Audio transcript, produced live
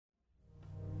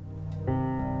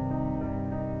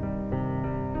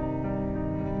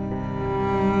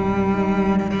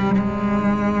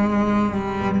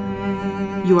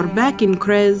You are back in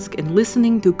Krezk and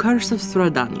listening to Curse of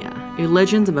Strahdanya, a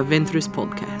Legends of Aventris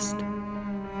podcast.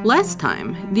 Last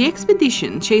time, the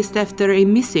expedition chased after a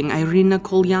missing Irina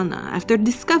Kolyana after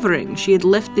discovering she had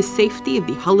left the safety of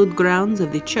the hallowed grounds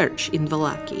of the church in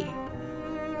Valaki.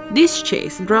 This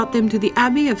chase brought them to the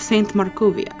Abbey of St.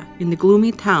 Markovia in the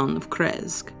gloomy town of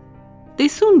Krezk. They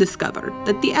soon discovered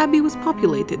that the abbey was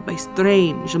populated by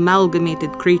strange,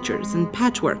 amalgamated creatures and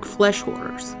patchwork flesh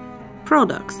horrors,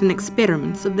 products and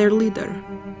experiments of their leader,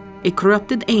 a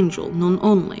corrupted angel known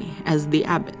only as the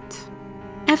Abbot.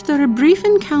 After a brief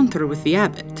encounter with the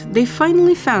Abbot, they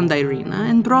finally found Irina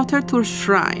and brought her to a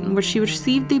shrine where she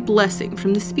received a blessing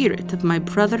from the spirit of my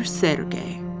brother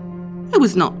Sergei. I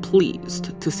was not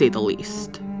pleased, to say the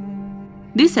least.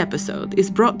 This episode is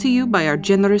brought to you by our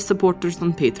generous supporters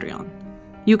on Patreon.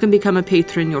 You can become a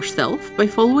patron yourself by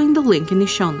following the link in the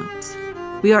show notes.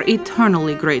 We are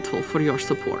eternally grateful for your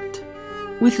support.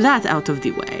 With that out of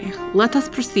the way, let us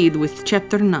proceed with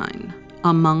Chapter 9,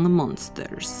 Among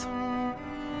Monsters.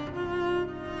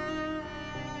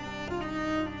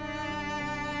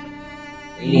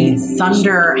 The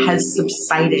thunder has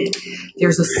subsided.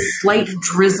 There's a slight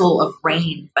drizzle of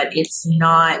rain, but it's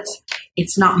not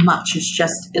much.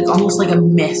 It's almost like a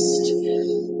mist.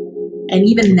 And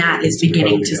even that is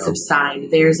beginning to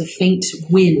subside. There's a faint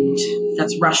wind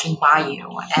that's rushing by you,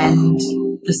 and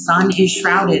the sun is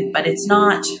shrouded, but it's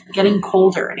not getting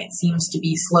colder, and it seems to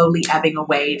be slowly ebbing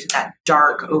away to that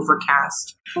dark,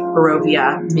 overcast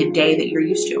Barovia midday that you're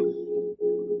used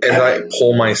to. As I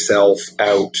pull myself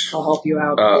out, I'll help you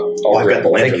out. I've got the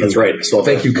lantern. That's right. So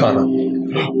thank you, Kana.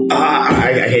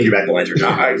 I hand you back the lantern.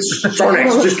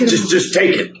 Sarnax, just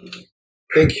take it.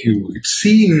 Thank you. It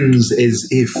seems as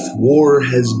if war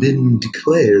has been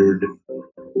declared.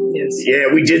 Yes.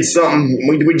 Yeah, we did something.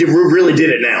 We really did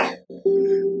it now.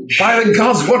 By the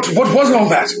gods, what was all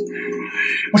that?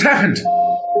 What happened?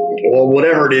 Well,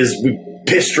 whatever it is, we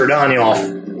pissed Strahdanya off.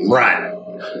 Right.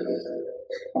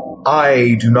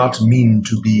 I do not mean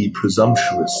to be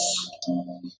presumptuous,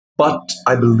 but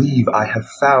I believe I have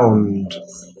found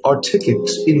our ticket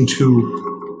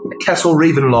into Castle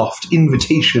Ravenloft,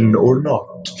 invitation or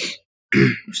not. What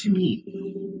do you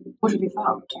mean? What have you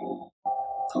found?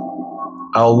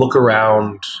 I'll look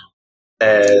around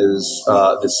as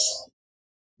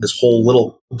this whole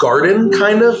little garden,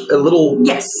 kind of? A little...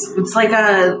 Yes, it's like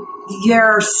there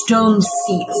are stone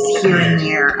seats here and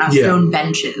there, stone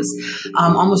benches,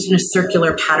 almost in a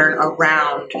circular pattern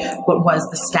around what was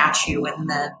the statue and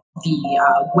the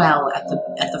well at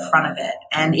the front of it.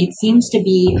 And it seems to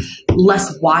be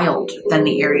less wild than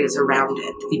the areas around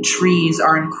it. The trees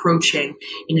are encroaching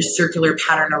in a circular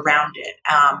pattern around it,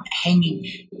 hanging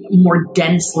more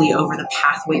densely over the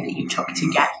pathway that you took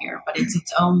to get here. But it's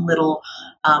its own little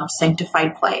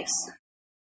sanctified place.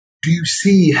 Do you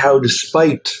see how,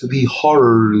 despite the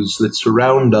horrors that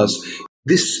surround us,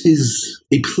 this is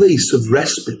a place of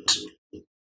respite, a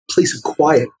place of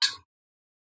quiet,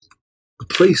 a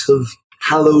place of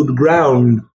hallowed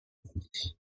ground?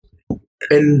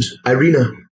 And,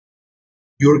 Irina,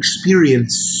 your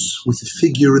experience with the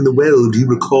figure in the well, do you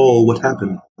recall what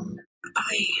happened?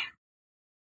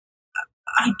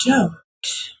 I don't,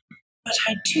 but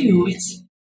I do.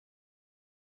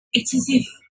 It's as if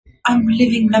I'm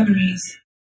reliving memories.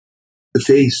 The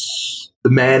face,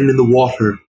 the man in the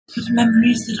water. But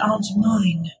memories that aren't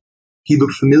mine. He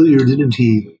looked familiar, didn't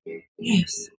he?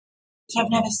 Yes, but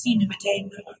I've never seen him a day in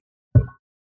my life.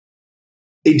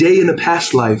 A day in a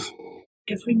past life.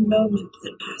 Every moment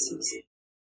that passes,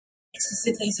 it's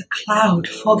as if there's a cloud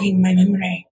fogging my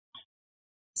memory.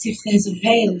 As if there's a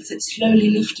veil that's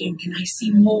slowly lifting and I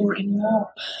see more and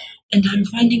more. And I'm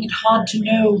finding it hard to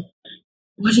know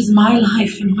what is my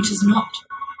life and what is not.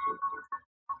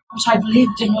 What I've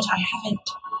lived and what I haven't.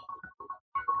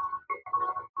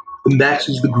 And that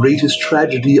is the greatest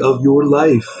tragedy of your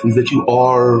life, is that you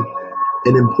are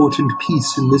an important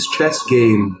piece in this chess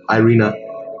game, Irina,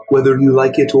 whether you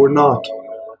like it or not.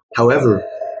 However,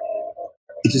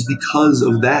 it is because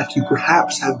of that you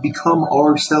perhaps have become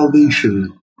our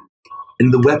salvation,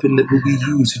 and the weapon that will be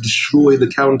used to destroy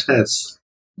the Countess.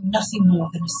 Nothing more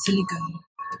than a silly girl.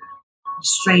 A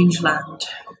strange land.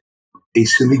 A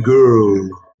silly girl,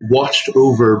 watched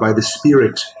over by the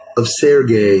spirit of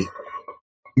Sergei,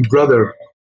 the brother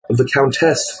of the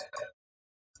Countess,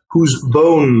 whose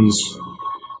bones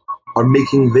are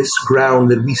making this ground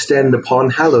that we stand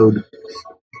upon hallowed.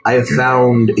 I have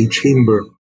found a chamber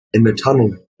in the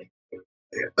tunnel.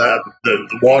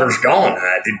 The water's gone.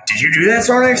 Did you do that,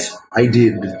 Sarnax? I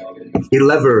did. A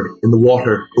lever in the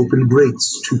water opened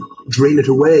grates to drain it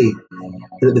away.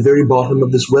 And at the very bottom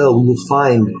of this well, we will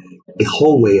find a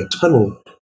hallway, a tunnel,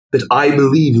 that I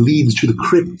believe leads to the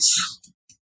crypts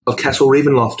of Castle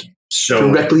Ravenloft,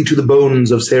 directly to the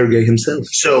bones of Sergei himself.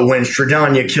 So when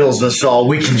Strahdanya kills us all,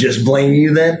 we can just blame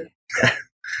you then?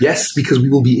 Yes, because we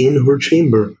will be in her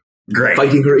chamber. Great.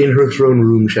 Fighting her in her throne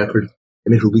room, Shepard.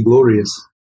 And it will be glorious.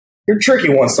 You're a tricky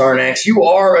one, Sarnax. You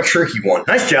are a tricky one.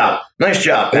 Nice job. Nice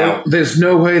job, pal. Well, there's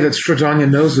no way that Strahdanya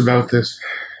knows about this.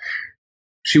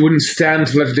 She wouldn't stand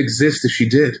to let it exist if she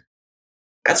did.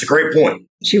 That's a great point.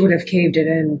 She would have caved it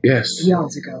in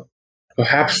eons ago.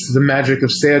 Perhaps the magic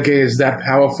of Sergei is that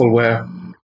powerful where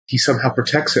he somehow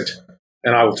protects it.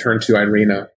 And I will turn to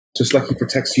Irina, just like he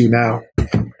protects you now.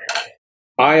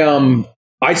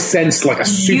 I sense like a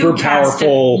super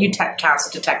powerful... You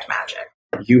cast Detect Magic.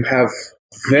 You have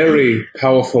very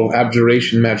powerful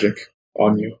abjuration magic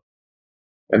on you.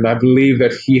 And I believe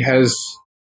that he has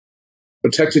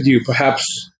protected you, perhaps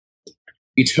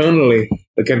eternally,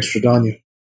 against Strahdanya.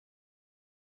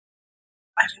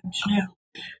 I don't know.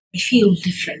 I feel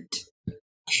different.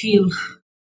 I feel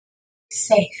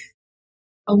safe.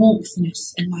 A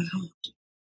warmthness in my heart.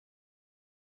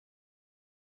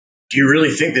 Do you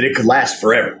really think that it could last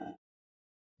forever?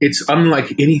 It's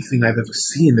unlike anything I've ever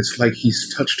seen. It's like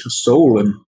he's touched her soul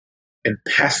and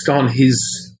passed on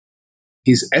his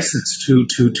essence to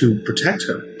protect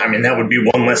her. I mean, that would be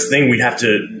one less thing we'd have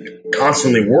to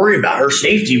constantly worry about. Her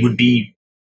safety would be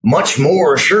much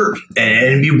more assured, and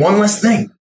it'd be one less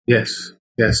thing. Yes.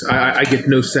 I get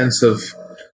no sense of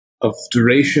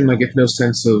duration. I get no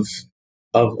sense of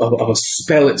a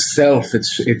spell itself.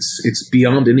 It's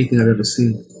beyond anything I've ever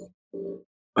seen.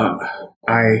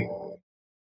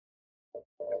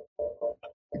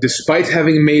 Despite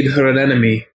having made her an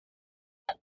enemy,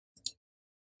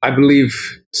 I believe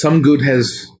some good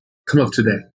has come of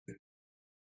today.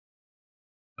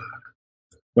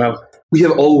 Well, we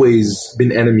have always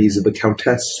been enemies of the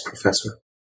Countess, Professor.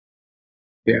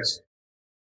 Yes.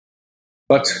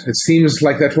 But it seems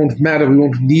like that won't matter. We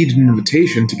won't need an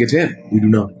invitation to get in. We do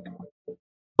not.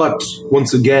 But,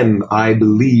 once again, I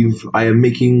believe I am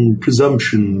making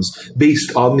presumptions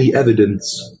based on the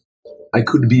evidence. I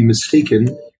could be mistaken,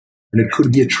 and it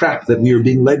could be a trap that we are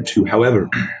being led to. However,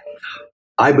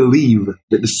 I believe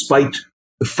that despite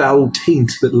the foul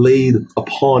taint that laid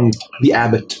upon the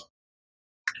abbot,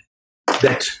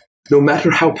 that no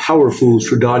matter how powerful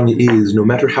Strahdanya is, no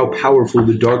matter how powerful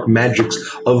the dark magics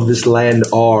of this land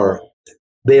are,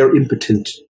 they are impotent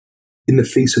in the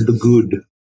face of the good,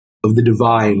 of the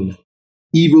divine.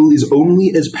 Evil is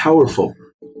only as powerful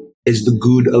as the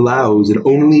good allows, and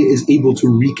only is able to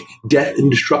wreak death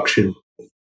and destruction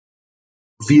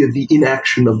via the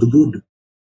inaction of the good.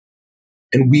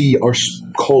 And we are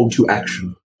called to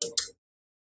action.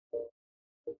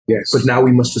 Yes. But now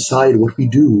we must decide what we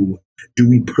do. Do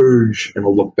we purge, and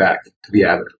I'll look back to the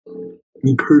abbot, do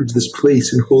we purge this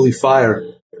place in holy fire,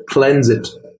 cleanse it?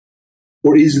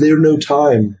 Or is there no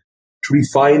time to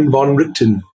refine von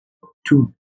Richten,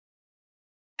 to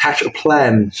hatch a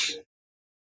plan?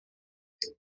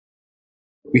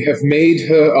 We have made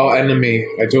her our enemy.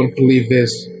 I don't believe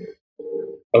there's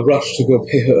a rush to go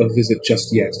pay her a visit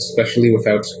just yet, especially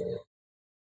without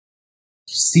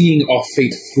seeing our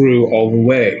fate through all the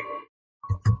way.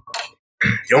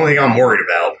 The only thing I'm worried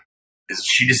about is if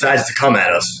she decides to come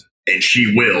at us, and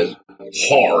she will,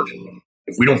 hard.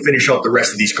 If we don't finish up the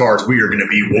rest of these cards, we are going to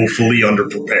be woefully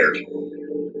underprepared.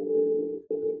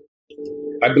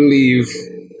 I believe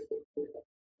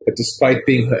that despite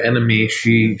being her enemy,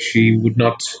 she would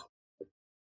not.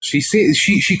 She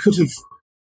could have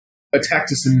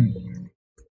attacked us in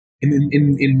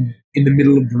the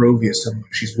middle of Barovia somewhere.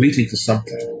 She's waiting for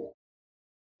something.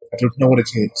 I don't know what it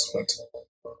is, but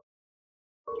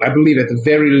I believe at the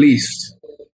very least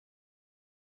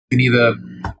we can either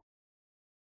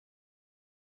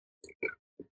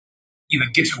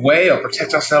get away or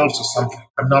protect ourselves or something.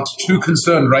 I'm not too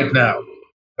concerned right now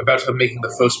about her making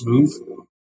the first move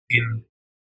in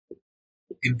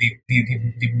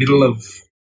the middle of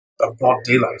broad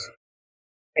daylight.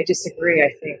 I disagree.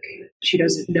 I think she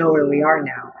doesn't know where we are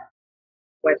now.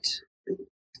 What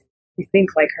we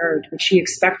think like her, would she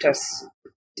expect us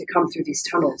to come through these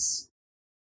tunnels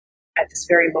at this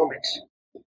very moment?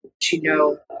 She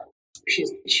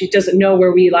doesn't know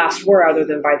where we last were other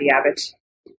than by the abbot.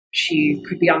 She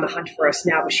could be on the hunt for us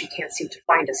now, but she can't seem to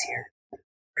find us here.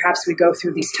 Perhaps we go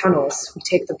through these tunnels, we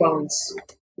take the bones,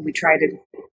 and we try to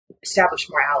establish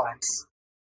more allies.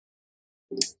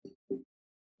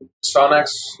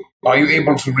 Sarnax, are you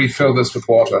able to refill this with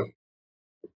water?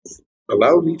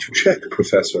 Allow me to check,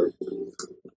 Professor.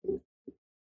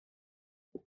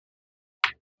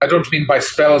 I don't mean by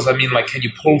spells, I mean like, can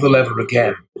you pull the lever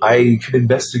again? I can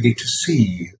investigate to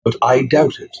see, but I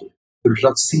doubt it. There does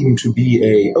not seem to be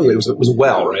a... Oh, it was a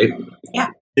well, right? Yeah.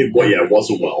 It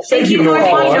was a well. Thank you,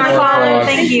 Northfather.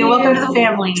 Thank you. Welcome to the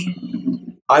family.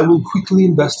 I will quickly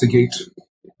investigate,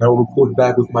 and I will report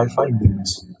back with my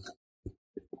findings.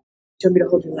 Do you want me to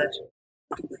hold your ledge?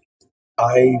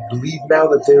 I believe now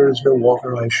that there is no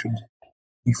water, I should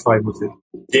be fine with it.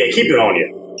 Yeah, keep it on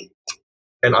you.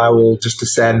 And I will just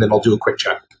descend, and I'll do a quick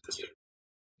check.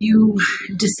 You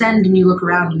descend and you look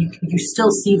around, and you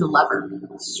still see the lever,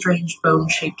 strange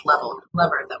bone-shaped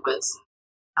lever that was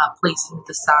placed into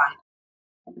the side.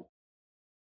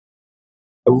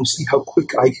 I will see how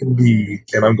quick I can be,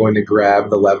 and I'm going to grab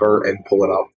the lever and pull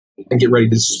it up and get ready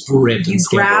to sprint. You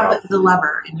grab the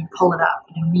lever and you pull it up,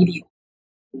 and immediately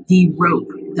the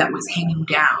rope that was hanging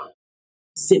down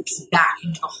zips back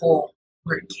into the hole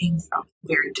where it came from,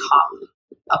 the very top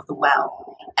of the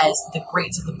well, as the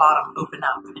grates at the bottom open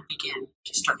up and begin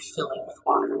to start filling with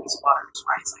water as water is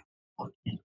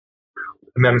rising.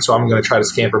 And then, so I'm going to try to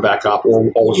scamper back up.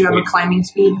 Or Do you have a climbing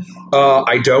speed?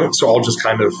 I don't, so I'll just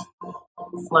kind of...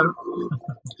 Float.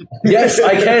 Yes,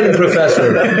 I can,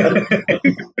 Professor.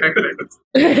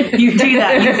 You do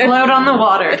that. You float on the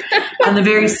water, on the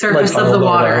very surface of the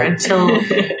water, until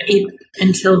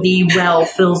the well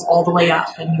fills all the way up,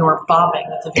 and you're bobbing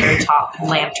at the very top,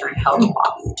 lantern held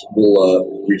aloft.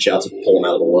 We'll reach out to pull him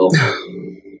out of the well.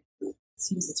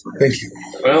 Seems it's working. Thank you.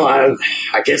 Well,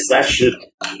 I guess that should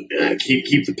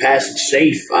keep the passage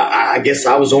safe. I guess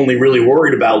I was only really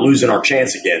worried about losing our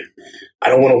chance again. I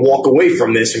don't want to walk away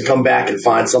from this and come back and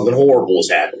find something horrible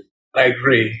has happened. I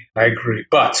agree.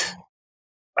 But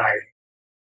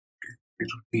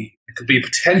it could be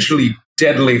potentially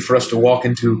deadly for us to walk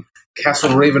into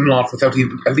Castle Ravenloft without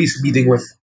even at least meeting with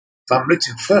Van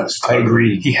Richten first. I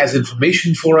agree. He has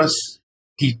information for us.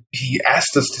 He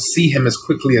asked us to see him as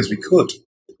quickly as we could.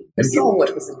 We saw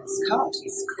what was in his cart.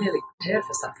 He's clearly prepared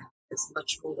for something that's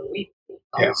much more than we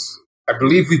thought. Yes. I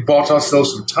believe we bought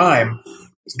ourselves some time.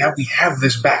 Now we have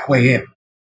this back way in.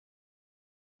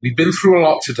 We've been through a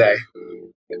lot today.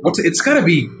 It's gotta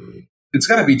be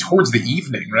towards the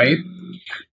evening, right?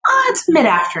 It's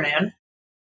mid-afternoon.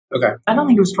 Okay. I don't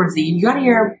think it was towards the evening. You got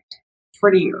here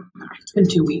pretty... It's been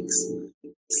 2 weeks.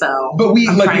 So... But we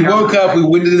woke up, we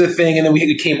went into the thing, and then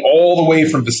we came all the way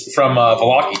from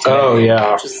Valaki today. Oh,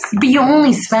 yeah. But you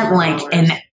only spent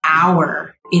an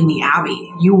hour in the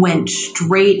Abbey. You went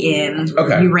straight in.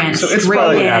 Okay. You ran So it's straight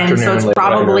probably in, afternoon, so it's late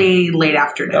probably late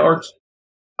afternoon. That works.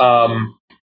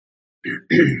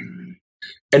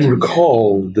 And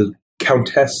recall, the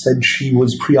Countess said she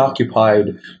was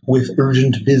preoccupied with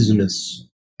urgent business.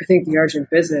 I think the urgent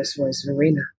business was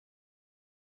Verena.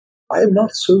 I am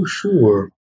not so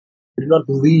sure. I do not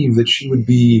believe that she would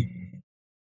be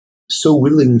so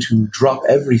willing to drop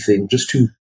everything just to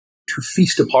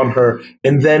feast upon her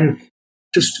and then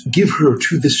just give her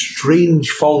to this strange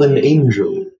fallen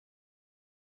angel.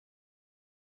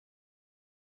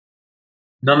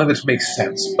 None of it makes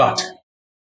sense, but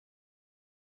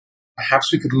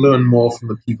perhaps we could learn more from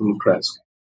the people of Kresk.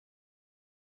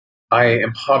 I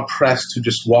am hard-pressed to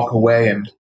just walk away and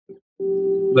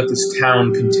let this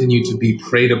town continue to be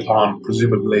preyed upon,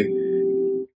 presumably,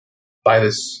 by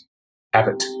this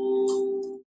abbot.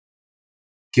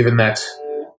 Given that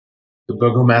the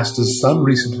burgomaster's son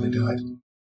recently died,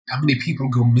 how many people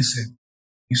go missing?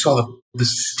 You saw the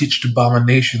stitched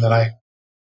abomination that I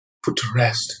put to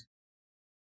rest.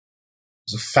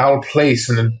 It was a foul place,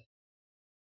 and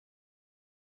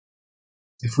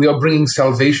if we are bringing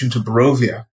salvation to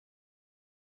Barovia,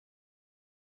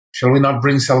 shall we not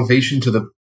bring salvation to the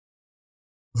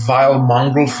vile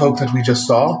mongrel folk that we just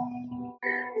saw?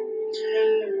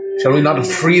 Shall we not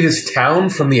free this town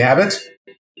from the abbot?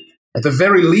 At the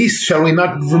very least, shall we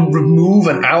not remove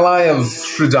an ally of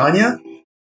Strahdanya?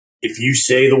 If you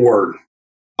say the word,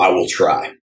 I will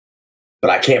try.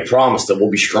 But I can't promise that we'll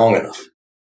be strong enough.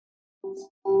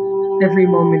 Every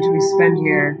moment we spend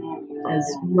here, as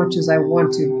much as I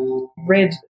want to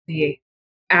rid the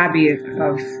abbey of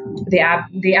the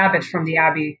abbot from the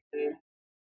abbey,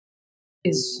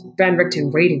 is Van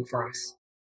Richten waiting for us?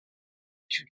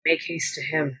 Should we make haste to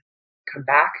him? Come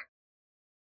back?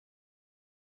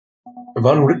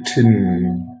 Van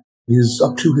Richten is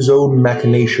up to his own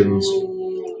machinations.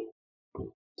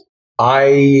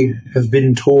 I have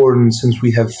been torn since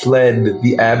we have fled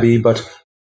the Abbey, but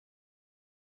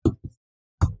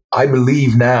I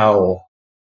believe now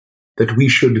that we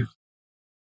should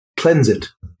cleanse it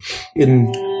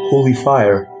in holy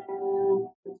fire.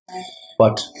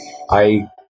 But I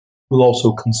will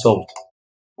also consult.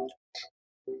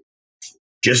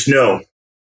 Just know,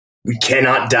 We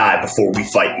cannot die before we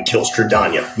fight and kill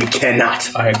Strahdanya. We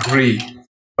cannot. I agree,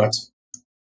 but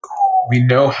we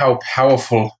know how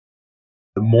powerful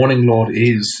the Morning Lord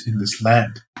is in this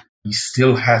land. He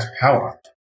still has power.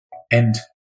 And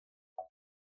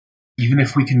even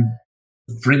if we can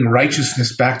bring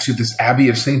righteousness back to this Abbey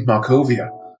of St. Markovia,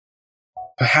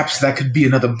 perhaps that could be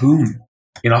another boon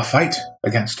in our fight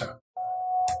against her.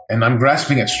 And I'm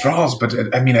grasping at straws, but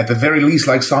at the very least,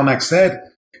 like Sarnak said,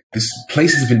 this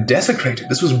place has been desecrated.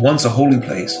 This was once a holy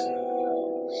place.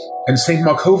 And St.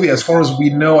 Markovia, as far as we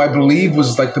know, I believe,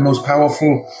 was like the most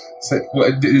powerful.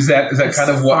 Is that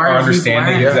kind of what our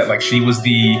understanding is? That like she was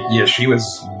she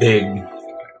was big,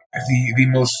 the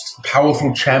most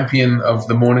powerful champion of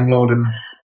the Morning Lord in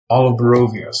all of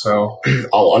Barovia. So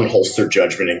I'll unholster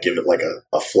judgment and give it like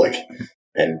a flick.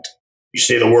 And you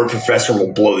say the word, Professor,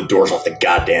 we'll blow the doors off the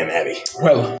goddamn Abbey.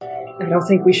 Well, I don't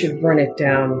think we should burn it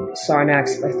down,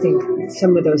 Sarnax. I think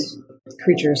some of those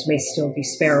creatures may still be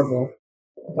sparable,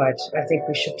 but I think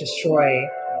we should destroy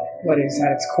what is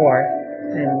at its core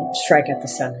and strike at the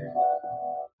center,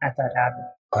 at that abbey.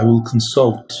 I will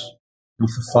consult with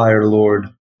the Fire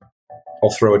Lord. I'll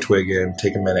throw a twig in,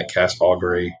 take a minute, cast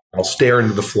Augury. I'll stare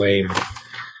into the flame.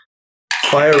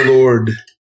 Fire Lord,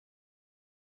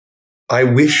 I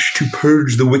wish to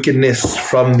purge the wickedness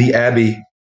from the Abbey,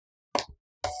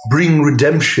 bring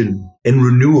redemption and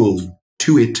renewal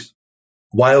to it,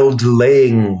 while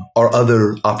delaying our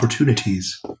other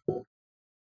opportunities.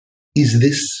 Is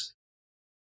this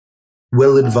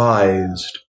well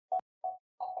advised?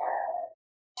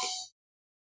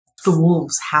 The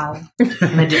wolves howl in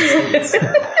the distance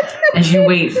as you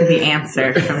wait for the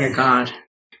answer from your god.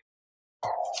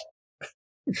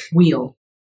 Wheel.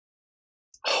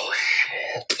 Oh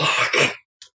shit! Fuck.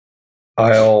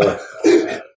 I'll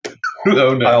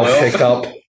pick up.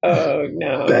 Oh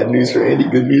no! Bad news for Andy,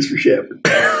 good news for Shepard.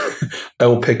 I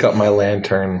will pick up my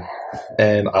lantern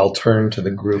and I'll turn to the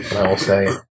group and I will say,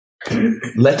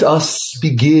 "Let us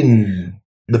begin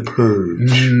the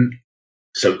purge."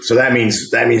 So that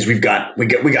means we got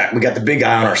the big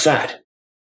guy on our side.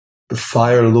 The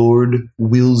Fire Lord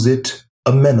wills it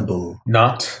amenable.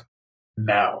 Not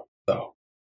now, though.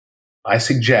 I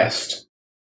suggest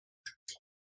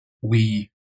we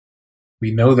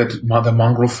know that the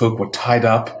mongrel folk were tied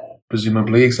up,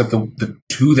 presumably, except the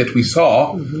two that we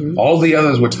saw. Mm-hmm. All the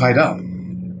others were tied up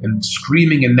and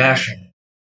screaming and gnashing.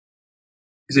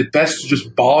 Is it best to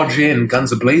just barge in,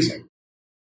 guns a-blazing?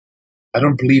 I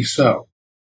don't believe so.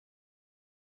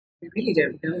 We really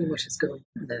don't know what is going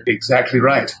on there. Exactly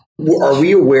right. Are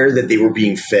we aware that they were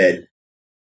being fed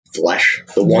flesh?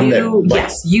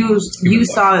 Yes, you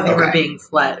saw that they were being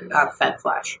fed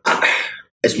flesh.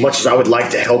 As much as I would like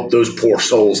to help those poor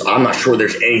souls, I'm not sure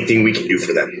there's anything we can do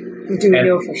for them. We do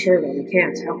know for sure that we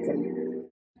can't help them.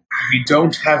 We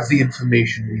don't have the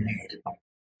information we need.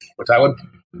 What I would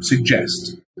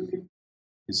suggest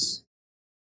is,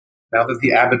 now that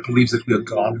the abbot believes that we are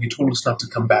gone, he told us not to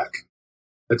come back.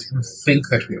 Let him think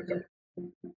that we are gone.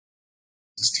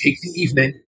 Just take the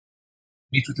evening,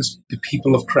 meet with the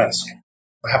people of Kresk,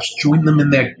 perhaps join them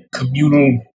in their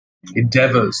communal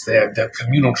endeavors, their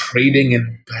communal trading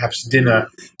and perhaps dinner,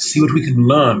 see what we can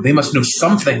learn. They must know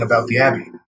something about the Abbey.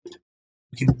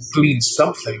 We can glean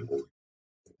something,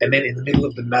 and then in the middle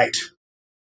of the night,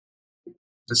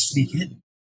 just sneak in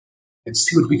and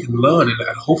see what we can learn and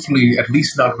hopefully at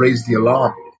least not raise the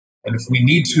alarm. And if we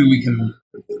need to, we can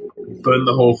burn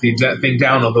the whole thing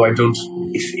down, although I don't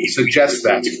suggest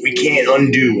that. If we can't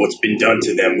undo what's been done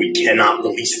to them, we cannot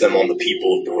release them on the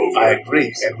people of Barovia. I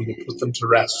agree, and we will put them to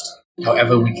rest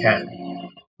however we can,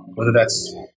 whether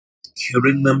that's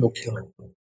curing them or killing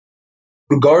them.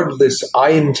 Regardless,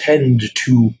 I intend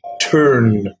to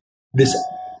turn this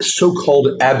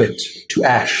so-called abbot to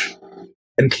ash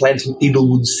and plant an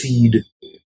Edelwood seed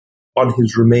on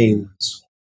his remains.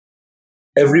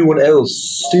 Everyone else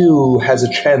still has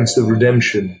a chance of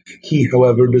redemption. He,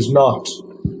 however, does not.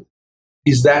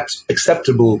 Is that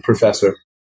acceptable, Professor?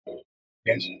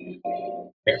 Yes.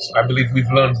 Yes, I believe we've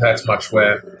learned that much,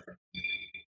 where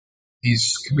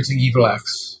he's committing evil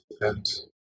acts, and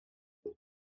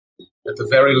at the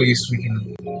very least we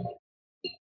can...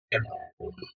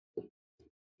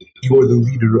 You are the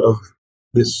leader of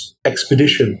this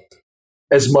expedition,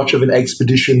 as much of an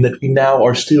expedition that we now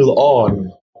are still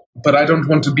on. But I don't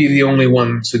want to be the only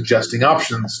one suggesting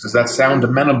options. Does that sound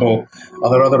amenable? Are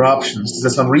there other options? Does that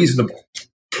sound reasonable?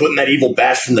 Putting that evil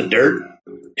bastard in the dirt?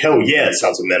 Hell yeah, it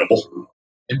sounds amenable.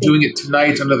 And doing it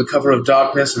tonight under the cover of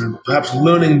darkness and perhaps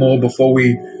learning more before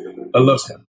we alert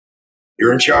him.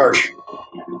 You're in charge.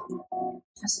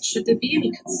 Should there be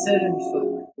any concern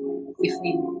for if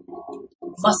we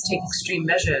must take extreme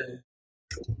measure.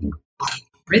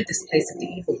 Rid this place of the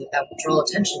evil that will draw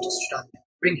attention to Strahdanya.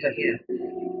 Bring her here.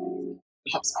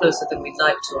 Perhaps closer than we'd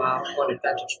like to our one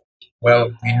advantage.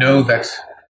 Well, we know that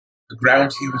the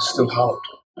ground here is still hallowed,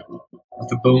 with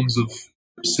the bones of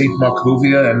Saint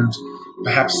Markovia and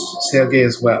perhaps Sergei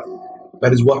as well.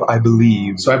 That is what I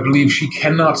believe. So I believe she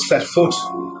cannot set foot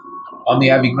on the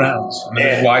Abbey grounds. And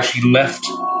that is why she left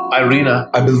Irina.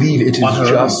 I believe it is on her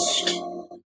just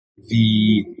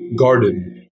the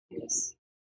garden.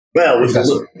 Well, with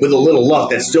a little luck,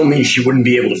 that still means she wouldn't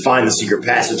be able to find the secret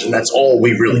passage, and that's all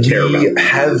we really care about. We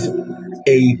have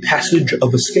a passage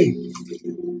of escape,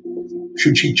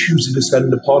 should she choose to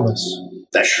descend upon us.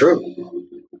 That's true.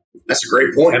 That's a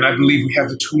great point. And I believe we have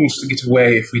the tools to get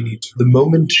away if we need to. The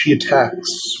moment she attacks,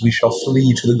 we shall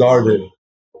flee to the garden.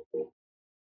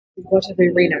 What if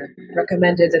Irina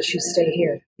recommended that she stay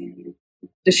here?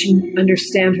 Does she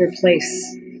understand her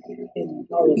place in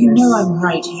all of this? You know I'm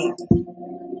right here.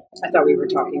 I thought we were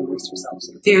talking amongst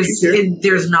yourselves.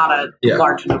 There's not a Yeah.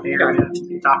 large enough area to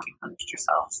be talking amongst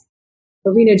yourselves.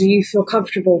 Irina, do you feel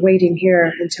comfortable waiting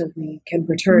here until we can You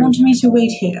return? want me to wait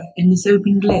here in this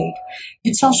open glade?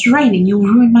 If it starts raining, you'll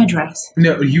ruin my dress.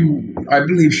 No, I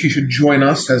believe she should join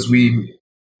us as we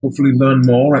hopefully learn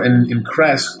more in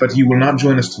Kresk, but you will not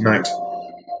join us tonight.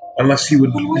 Unless you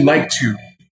would like to.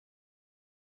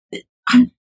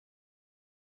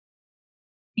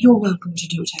 You're welcome to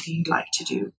do whatever you'd like to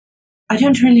do. I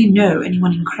don't really know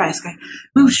anyone in Kresk. I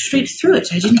moved straight through it.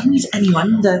 I didn't meet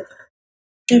anyone.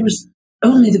 There was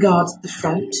only the guards at the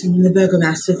front and the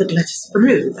burgomaster that let us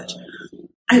through. But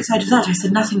outside of that, I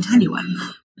said nothing to anyone.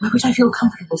 Why would I feel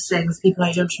comfortable staying with people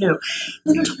I don't know?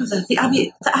 And then on top of that, the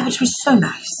abbot was so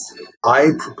nice.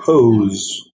 I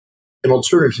propose an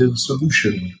alternative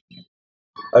solution.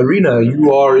 Irina,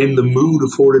 you are in the mood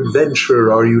for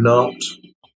adventure, are you not?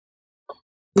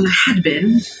 Well, I had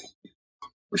been.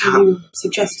 What are you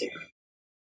suggesting?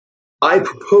 I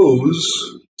propose,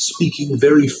 speaking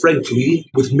very frankly,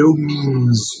 with no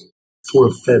means for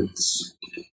offense,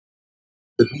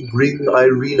 that we bring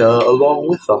Irina along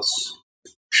with us.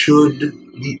 Should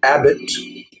the abbot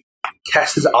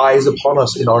cast his eyes upon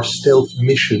us in our stealth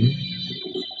mission,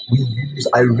 we use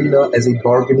Irina as a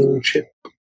bargaining chip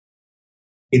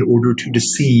in order to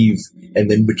deceive and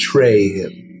then betray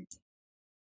him.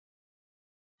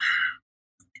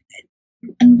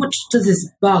 And what does this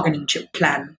bargaining chip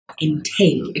plan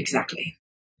entail exactly?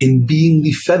 In being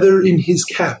the feather in his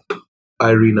cap,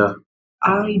 Irina,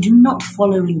 I do not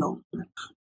follow along.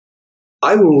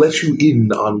 I will let you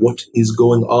in on what is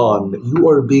going on. You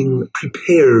are being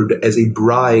prepared as a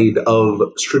bride of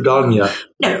Strahdanya.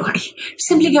 No, I'm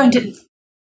simply going to...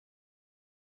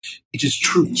 It is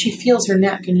true. She feels her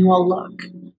neck and you all look.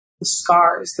 The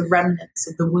scars, the remnants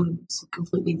of the wounds have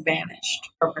completely vanished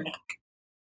from her neck.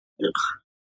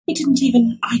 I didn't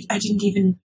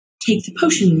even take the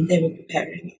potion they were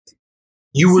preparing.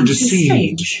 You were Seems so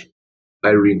deceived, strange.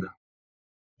 Irina.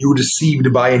 You were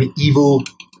deceived by an evil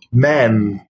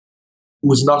man who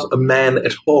was not a man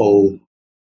at all,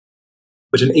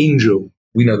 but an angel.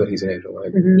 We know that he's an angel,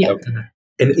 right? Mhm. Yeah. Okay.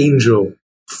 An angel,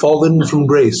 fallen from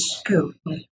grace. Oh,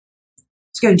 well, I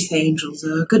was going to say angels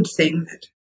are a good thing, but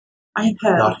I have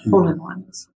heard Not of you. fallen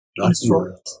ones. Not in you.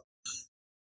 stories.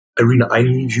 Irina, I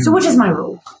need you. So what is my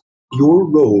role? Your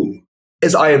role,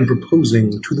 as I am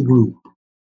proposing to the group,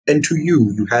 and to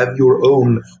you, you have your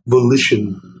own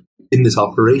volition in this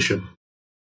operation,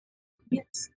 Yes.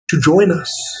 to join us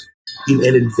in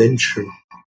an adventure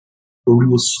where we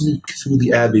will sneak through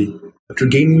the Abbey after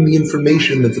gaining the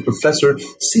information that the professor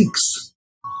seeks.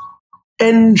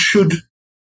 And should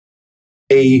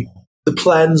the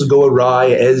plans go awry,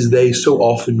 as they so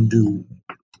often do,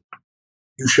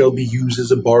 you shall be used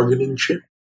as a bargaining chip.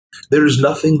 There is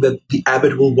nothing that the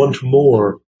abbot will want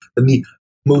more than the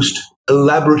most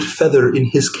elaborate feather in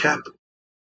his cap,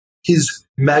 his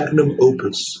magnum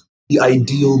opus, the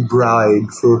ideal bride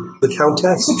for the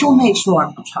countess. But you'll make sure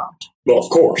I'm not harmed. Well, of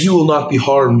course. You will not be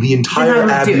harmed. The entire Then I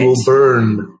will abbey do will it.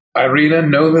 burn. Irina,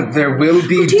 know that there will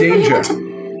be Do you really danger. want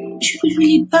to... Should we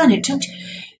really burn it? Don't...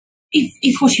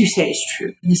 If what you say is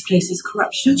true, and this place is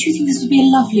corrupt, don't you think this would be a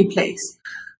lovely place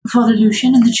for Father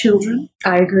Lucian and the children?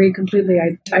 I agree completely.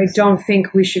 I don't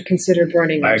think we should consider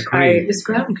burning it. I agree. This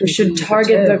ground We should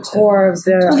target the core of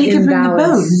the Well, he could bring the imbalance.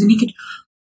 bones, and he could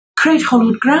create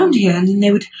hollowed ground here, and then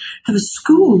they would have a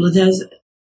school.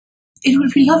 It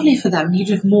would be lovely for them. You'd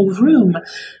have more room. There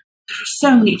are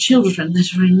so many children that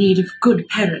are in need of good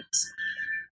parents.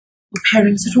 Or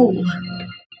parents at all.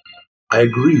 I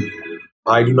agree.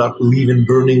 I do not believe in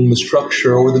burning the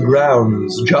structure or the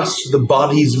grounds, just the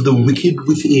bodies of the wicked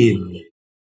within.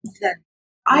 Then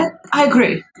I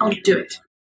agree. I'll do it.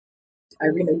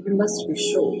 Irina, you must be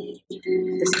sure.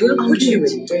 This will put you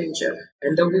in danger,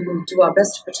 and though we will do our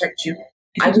best to protect you,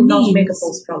 I will not make a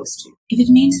false promise to you. If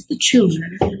it means the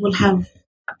children will have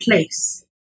a place,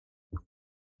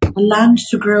 a land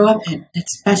to grow up in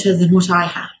that's better than what I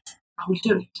have, I will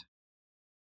do it.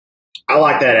 I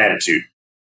like that attitude.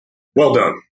 Well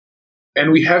done.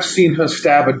 And we have seen her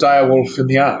stab a direwolf in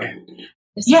the eye.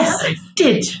 Yes, I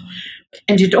did.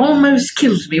 And it almost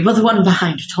killed me. Well, the one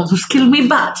behind it almost killed me,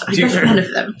 but I got rid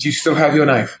of them. Do you still have your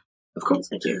knife? Of course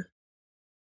I do.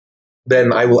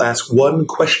 Then I will ask one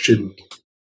question,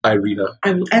 Irina.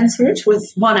 I will answer it with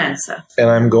one answer. And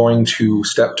I'm going to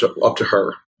step up to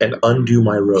her and undo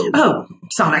my robe. Oh,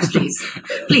 Sonics, please.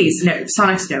 Please, no.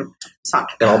 Sonics, no. Sonic.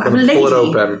 And I'm going to pull it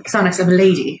open. Sonics, I'm a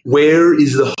lady. Where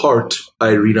is the heart,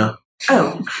 Irina?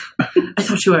 Oh, I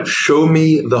thought you were... Show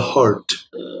me the heart.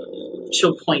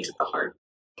 She'll point at the heart.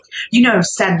 You know,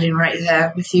 standing right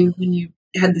there with you when you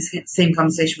had this same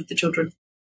conversation with the children.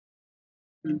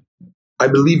 I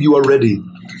believe you are ready.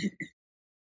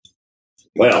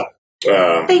 Well,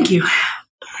 thank you.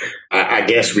 I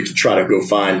guess we could try to go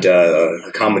find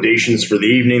accommodations for the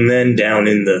evening then, down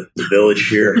in the village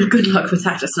here. Good luck with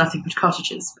that. It's nothing but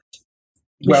cottages.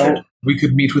 Well, we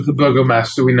could meet with the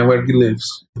burgomaster. We know where he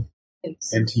lives.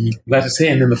 Yes. And he let us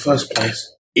in the first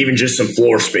place. Even just some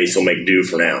floor space will make do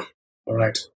for now. All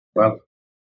right. Well,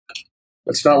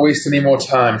 let's not waste any more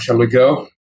time. Shall we go?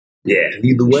 Yeah.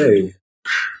 Lead the way.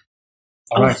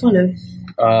 All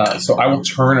right. So I will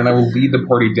turn and I will lead the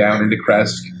party down into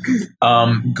Kresk,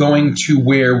 going to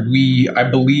where I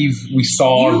believe we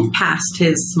saw... You passed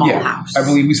his small house. I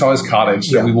believe we saw his cottage,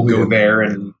 so we will go there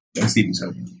and see these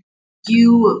over.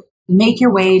 You make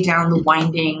your way down the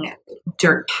winding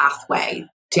dirt pathway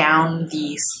down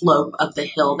the slope of the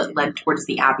hill that led towards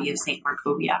the Abbey of St.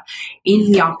 Markovia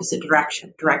in the opposite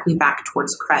direction, directly back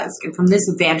towards Kresk. And from this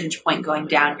vantage point going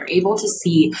down, you're able to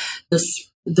see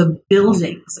the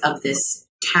buildings of this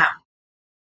town.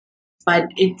 But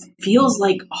it feels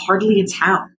like hardly a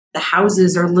town. The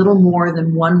houses are little more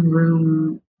than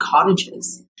one-room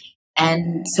cottages.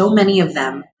 And so many of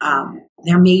them,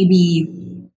 there may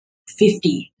be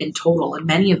 50 in total, and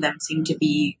many of them seem to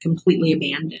be completely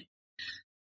abandoned.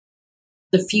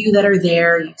 The few that are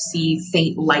there, you see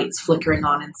faint lights flickering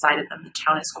on inside of them. The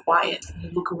town is quiet. You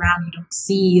look around, you don't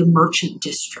see a merchant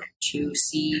district. You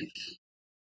see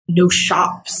no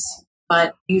shops,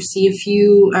 but you see a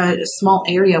few, a small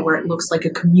area where it looks like a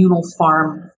communal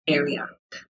farm area.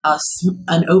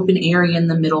 An open area in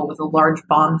the middle with a large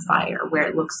bonfire where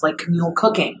it looks like communal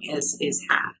cooking is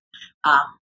had.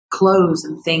 Clothes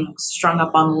and things strung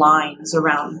up on lines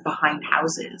around behind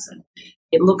houses. And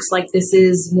it looks like this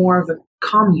is more of a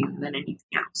commune than anything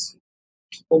else.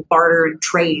 People barter and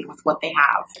trade with what they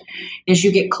have. As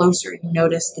you get closer, you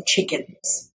notice the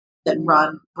chickens that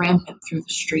run rampant through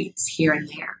the streets here and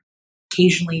there.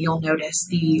 Occasionally you'll notice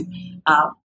the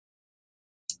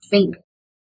faint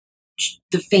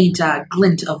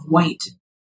glint of white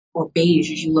or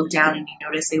beige as you look down and you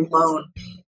notice a lone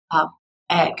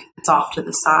egg that's off to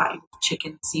the side.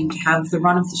 Chickens seem to have the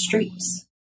run of the streets.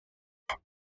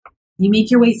 You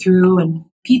make your way through and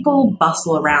people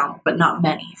bustle around, but not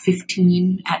many,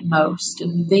 15 at most,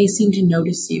 and they seem to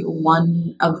notice you.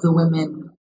 One of the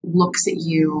women looks at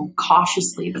you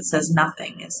cautiously but says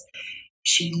nothing as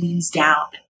she leans down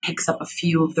and picks up a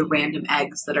few of the random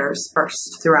eggs that are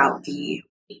dispersed throughout the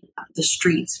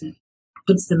streets and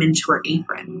puts them into her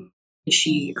apron. As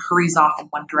she hurries off in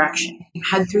one direction, you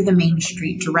head through the main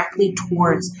street directly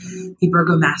towards the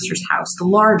burgomaster's house, the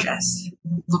largest.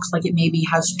 Looks like it maybe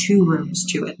has 2 rooms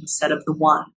to it instead of the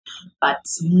one, but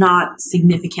not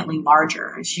significantly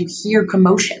larger. As you hear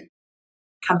commotion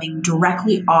coming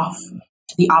directly off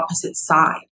to the opposite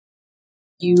side,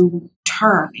 you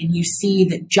turn and you see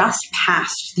that just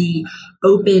past the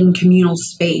open communal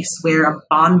space where a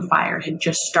bonfire had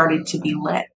just started to be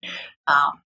lit,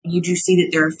 you do see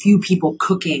that there are a few people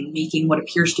cooking, making what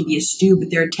appears to be a stew, but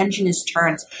their attention is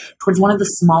turned towards one of the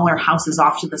smaller houses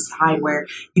off to the side where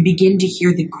you begin to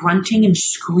hear the grunting and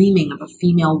screaming of a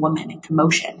female woman in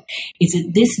commotion. It's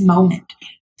at this moment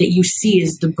that you see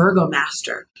as the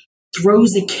burgomaster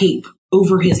throws a cape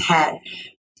over his head,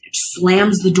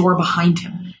 slams the door behind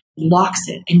him, locks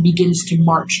it, and begins to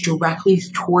march directly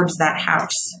towards that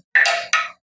house.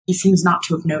 He seems not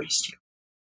to have noticed you.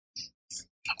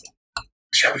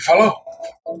 Shall we follow?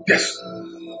 Yes.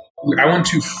 I want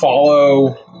to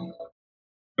follow.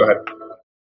 Go ahead.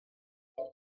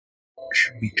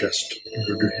 Should we just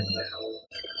murder him now?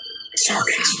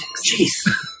 Sarcasm. Jeez.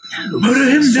 Murder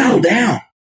him now. Settle down.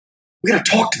 We gotta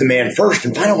talk to the man first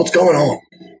and find out what's going on.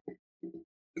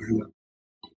 Very well.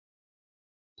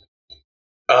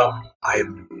 I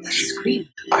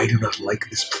do not like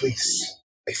this place.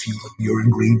 I feel like we are in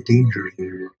grave danger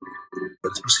here.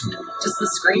 Let's proceed. Does the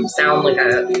scream sound like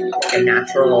a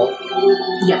natural?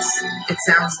 Yes, it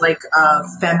sounds like a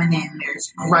feminine.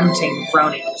 There's grunting,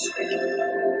 groaning.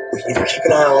 We either keep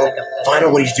an eye on him, find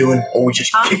out what he's doing, or we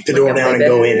just kick the door down and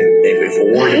go in if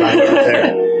we're worried about him out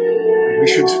there. We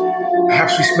should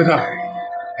perhaps we split up,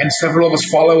 and several of us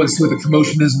follow and see what the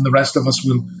commotion is, and the rest of us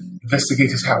will investigate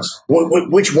his house.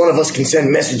 Which one of us can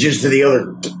send messages to the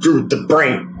other through the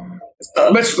brain?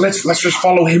 Let's just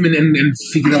follow him and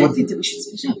figure out what. I think that we should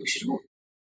split up.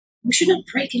 We should not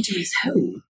break into his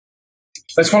home.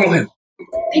 Let's follow him.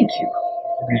 Thank you.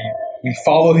 We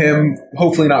follow him,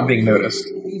 hopefully not being noticed.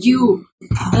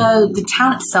 The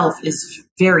town itself is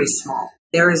very small.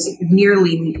 There is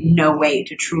nearly no way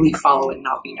to truly follow and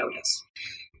not be noticed.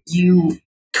 You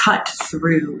cut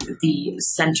through the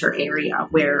center area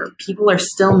where people are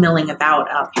still milling about,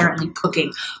 apparently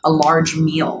cooking a large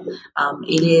meal.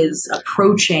 It is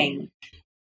approaching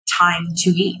time to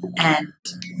eat, and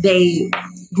they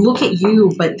look at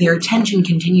you, but their attention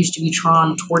continues to be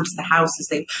drawn towards the house as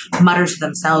they mutter to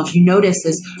themselves. You notice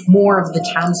as more of the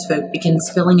townsfolk begin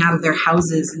spilling out of their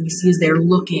houses, and you see as they're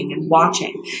looking and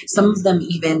watching. Some of them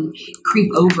even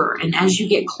creep over, and as you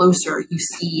get closer, you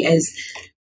see as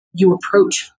you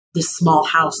approach this small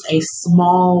house, a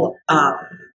small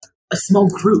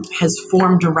group has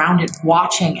formed around it,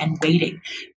 watching and waiting.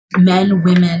 Men,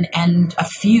 women, and a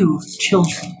few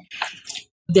children.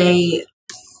 They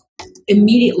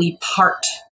immediately part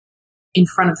in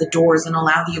front of the doors and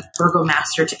allow the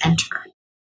burgomaster to enter.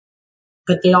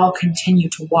 But they all continue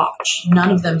to watch. None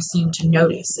of them seem to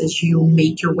notice as you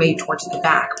make your way towards the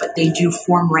back, but they do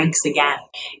form ranks again,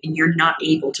 and you're not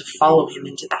able to follow him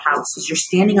into the house. As you're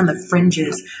standing on the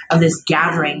fringes of this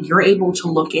gathering, you're able to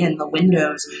look in the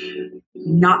windows,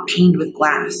 not paned with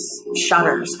glass,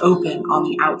 shutters open on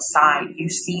the outside. You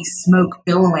see smoke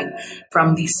billowing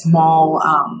from the small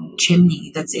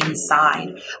chimney that's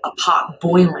inside, a pot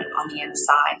boiling on the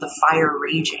inside, the fire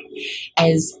raging.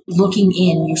 As looking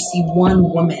in, you see one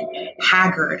woman,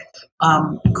 haggard,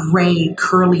 gray,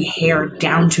 curly hair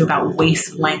down to about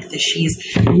waist length as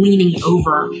she's leaning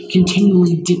over,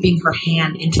 continually dipping her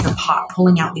hand into the pot,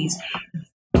 pulling out these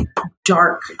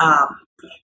dark,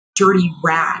 dirty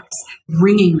rags,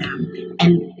 wringing them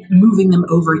and moving them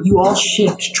over. You all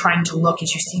shift, trying to look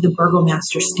as you see the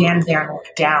burgomaster stand there and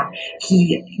look down.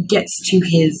 He gets to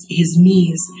his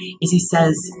knees as he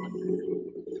says,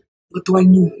 What do I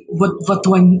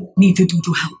need to do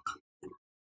to help?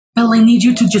 Well, I need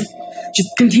you to just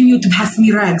continue to pass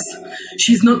me rags.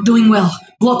 She's not doing well.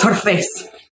 Blot her face.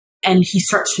 And he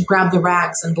starts to grab the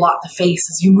rags and blot the face.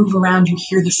 As you move around, you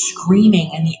hear the screaming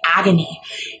and the agony.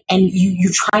 And you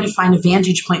try to find a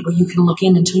vantage point where you can look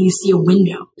in until you see a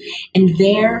window. And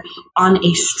there, on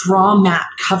a straw mat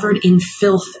covered in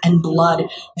filth and blood,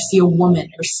 you see a woman,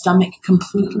 her stomach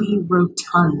completely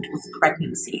rotund with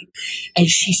pregnancy. As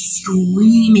she's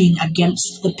screaming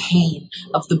against the pain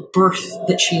of the birth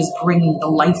that she is bringing, the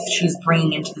life she is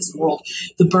bringing into this world.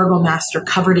 The burgomaster,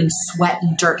 covered in sweat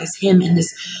and dirt, as him and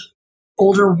this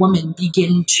older woman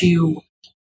begin to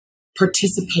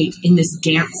participate in this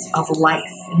dance of life.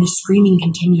 And the screaming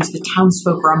continues. The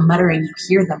townsfolk are muttering. You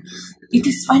hear them. It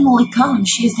is finally come.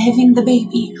 She is having the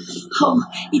baby. Oh,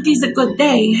 it is a good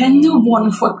day. A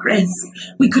newborn for Krez.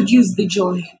 We could use the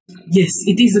joy. Yes,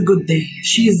 it is a good day.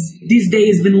 This day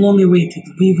has been long awaited.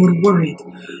 We were worried.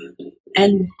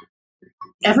 And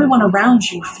everyone around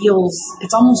you feels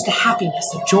it's almost a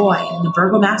happiness, a joy. And the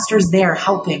burgomaster's there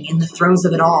helping in the throes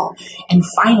of it all. And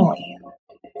finally,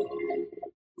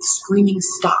 the screaming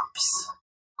stops.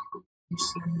 You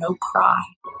hear no cry.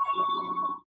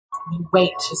 You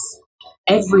wait as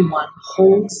everyone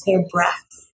holds their breath.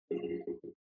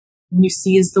 And you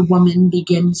see as the woman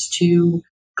begins to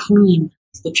clean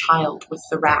the child with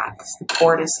the rags. The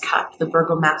cord is cut. The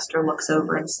burgomaster looks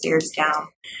over and stares down.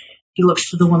 He looks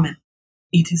to the woman.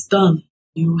 It is done.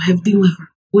 You have delivered.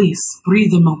 Please,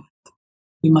 breathe a moment.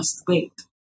 We must wait.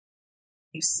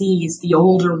 You see as the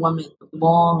older woman with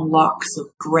long locks of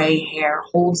gray hair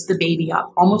holds the baby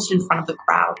up almost in front of the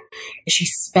crowd as she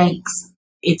spanks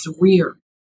its rear.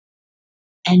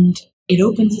 And it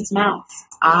opens its mouth.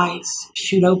 Eyes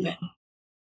shoot open.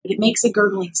 But it makes a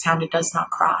gurgling sound. It does not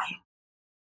cry.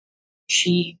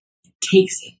 She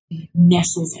takes it and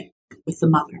nestles it with the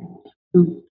mother,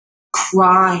 who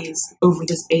cries over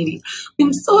this baby.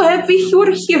 I'm so happy you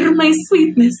are here, my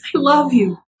sweetness. I love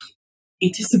you.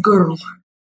 It is a girl.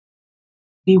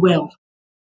 Be well.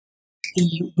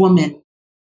 The woman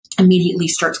immediately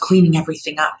starts cleaning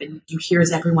everything up, and you hear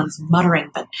as everyone's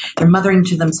muttering, but they're muttering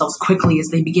to themselves quickly as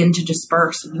they begin to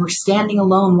disperse, and you're standing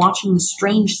alone watching the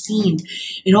strange scene.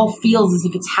 It all feels as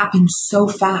if it's happened so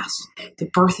fast, the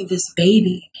birth of this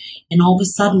baby, and all of a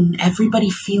sudden everybody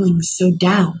feeling so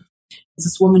down as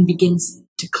this woman begins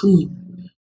to clean.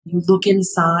 You look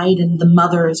inside, and the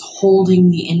mother is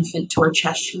holding the infant to her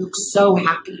chest. She looks so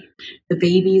happy. The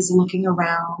baby is looking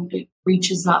around. It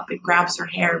reaches up. It grabs her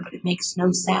hair, but it makes no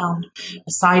sound,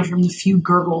 aside from the few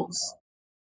gurgles.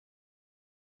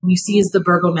 You see as the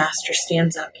burgomaster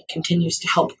stands up, he continues to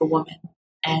help the woman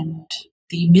and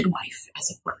the midwife, as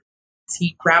it were. As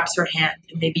he grabs her hand,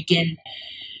 and they begin.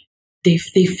 They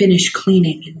finish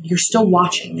cleaning, and you're still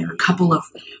watching. There are a couple of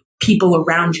people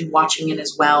around you watching it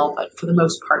as well, but for the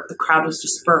most part, the crowd is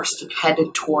dispersed and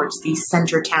headed towards the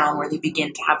center town where they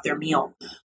begin to have their meal,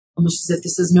 almost as if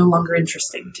this is no longer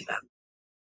interesting to them.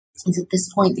 It's at this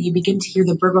point that you begin to hear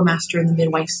the burgomaster and the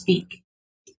midwife speak.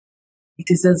 It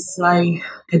is as I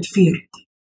had feared.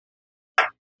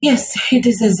 Yes, it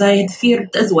is as I had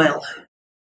feared as well.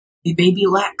 The baby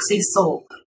lacks a soul.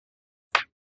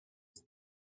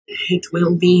 It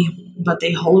will be but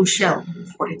a hollow shell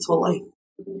for its whole life.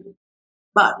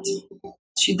 But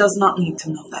she does not need to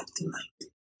know that tonight.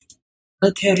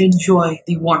 Let her enjoy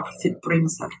the warmth it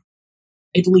brings her,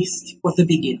 at least for the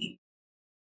beginning.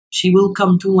 She will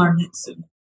come to learn it soon.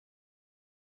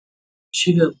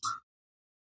 She will.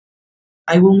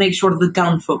 I will make sure the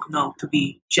townfolk know to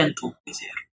be gentle with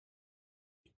her.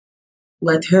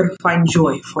 Let her find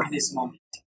joy for this moment.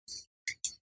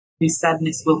 The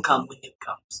sadness will come when it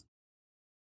comes.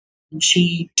 And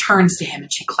she turns to him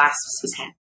and she clasps his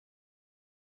hand.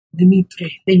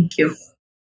 Dimitri, thank you.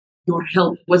 Your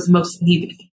help was most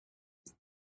needed.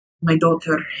 My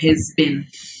daughter has been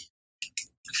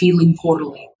feeling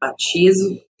poorly, but she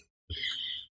is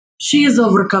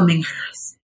overcoming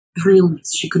her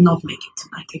illness. She could not make it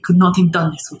tonight. I could not have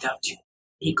done this without you.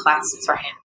 He clasps her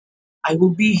hand. I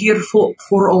will be here for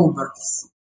all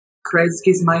births. Kresk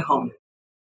is my home.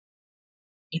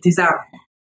 It is our home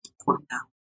for now.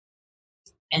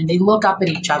 And they look up at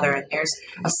each other, and there's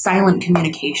a silent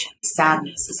communication,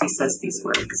 sadness, as he says these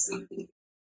words.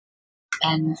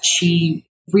 And she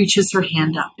reaches her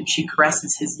hand up, and she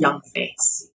caresses his young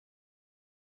face.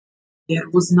 There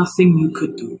was nothing you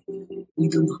could do. We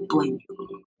do not blame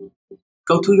you.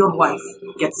 Go to your wife,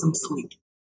 get some sleep.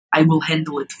 I will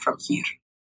handle it from here.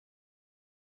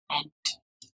 And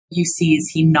you see as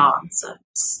he nods, a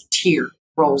tear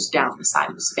rolls down the side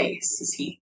of his face as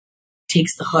he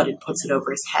takes the hood and puts it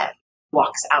over his head,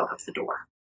 walks out of the door.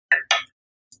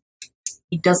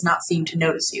 He does not seem to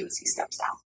notice you as he steps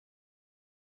out.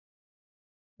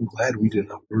 I'm glad we did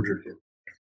not murder him.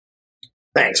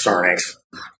 Thanks, Sarnix.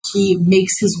 He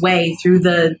makes his way through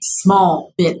the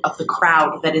small bit of the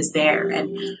crowd that is there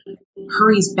and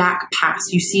hurries back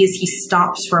past. You see as he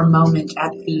stops for a moment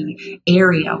at the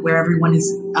area where everyone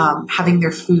is having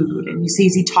their food. And you see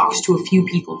as he talks to a few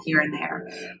people here and there,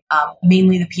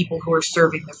 mainly the people who are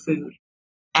serving the food,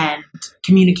 and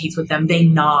communicates with them. They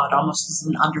nod almost as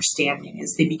an understanding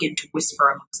as they begin to whisper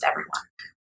amongst everyone.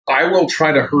 I will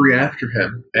try to hurry after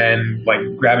him and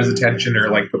grab his attention or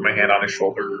put my hand on his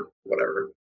shoulder or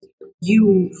whatever.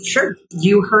 You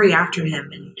hurry after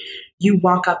him and you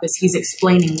walk up as he's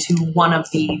explaining to one of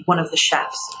the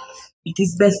chefs. It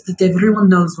is best that everyone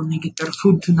knows when they get their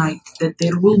food tonight that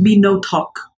there will be no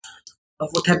talk of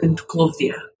what happened to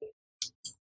Clovdia.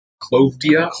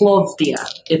 Clovdia? Clovdia.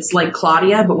 It's like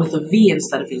Claudia, but with a V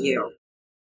instead of a U.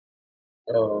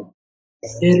 Oh.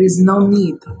 There is no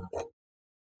need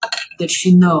that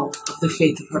she know of the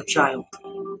fate of her child.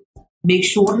 Make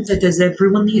sure that as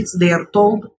everyone eats, they are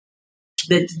told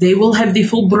that they will have the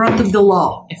full brunt of the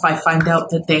law if I find out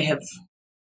that they have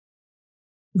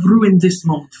ruined this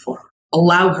moment for her.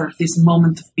 Allow her this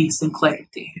moment of peace and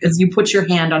clarity. As you put your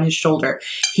hand on his shoulder,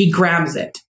 he grabs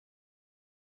it.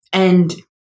 And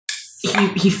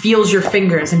he feels your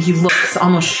fingers and he looks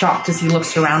almost shocked as he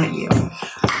looks around at you.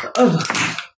 Oh,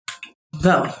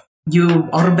 well, you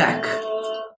are back.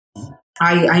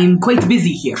 I am quite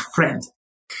busy here, friend.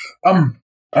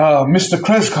 Mr.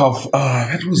 Kreskov,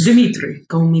 that was... Dimitri.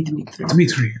 Call me Dimitri.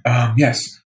 Dimitri,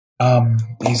 yes.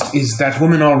 Is that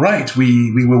woman all right?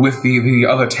 We were with the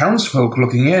other townsfolk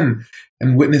looking in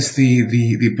and witnessed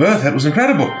the birth. That was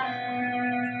incredible.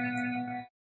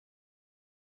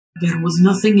 There was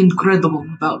nothing incredible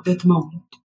about that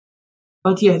moment.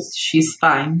 But yes, she's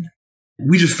fine.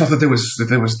 We just thought that there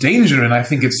was danger, and I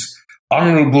think it's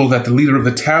honorable that the leader of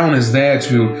the town is there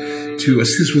to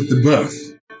assist with the birth.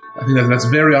 I think that's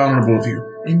very honorable of you.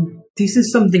 And this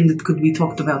is something that could be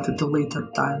talked about at a later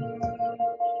time.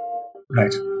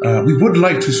 Right. We would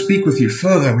like to speak with you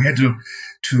further. We had to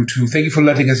thank you for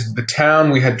letting us into the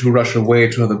town. We had to rush away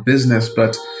to other business,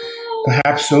 but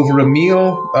perhaps over a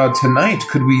meal tonight,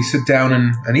 could we sit down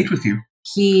and eat with you?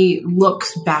 He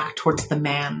looks back towards the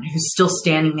man who's still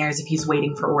standing there as if he's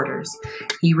waiting for orders.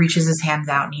 He reaches his hands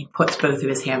out and he puts both of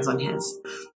his hands on his.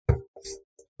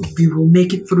 We will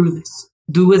make it through this.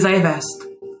 Do as I have asked.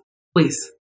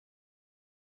 Please.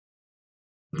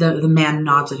 The man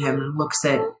nods at him and looks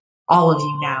at all of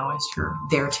you now as you're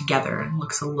there together and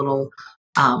looks a little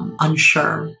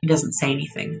unsure. He doesn't say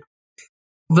anything.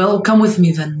 Well, come with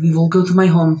me then. We will go to my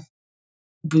home.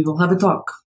 We will have a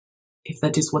talk, if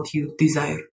that is what you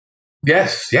desire.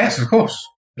 Yes, of course.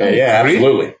 Yeah,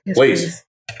 absolutely. Yes, Please.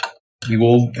 We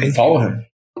will follow him.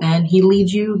 And he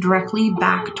leads you directly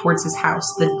back towards his house.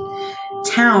 The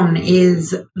town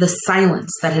is, the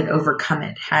silence that had overcome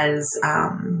it has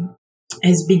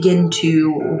begun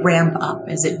to ramp up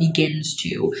as it begins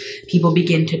to. People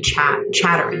begin to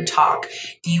chatter and talk.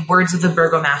 The words of the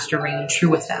burgomaster ring true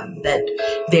with them, that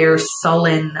their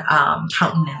sullen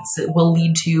countenance will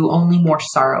lead to only more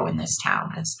sorrow in this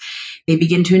town as they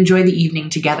begin to enjoy the evening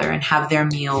together and have their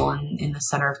meal in the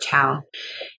center of town.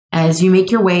 As you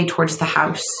make your way towards the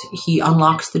house, he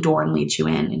unlocks the door and leads you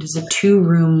in. It is a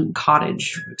 2-room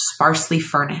cottage, sparsely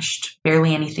furnished,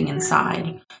 barely anything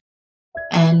inside.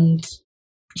 And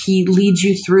he leads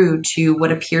you through to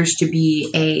what appears to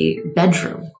be a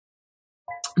bedroom,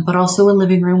 but also a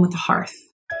living room with a hearth.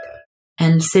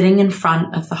 And sitting in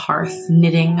front of the hearth,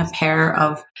 knitting a pair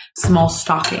of small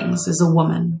stockings, is a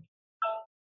woman.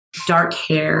 Dark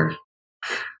hair,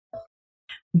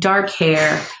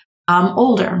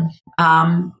 older,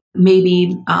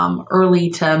 maybe early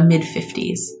to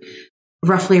mid-50s,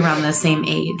 roughly around the same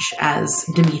age as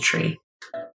Dimitri.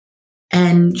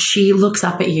 And she looks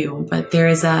up at you, but there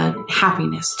is a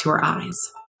happiness to her eyes.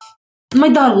 My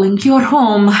darling, you're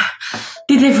home.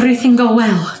 Did everything go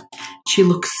well? She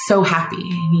looks so happy,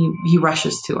 and he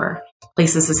rushes to her,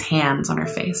 places his hands on her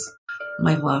face.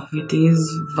 My love, it is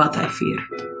what I fear.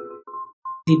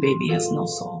 The baby has no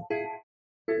soul.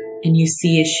 And you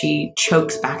see as she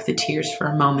chokes back the tears for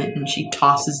a moment, and she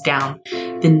tosses down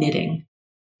the knitting.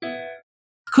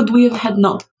 Could we have had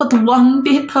not but one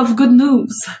bit of good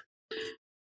news?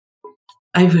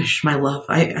 I wish, my love,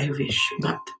 I wish,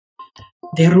 but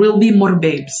there will be more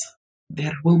babes.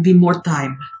 There will be more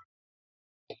time.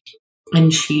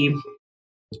 And she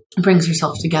brings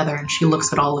herself together and she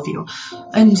looks at all of you.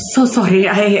 I'm so sorry.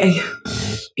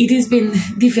 It has been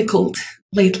difficult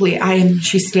lately.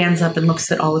 She stands up and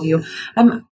looks at all of you.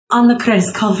 I'm Anna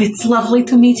Kreskov. It's lovely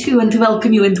to meet you and to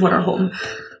welcome you into our home.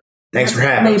 Thanks for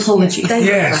having us. My apologies. Thank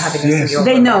you for having us in your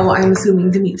They home. know, I'm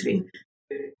assuming, Dimitri.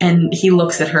 And he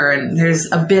looks at her, and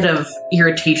there's a bit of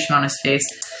irritation on his face.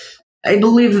 I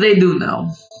believe they do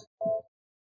know.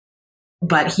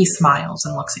 But he smiles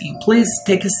and looks at you. Please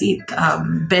take a seat.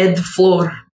 Bed,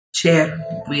 floor, chair.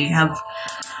 We have...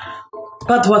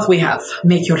 But what we have.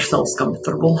 Make yourselves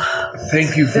comfortable.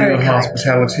 Thank you for Very your kind.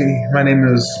 hospitality. My name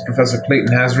is Professor Clayton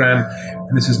Hazran,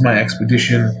 and this is my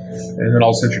expedition. And then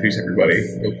I'll just introduce everybody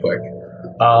real quick.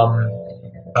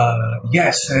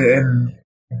 Yes, and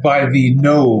by the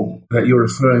know that you're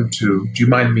referring to, do you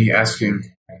mind me asking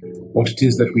what it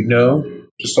is that we know,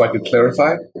 just so I could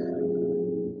clarify?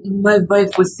 My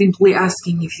wife was simply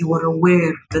asking if you were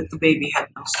aware that the baby had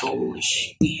no soul.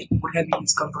 We were having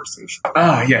this conversation.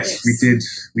 Ah, yes,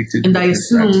 we did. And I witness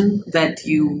that. assume that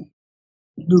you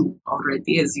knew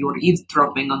already, as you were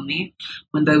eavesdropping on me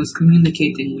when I was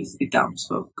communicating with the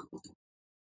townsfolk.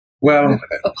 Well,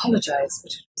 Apologize,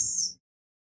 but it was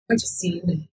quite a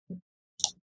scene.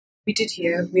 We did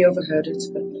hear, we overheard it,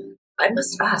 but I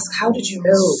must ask, how did you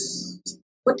know?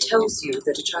 What tells you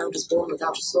that a child is born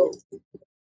without a soul?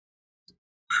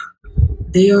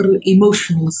 They are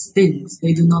emotionless things.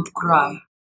 They do not cry.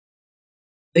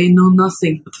 They know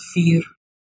nothing but fear.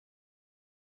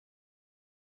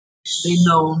 They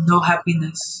know no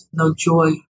happiness, no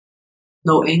joy,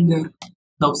 no anger,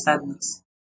 no sadness.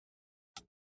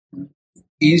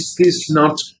 is this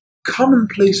not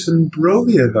commonplace in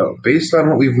Brovia, though, based on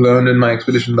what we've learned in my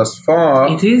expedition thus far?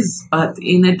 It is, but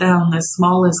in a town as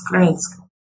small as Kresk,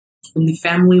 when the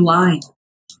family line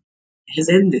has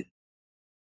ended,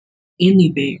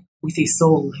 any babe with a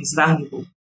soul is valuable.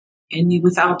 Any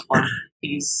without one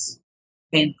is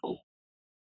painful.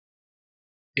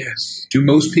 Yes. Do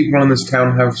most people in this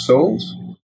town have souls?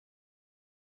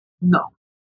 No.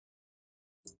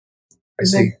 I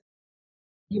see.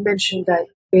 You mentioned that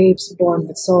babes born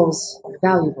with souls are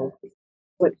valuable.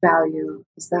 What value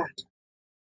is that?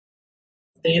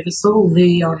 They have a soul.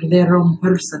 They are their own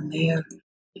person. They are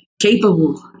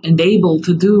capable and able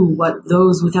to do what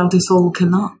those without a soul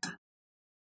cannot.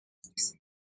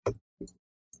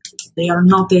 They are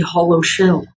not a hollow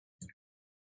shell.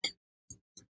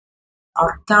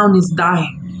 Our town is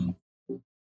dying.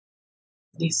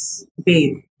 This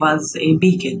babe was a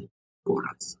beacon for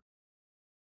us.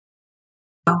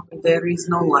 Now there is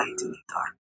no light in the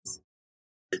dark.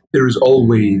 There is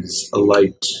always a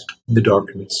light in the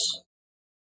darkness.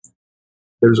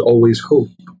 There's always hope.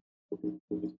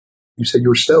 You said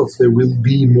yourself there will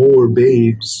be more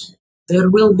babes. There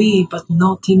will be, but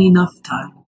not in enough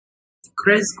time.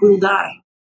 Kresk will die.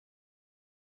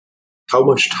 How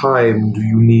much time do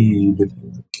you need?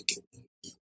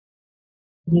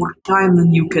 More time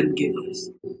than you can give us.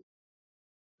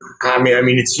 I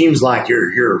mean, it seems like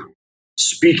you're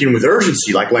speaking with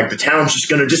urgency, like the town's just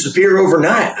going to disappear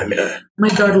overnight. I mean, My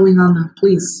darling Anna,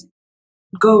 please,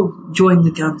 go join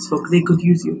the townsfolk. They could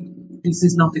use you. This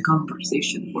is not a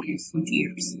conversation for your sweet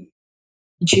ears.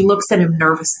 And she looks at him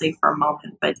nervously for a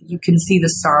moment, but you can see the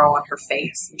sorrow on her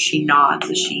face. And she nods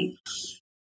as she...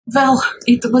 Well,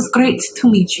 it was great to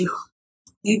meet you.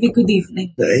 Have a good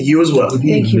evening. You as well.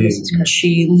 Thank you, Mrs. And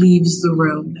she leaves the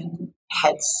room and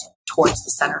heads towards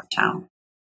the center of town.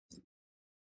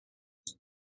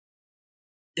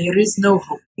 There is no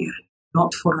hope here,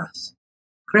 not for us.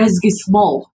 Kresk is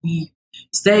small. We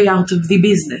stay out of the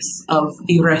business of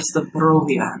the rest of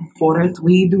Barovia. For it,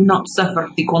 we do not suffer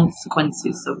the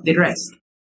consequences of the rest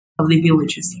of the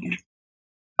villages here.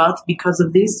 But because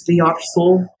of this, we are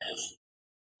so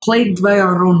plagued by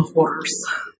our own horrors.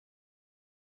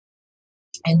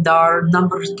 And our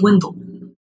numbers dwindle.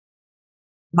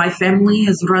 My family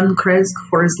has run Kresk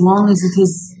for as long as it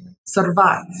has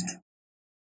survived.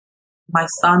 My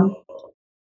son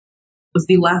was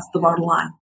the last of our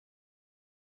line.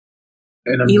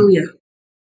 Ilya.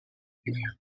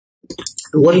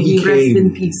 What May he rest in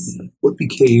became, peace. what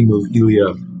became of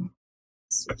Ilya?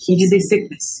 He had a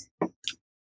sickness.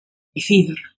 A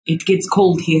fever. It gets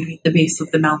cold here at the base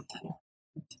of the mountain.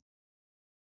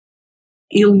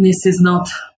 Illness is not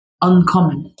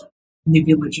uncommon in the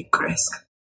village of Kresk.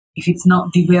 If it's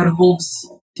not the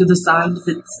werewolves to the side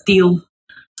that steal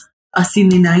us in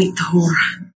the night, or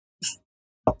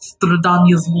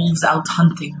Strahdanya's wolves out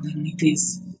hunting, then it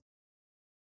is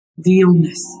the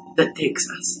illness that takes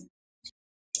us.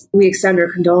 We extend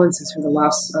our condolences for the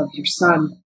loss of your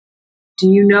son. Do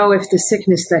you know if the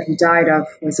sickness that he died of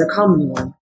was a common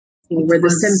one? Were the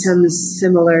symptoms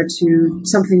similar to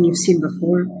something you've seen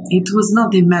before? It was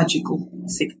not a magical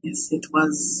sickness. It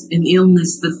was an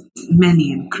illness that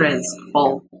many in Kresk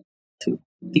fall to.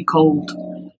 The cold,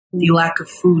 the lack of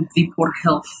food, the poor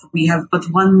health. We have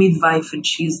but one midwife, and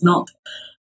she's not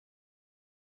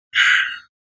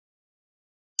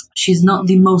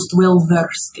the most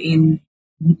well-versed in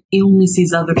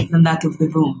illnesses other than that of the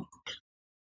room.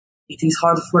 It is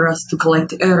hard for us to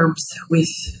collect herbs with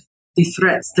the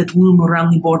threats that loom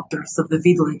around the borders of the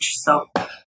village, so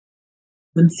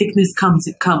when sickness comes,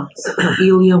 it comes.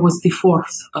 Ilya was the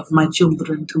fourth of my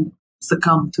children to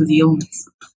succumb to the illness,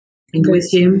 and with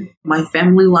him, my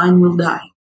family line will die.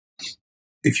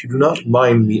 If you do not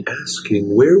mind me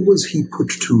asking, where was he put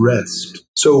to rest,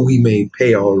 so we may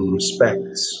pay our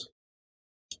respects?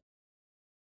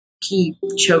 He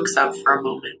chokes up for a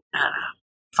moment and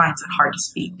finds it hard to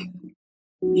speak.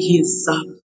 He is,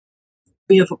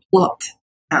 we have a plot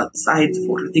outside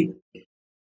for the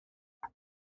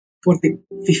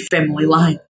family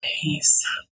line. He's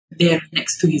there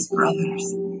next to his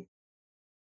brothers.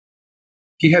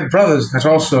 He had brothers that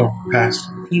also passed.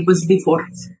 He was the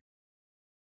fourth.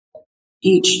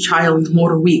 Each child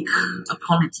more weak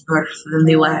upon its birth than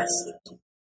the last,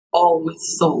 all with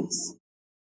souls.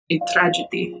 A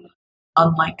tragedy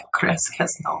unlike Kresk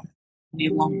has known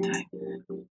in a long time.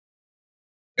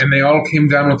 And they all came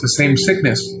down with the same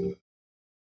sickness.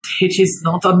 It is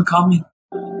not uncommon.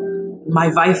 My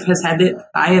wife has had it,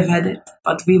 I have had it,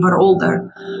 but we were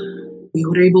older. We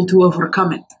were able to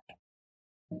overcome it.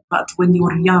 But when you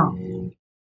are young,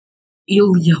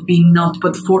 Ilya being not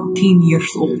but 14 years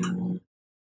old,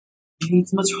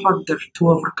 it's much harder to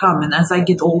overcome. And as I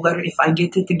get older, if I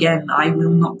get it again, I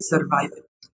will not survive it.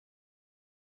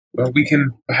 Well, we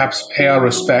can perhaps pay our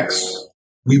respects.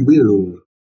 We will.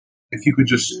 If you could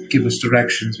just give us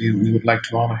directions, we would like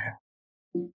to honor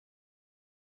him.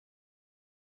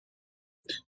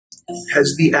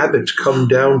 Has the abbot come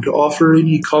down to offer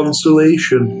any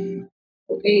consolation?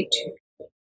 Wait.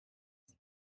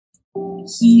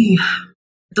 He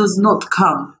does not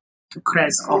come to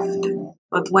Kresk often,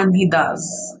 but when he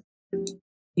does,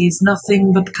 he is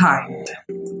nothing but kind.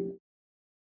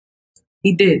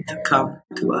 He did come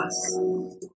to us.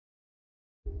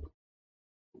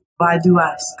 Why do you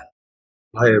ask?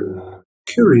 I am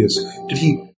curious. Did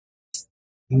he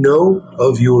know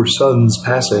of your son's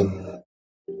passing?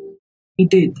 He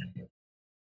did.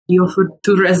 He offered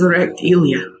to resurrect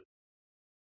Ilya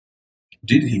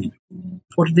Did he?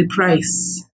 for the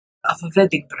price of a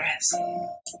wedding dress.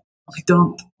 We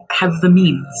don't have the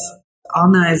means.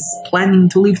 Anna is planning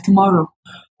to leave tomorrow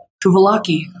to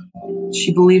Valaki.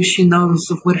 She believes she knows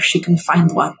of where she can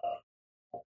find one.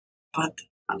 But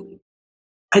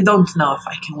I don't know if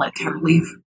I can let her leave.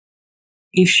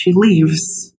 If she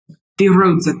leaves, the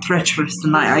roads are treacherous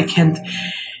and I can't.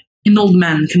 An old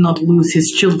man cannot lose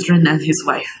his children and his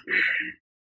wife.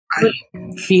 I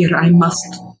fear I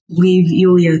must leave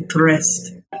Ilya to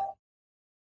rest.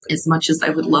 As much as I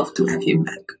would love to have him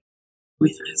back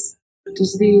with us.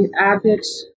 Does the abbot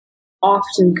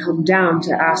often come down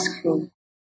to ask for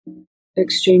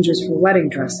exchanges for wedding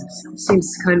dresses? It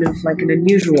seems kind of like an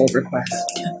unusual request.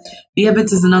 The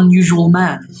abbot is an unusual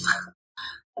man.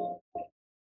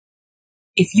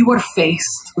 If you were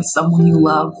faced with someone you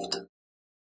loved,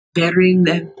 burying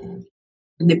them,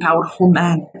 and the powerful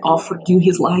man offered you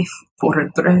his life for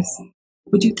a dress,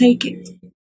 would you take it?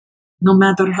 No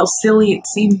matter how silly it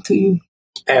seemed to you.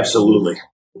 Absolutely.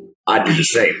 I'd do the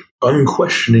same.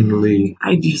 Unquestioningly.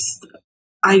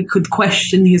 I could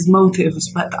question his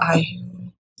motives, but I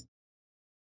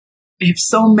have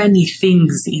so many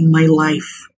things in my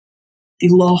life. The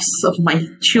loss of my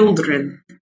children,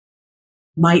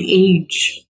 my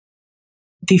age,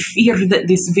 the fear that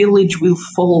this village will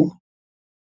fall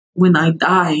when I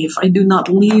die if I do not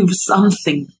leave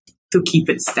something to keep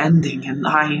it standing, and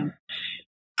I am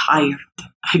tired.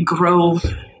 I grow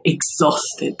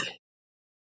exhausted.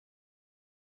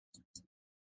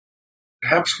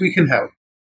 Perhaps we can help.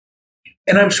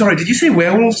 And I'm sorry, did you say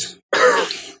werewolves?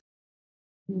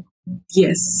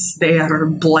 Yes, they are a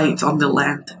blight on the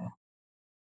land.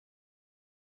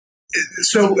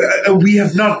 So we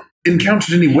have not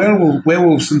encountered any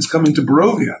werewolves since coming to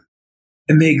Barovia,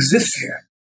 and they exist here.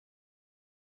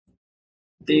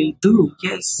 They do,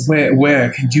 yes.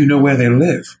 Where? Do you know where they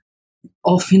live?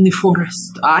 Off in the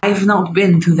forest. I've not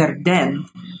been to their den,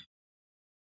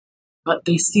 but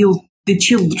they steal the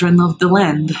children of the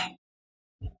land.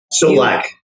 So, like,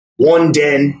 one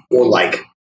den or, like,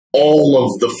 all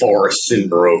of the forests in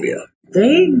Barovia?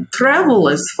 They travel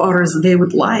as far as they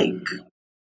would like.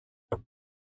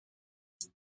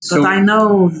 But I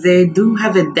know they do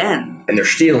have a den. And they're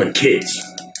stealing kids.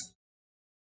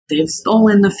 They've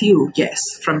stolen a few, yes,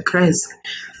 from Kresk.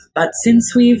 But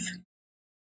since we've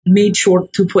made sure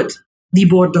to put the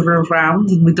border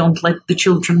around and we don't let the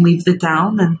children leave the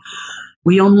town, and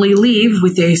we only leave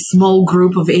with a small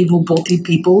group of able-bodied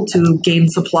people to gain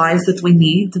supplies that we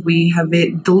need. We have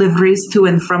deliveries to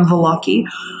and from Valaki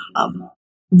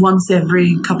once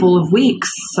every couple of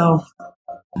weeks. So,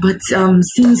 but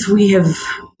since we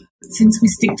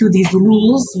stick to these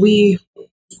rules,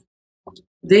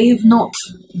 they have not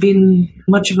been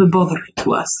much of a bother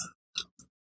to us.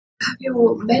 Have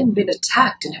your men been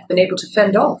attacked and have been able to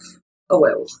fend off a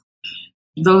werewolf?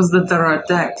 Those that are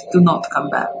attacked do not come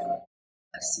back.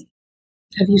 I see.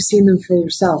 Have you seen them for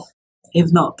yourself?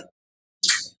 Have not.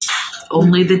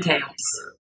 Only the tales.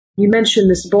 You mentioned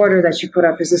this border that you put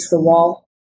up. Is this the wall?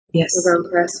 Yes. Around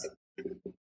Kresk?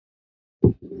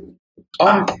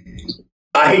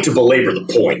 I hate to belabor the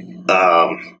point,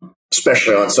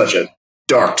 especially on such a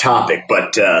dark topic,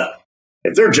 but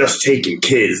if they're just taking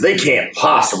kids, they can't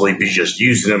possibly be just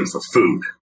using them for food.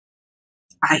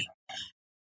 I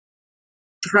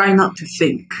try not to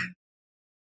think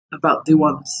about the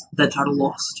ones that are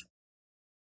lost.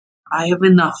 I have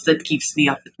enough that keeps me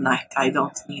up at night. I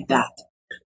don't need that.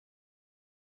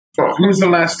 When was the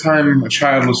last time a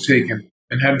child was taken?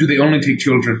 And how do they only take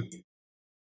children?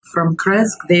 From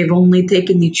Kresk, they've only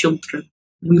taken the children.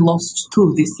 We lost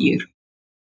 2 this year.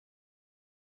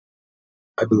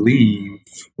 I believe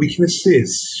we can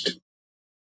assist.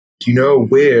 Do you know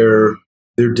where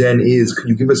their den is? Could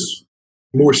you give us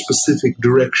more specific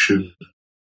direction?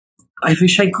 I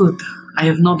wish I could. I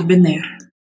have not been there.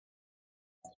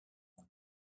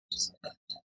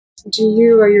 Do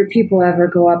you or your people ever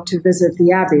go up to visit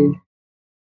the Abbey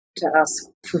to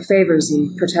ask for favors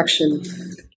and protection?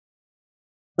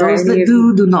 Those that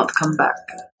do not come back.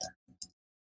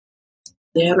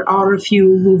 There are a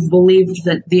few who've believed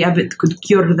that the abbot could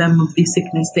cure them of the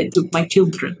sickness that took my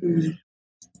children.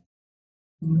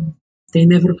 They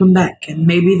never come back, and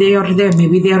maybe they are there,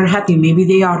 maybe they are happy, maybe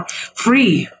they are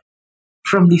free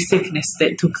from the sickness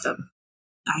that took them.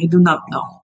 I do not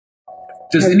know.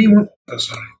 Does anyone... Oh,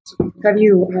 sorry. Have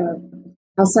you,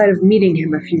 outside of meeting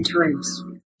him a few times,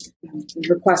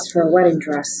 request for a wedding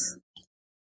dress,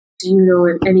 Do you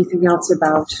know anything else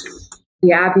about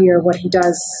the Abbey or what he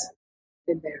does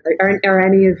in there? Are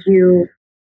any of you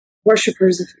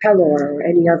worshippers of Pelor or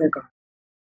any other god?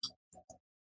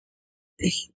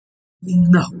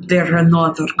 No, there are no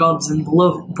other gods in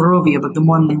Barovia but the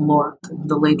Morning Lord and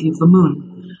the Lady of the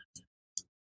Moon.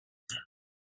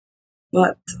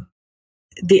 But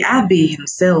the Abbey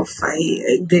himself,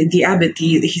 the Abbot,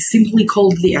 he's simply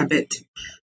called the Abbot.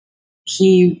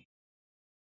 He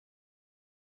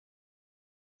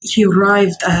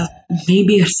arrived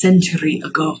maybe a century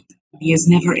ago. He has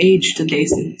never aged a day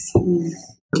since.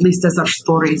 At least as our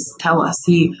stories tell us.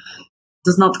 He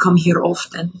does not come here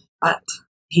often, but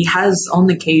he has on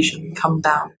occasion come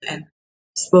down and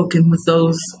spoken with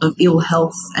those of ill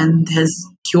health and has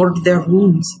cured their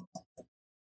wounds.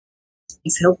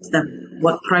 He's helped them.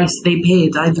 What price they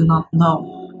paid, I do not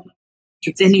know. If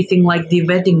it's anything like the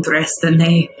wedding dress, then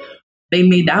they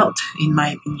made out, in my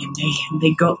opinion.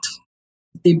 They got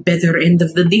the better end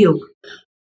of the deal.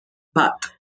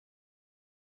 But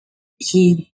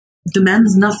he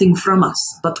demands nothing from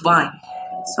us but wine.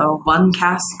 So 1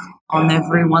 cask on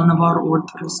every one of our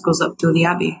orders goes up to the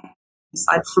Abbey.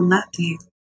 Aside from that,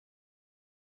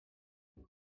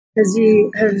 Has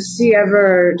he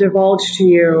ever divulged to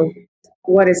you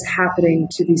what is happening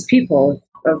to these people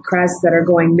of Kraz that are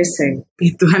going missing?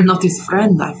 I'm not his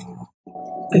friend. Have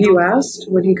you asked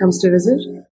when he comes to visit?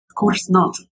 Of course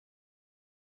not.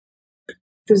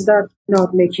 Does that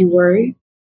not make you worry?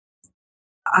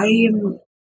 I'm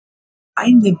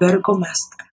the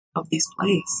burgomaster of this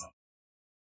place.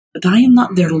 But I am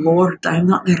not their lord, I am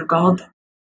not their god.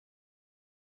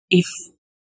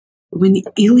 When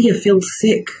Ilya fell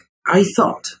sick, I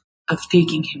thought of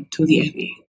taking him to the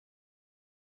Abbey.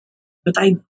 But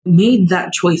I made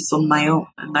that choice on my own,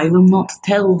 and I will not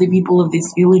tell the people of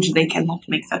this village they cannot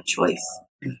make that choice.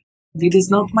 It is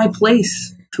not my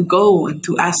place to go and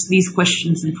to ask these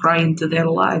questions and pry into their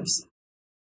lives.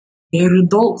 They are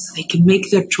adults, they can make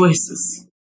their choices.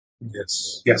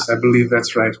 Yes, I believe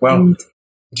that's right. Well,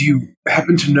 do you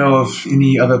happen to know of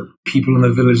any other people in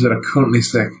the village that are currently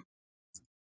sick?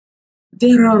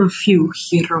 There are a few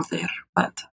here or there,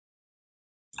 but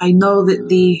I know that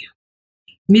the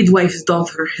midwife's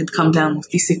daughter had come down with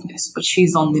the sickness, but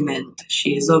she's on the mend.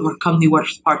 She has overcome the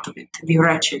worst part of it, the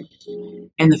wretched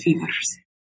and the fevers.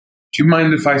 Do you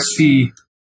mind if I see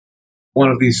one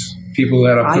of these people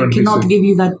that are currently sick? I cannot give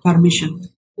you that permission.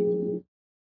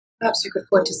 Perhaps you could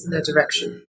point us in their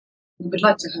direction. We would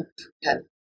like to help help.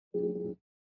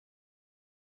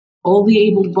 All the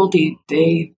able-bodied,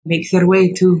 they make their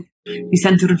way to the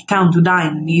center of town to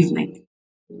dine in the evening.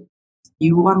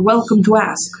 You are welcome to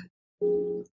ask.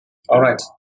 All right.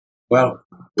 Well,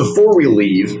 before we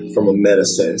leave, from a meta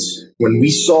sense, when we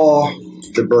saw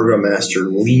the burgomaster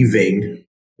leaving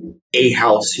a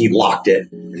house, he locked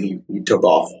it and he took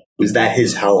off. Was that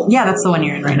his home? Yeah, that's the one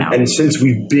you're in right now. And since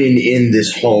we've been in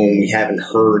this home, we haven't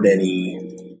heard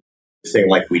anything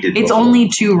like we did It's before. only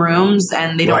 2 rooms,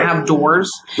 and they don't have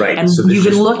doors. Right. And So you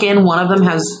there's can look in. One of them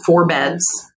has 4 beds.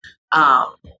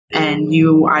 And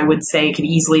you, I would say, can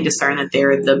easily discern that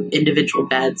they're the individual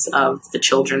beds of the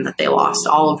children that they lost.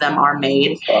 All of them are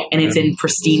made, and it's in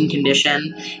pristine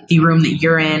condition. The room that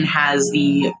you're in has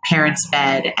the parents'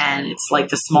 bed, and it's like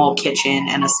the small kitchen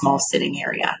and a small sitting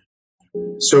area.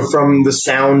 So from the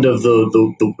sound of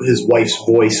his wife's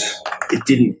voice,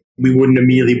 we wouldn't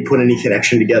immediately put any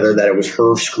connection together that it was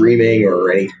her screaming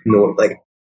or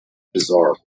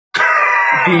bizarre.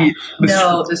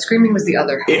 No, the screaming was the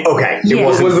other. It Yeah.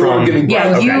 wasn't from...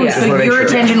 Yeah, so your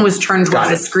attention was turned towards Got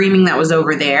the it. screaming that was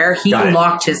over there. He Got it.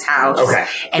 locked his house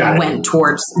and went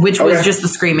towards, which was just the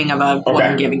screaming of a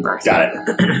woman giving birth. Got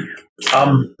it.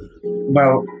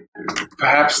 Well,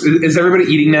 perhaps is everybody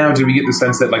eating now? Do we get the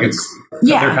sense that it's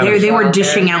They were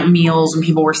dishing out meals and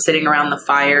people were sitting around the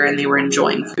fire and they were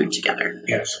enjoying food together.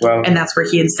 Yes, well, And that's where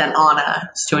he had sent Anna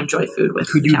to enjoy food with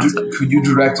could the townsfolk. you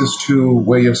direct us to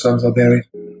where your sons are buried?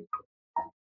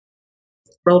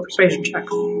 Roll a persuasion check.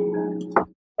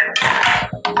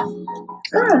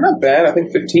 Not bad. I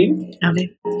think 15.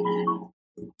 Okay.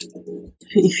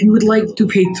 If you would like to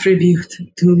pay tribute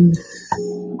to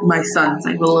my sons,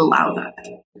 I will allow that.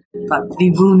 But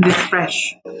the wound is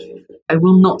fresh. I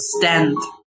will not stand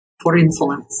for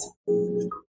insolence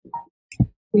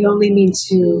We only mean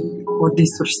to or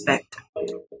disrespect.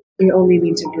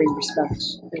 bring respect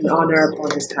and honor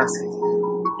upon his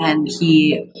passing. And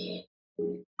he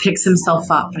picks himself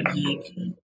up and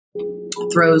he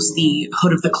throws the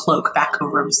hood of the cloak back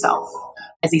over himself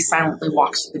as he silently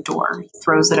walks to the door,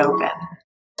 throws it open,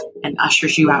 and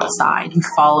ushers you outside. You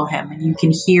follow him, and you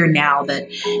can hear now that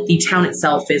the town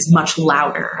itself is much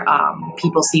louder.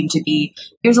 People seem to be,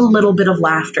 there's a little bit of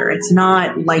laughter. It's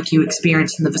not like you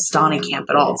experienced in the Vistani camp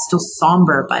at all. It's still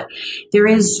somber, but there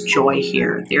is joy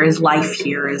here. There is life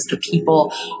here as the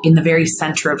people in the very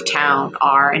center of town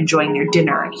are enjoying their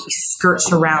dinner, and he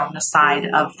skirts around the side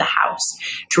of the house,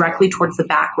 directly towards the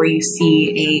back where you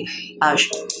see a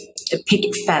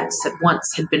picket fence that once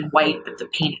had been white, but the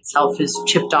paint itself is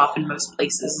chipped off in most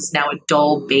places, is now a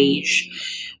dull beige,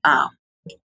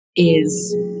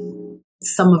 is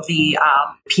some of the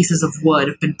pieces of wood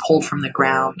have been pulled from the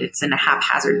ground. It's in a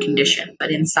haphazard condition,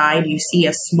 but inside you see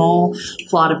a small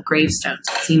plot of gravestones.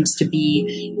 It seems to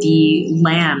be the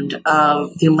land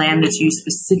that's used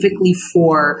specifically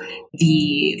for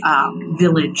the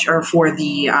village, or for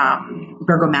the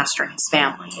burgomaster and his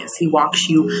family, as he walks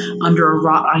you under a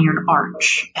wrought iron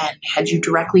arch and heads you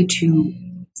directly to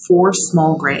 4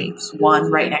 small graves,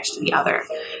 one right next to the other.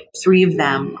 3 of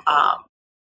them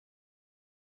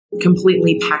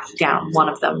completely packed down, one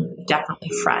of them definitely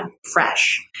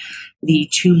fresh. The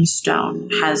tombstone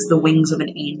has the wings of an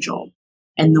angel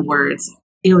and the words,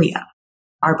 Ilya,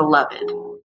 our beloved,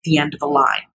 the end of the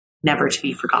line, never to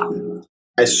be forgotten.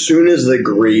 As soon as the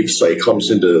grave site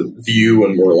comes into view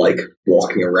and we're like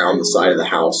walking around the side of the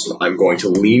house, I'm going to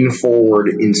lean forward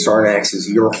in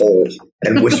Sarnax's ear hole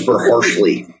and whisper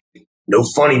harshly, "No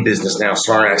funny business now,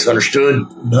 Sarnax, understood?"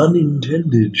 None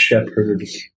intended, shepherd.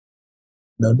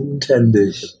 None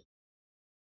intended.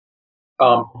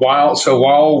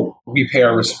 While we pay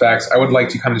our respects, I would like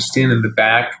to kind of stand in the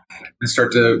back and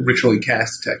start to ritually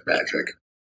cast detect magic.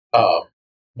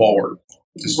 While we're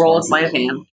just roll a sleight of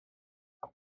hand.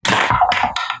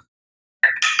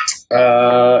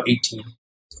 18.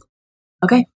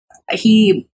 Okay.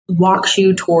 He walks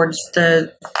you towards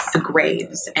the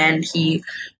graves, and he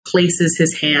places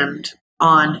his hand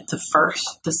on the first,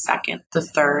 the second, the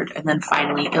third, and then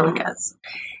finally Ilya's.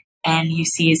 And you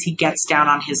see as he gets down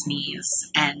on his knees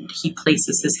and he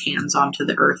places his hands onto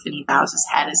the earth and he bows his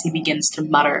head as he begins to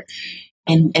mutter.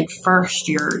 And at first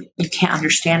you can't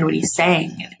understand what he's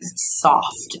saying. It's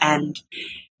soft and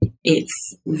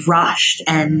it's rushed,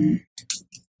 and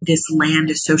this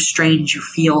land is so strange. You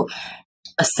feel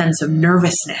a sense of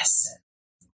nervousness,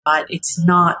 but it's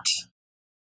not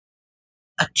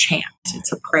a chant,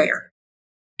 it's a prayer.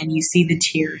 And you see the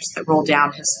tears that roll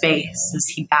down his face as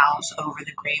he bows over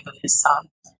the grave of his son.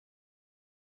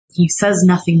 He says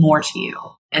nothing more to you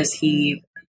as he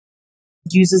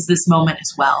uses this moment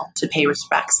as well to pay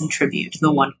respects and tribute to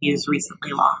the one he has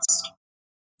recently lost.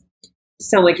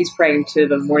 Sound like he's praying to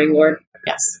the Morning Lord?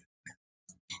 Yes.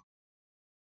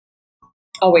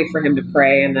 I'll wait for him to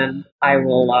pray, and then I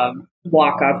will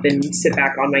walk up and sit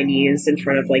back on my knees in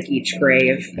front of like each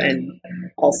grave, and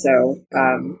also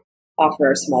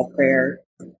offer a small prayer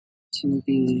to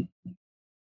the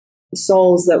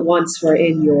souls that once were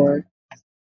in your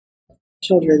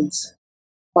children's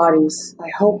bodies. I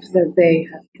hope that they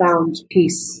have found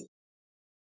peace.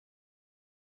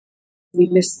 We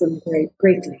miss them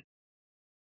greatly.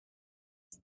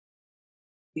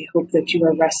 We hope that you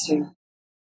are resting in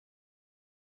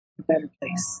a better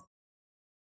place.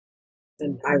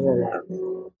 And I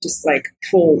will just like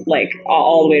full, like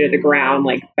all the way to the ground,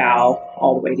 like bow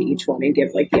all the way to each one and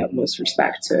give like the utmost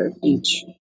respect to each.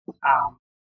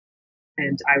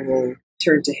 And I will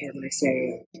turn to him and I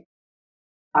say,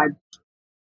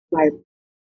 my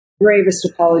gravest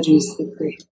apologies that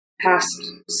they passed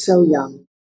so young,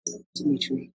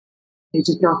 Dimitri. They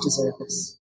did not deserve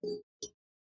this.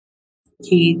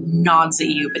 He nods at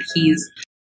you, but he's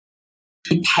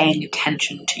paying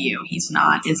attention to you. He's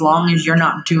not, as long as you're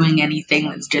not doing anything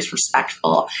that's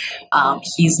disrespectful,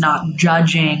 he's not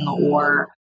judging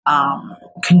or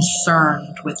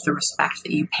concerned with the respect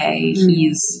that you pay.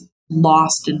 He's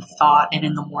lost in thought and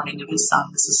in the mourning of his son.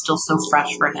 This is still so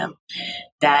fresh for him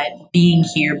that being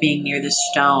here, being near this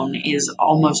stone is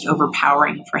almost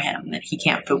overpowering for him, that he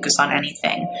can't focus on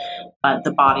anything but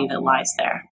the body that lies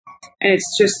there. And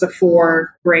it's just the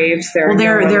 4 graves there. Well,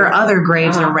 there are other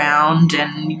graves around,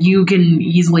 and you can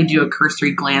easily do a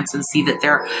cursory glance and see that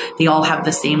they all have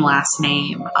the same last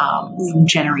name from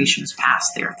generations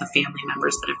past. They're the family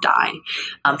members that have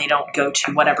died. They don't go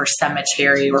to whatever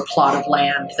cemetery or plot of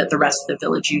land that the rest of the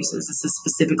village uses. This is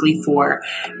specifically for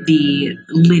the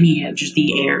lineage,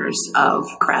 the heirs of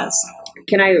Krez.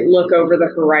 Can I look over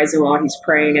the horizon while he's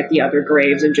praying at the other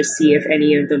graves and just see if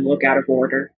any of them look out of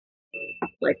order?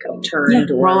 Like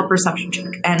upturned, or roll a perception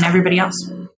check, and everybody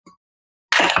else.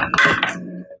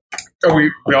 Oh,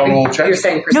 we all roll checks? You're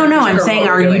saying No, percentage I'm or saying, what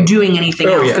are we're you doing anything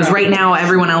else? yeah. Because right now,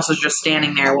 everyone else is just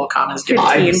standing there while Kana's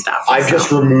doing stuff. I've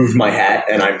just removed my hat,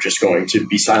 and I'm just going to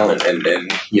be silent and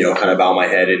kind of bow my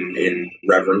head in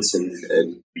reverence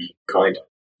and be kind.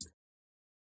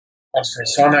 Okay,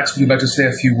 Sarnax, would you like to say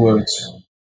a few words?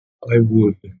 I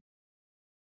would.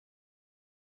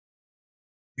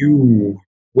 You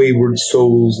wayward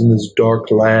souls in this dark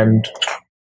land,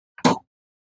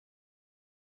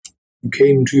 you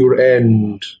came to your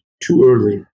end too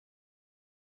early.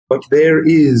 But there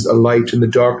is a light in the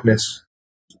darkness,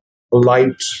 a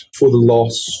light for the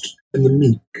lost and the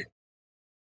meek.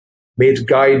 May it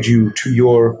guide you to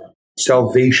your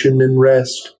salvation and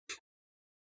rest.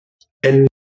 And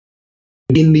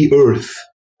in the earth,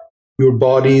 your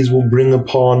bodies will bring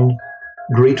upon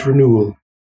great renewal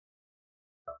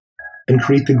and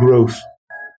create the growth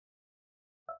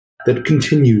that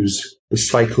continues the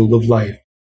cycle of life.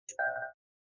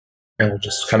 And I'll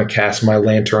just kind of cast my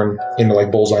lantern into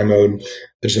like bullseye mode,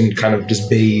 just and kind of just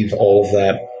bathe all of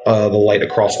that, the light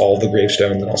across all of the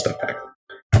gravestones, and I'll step back.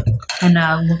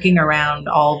 And looking around,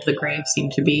 all of the graves seem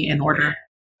to be in order.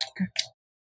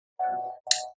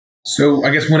 So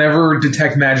I guess whenever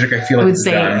detect magic, I feel like I would it's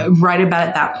say done. right about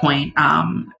at that point,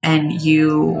 and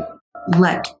you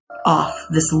let off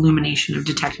this illumination of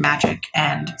detect magic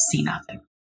and see nothing.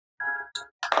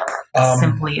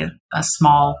 Simply a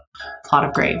small plot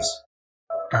of graves.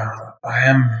 I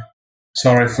am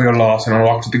sorry for your loss, and I'll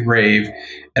walk to the grave,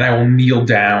 and I will kneel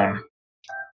down,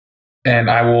 and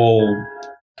I will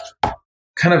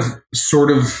kind of sort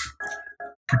of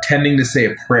pretending to say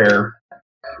a prayer.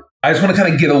 I just want to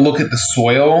kind of get a look at the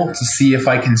soil to see if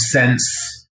I can sense,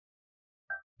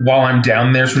 while I'm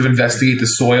down there, sort of investigate the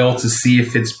soil to see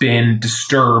if it's been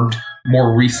disturbed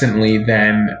more recently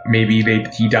than maybe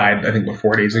he died, I think,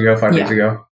 5 days ago.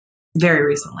 Very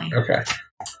recently. Okay.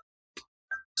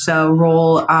 So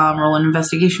roll an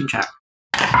investigation check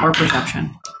or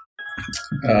perception.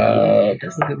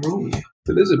 That's a good roll.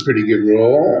 That is a pretty good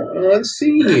roll. Let's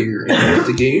see here.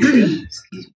 Investigation.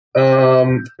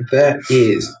 That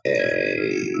is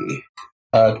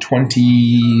a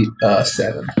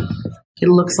 27. It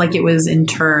looks like it was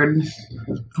interred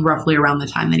roughly around the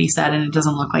time that he said, and it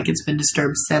doesn't look like it's been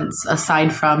disturbed since,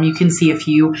 aside from you can see a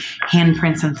few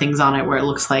handprints and things on it where it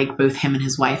looks like both him and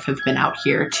his wife have been out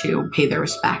here to pay their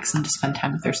respects and to spend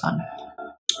time with their son.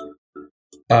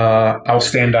 I'll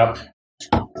stand up.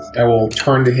 I will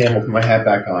turn to him, I'll put my hat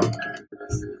back on.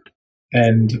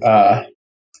 And I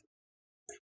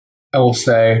will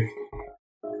say,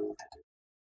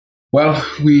 well,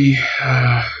 we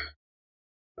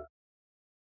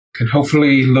can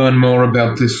hopefully learn more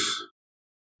about this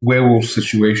werewolf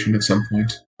situation at some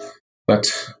point. But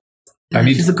I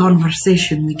need... This is a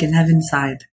conversation we can have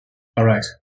inside. All right.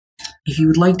 If you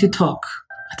would like to talk,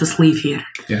 let us leave here.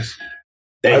 Yes.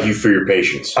 Thank you for your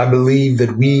patience. I believe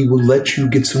that we will let you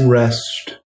get some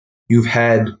rest. You've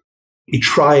had a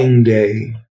trying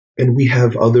day, and we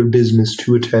have other business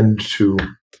to attend to.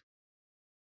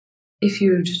 If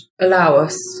you'd allow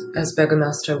us, as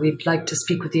Burgomaster, we'd like to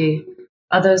speak with the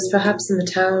others perhaps in the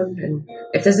town, and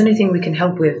if there's anything we can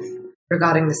help with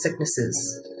regarding the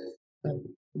sicknesses,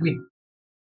 we'd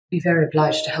be very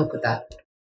obliged to help with that.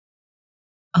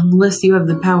 Unless you have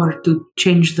the power to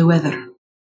change the weather,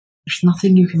 there's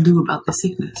nothing you can do about the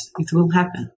sickness. It will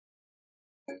happen.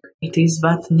 It is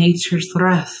but nature's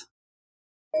wrath.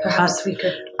 Perhaps we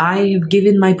could... I have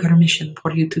given my permission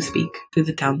for you to speak to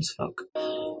the townsfolk.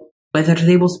 Whether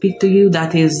they will speak to you,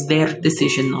 that is their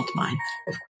decision, not mine.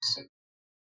 Of course.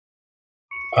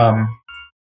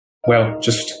 Well,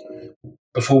 just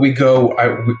before we go,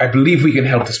 I believe we can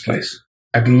help this place.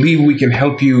 I believe we can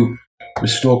help you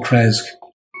restore Kresk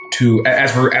to,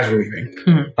 as we're leaving.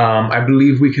 Mm-hmm. I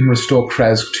believe we can restore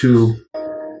Kresk to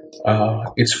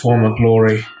its former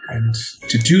glory. And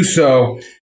to do so,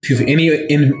 if you have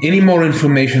any more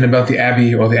information about the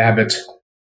Abbey or the Abbot,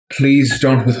 please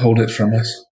don't withhold it from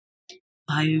us.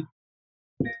 I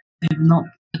have not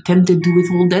attempted to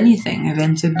withhold anything. I've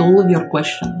answered all of your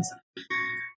questions.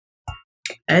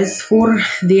 As for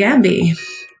the Abbey,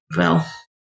 well,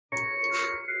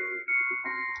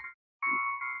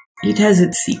 it has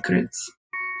its secrets.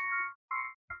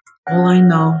 All I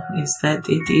know is that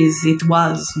it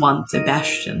was once a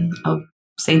bastion of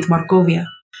Saint Markovia,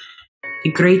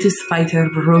 the greatest fighter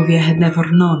Barovia had never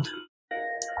known.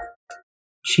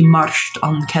 She marched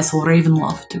on Castle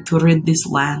Ravenloft to rid this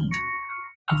land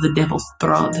of the Devil's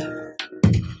Throd.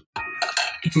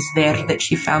 It is there that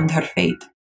she found her fate.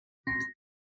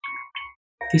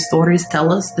 The stories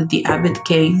tell us that the abbot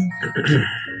came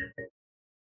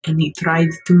and he tried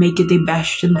to make it a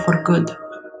bastion for good.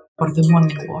 or the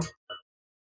Morning War.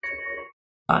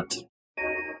 But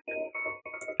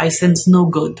I sense no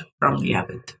good from the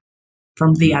abbot,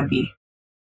 from the abbey.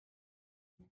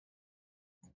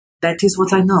 That is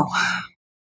what I know.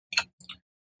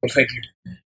 Well, thank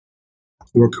you.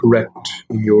 You are correct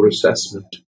in your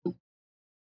assessment.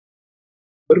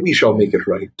 But we shall make it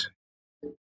right.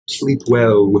 Sleep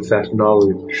well with that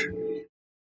knowledge.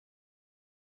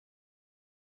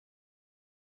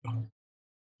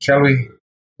 Shall we?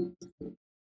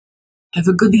 Have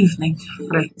a good evening,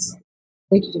 friends.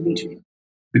 Thank you, Dimitri.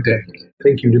 Good day.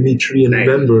 Thank you, Dimitri, and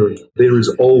remember, there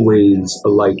is always a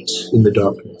light in the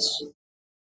darkness.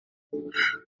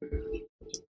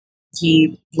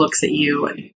 He looks at you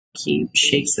and he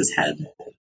shakes his head.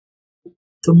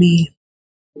 To me,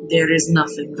 there is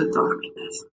nothing but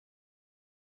darkness.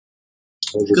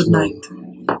 Good night.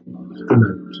 Good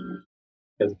night.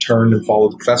 And turn and follow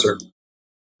the professor.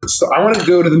 So I want to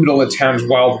go to the middle of the town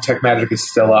while Detect Magic is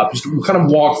still up. Just kind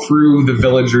of walk through the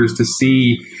villagers to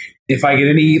see if I get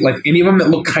any of them that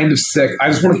look kind of sick. I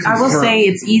just want to confirm. I will say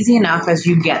it's easy enough as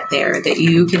you get there that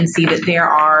you can see that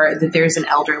there's an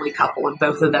elderly couple and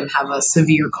both of them have a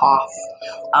severe cough.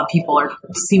 People are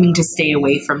seeming to stay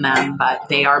away from them, but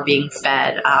they are being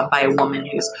fed by a woman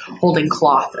who's holding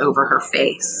cloth over her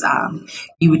face.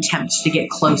 You attempt to get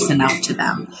close enough to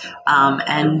them,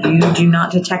 and you do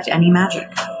not detect any magic.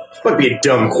 This might be a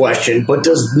dumb question, but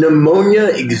does pneumonia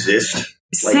exist?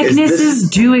 Sicknesses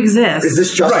do exist. Is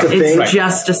this just a thing? It's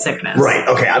just a sickness. Right,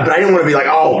 okay. But I didn't want to be like,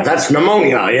 oh, that's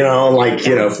pneumonia,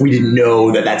 if we didn't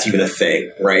know that that's even a thing,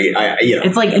 right?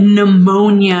 It's like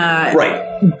pneumonia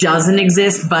doesn't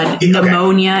exist, but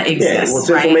pneumonia exists. Yeah, well, it's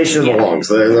inflammation of the lungs.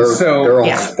 They're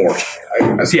all sport.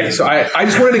 So I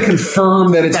just wanted to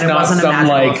confirm that it's not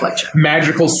some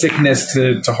magical sickness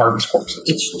to harvest corpses.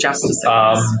 It's just a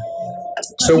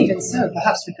sickness. Even so,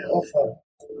 perhaps we could offer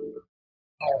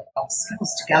our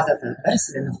skills to gather the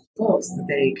medicine and the thoughts that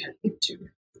they can lead to.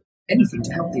 Anything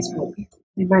to help these poor people.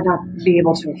 They might not be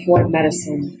able to afford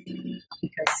medicine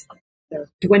because they're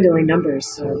dwindling numbers.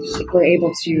 So if we're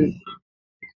able to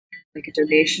make a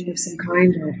donation of some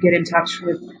kind or get in touch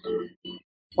with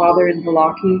Father in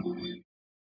Vallaki,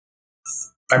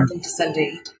 something to send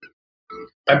aid.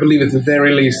 I believe at the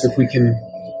very least, if we can,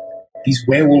 these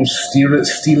werewolves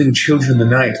stealing children in the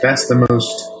night, that's the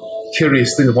most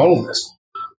curious thing of all of this.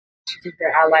 Do you think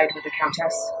they're allied with the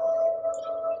Countess?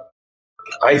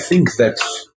 I think that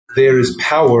there is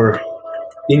power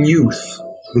in youth,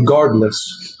 regardless.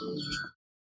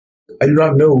 I do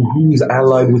not know who's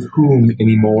allied with whom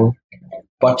anymore,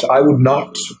 but I would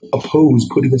not oppose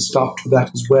putting a stop to that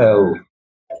as well.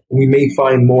 We may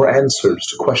find more answers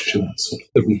to questions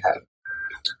that we have.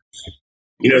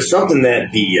 Something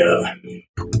that the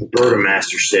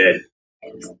Burgomaster said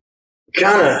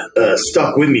kind of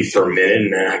stuck with me for a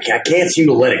minute, and I can't seem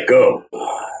to let it go.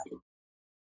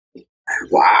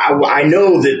 I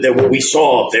know that what we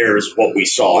saw up there is what we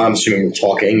saw. I'm assuming we're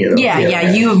talking.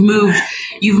 Yeah. You've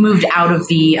moved out of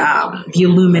the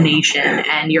illumination,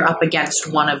 and you're up against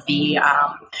one of the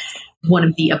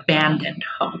abandoned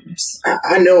homes.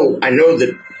 I know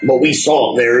that what we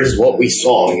saw there is what we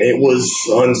saw, and it was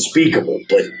unspeakable.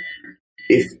 But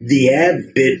if the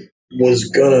abbot was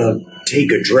gonna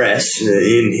take a dress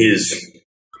in his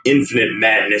infinite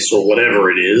madness or whatever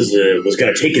it is, was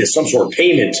gonna take it as some sort of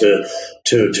payment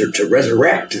to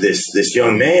resurrect this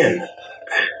young man,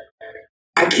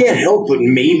 I can't help but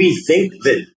maybe think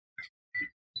that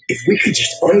if we could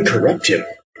just uncorrupt him.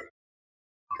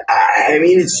 I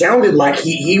mean, it sounded like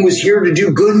he was here to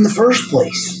do good in the first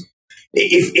place.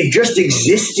 If just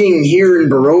existing here in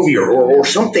Barovia or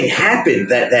something happened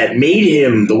that made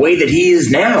him the way that he is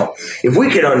now, if we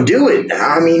could undo it,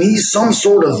 I mean, he's some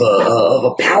sort of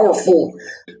a powerful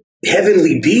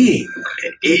heavenly being.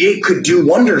 It could do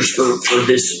wonders for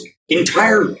this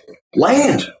entire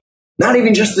land, not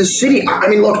even just this city. I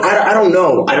mean, look, I don't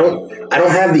know. I don't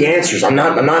have the answers. I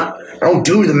don't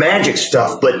do the magic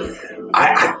stuff, but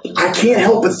I can't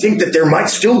help but think that there might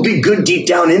still be good deep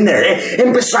down in there.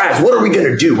 And besides, what are we going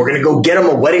to do? We're going to go get him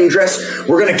a wedding dress?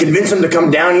 We're going to convince him to come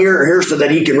down here so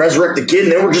that he can resurrect the kid,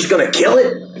 and then we're just going to kill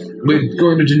it? We're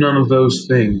going to do none of those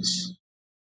things.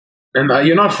 And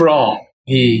you're not for all.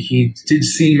 He did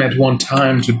seem at one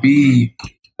time to be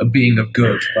a being of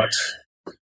good, but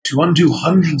to undo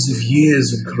hundreds of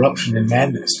years of corruption and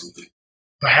madness,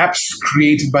 perhaps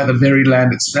created by the very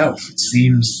land itself, it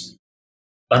seems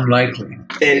unlikely.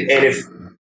 And if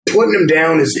putting him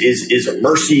down is a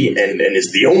mercy and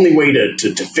is the only way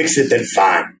to fix it, then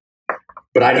fine.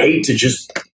 But I'd hate to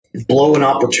just blow an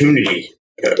opportunity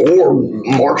or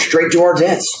march straight to our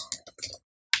deaths.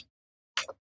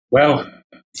 Well,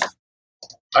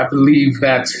 I believe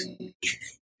that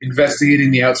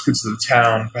investigating the outskirts of the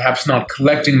town, perhaps not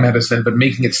collecting medicine, but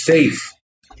making it safe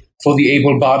for the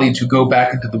able-bodied to go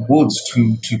back into the woods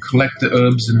to collect the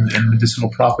herbs and medicinal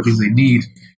properties they need,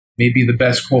 may be the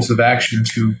best course of action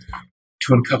to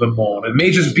uncover more. It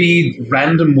may just be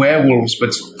random werewolves,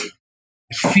 but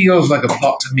it feels like a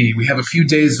plot to me. We have a few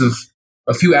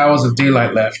hours of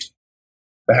daylight left.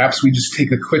 Perhaps we just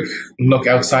take a quick look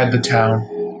outside the town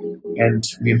and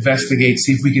we investigate,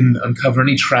 see if we can uncover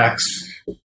any tracks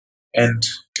and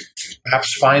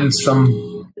perhaps find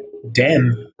some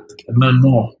den and learn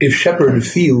more. If Shepard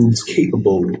feels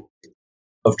capable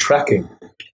of tracking,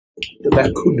 then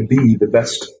that could be the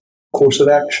best course of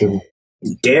action.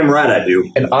 Damn right I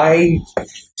do. And I,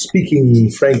 speaking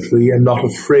frankly, am not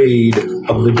afraid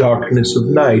of the darkness of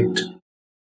night.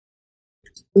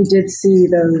 We did see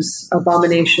those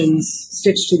abominations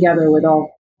stitched together with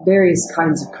all various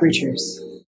kinds of creatures.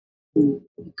 We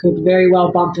could very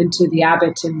well bump into the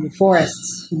abbot in the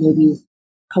forests, maybe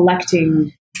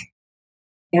collecting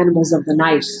animals of the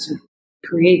night to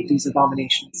create these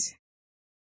abominations.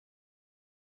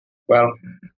 Well,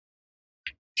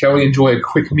 shall we enjoy a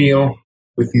quick meal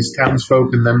with these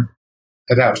townsfolk and then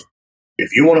head out?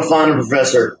 If you want to find a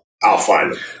professor, I'll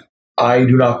find him. I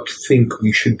do not think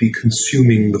we should be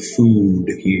consuming the food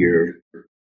here.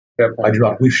 I do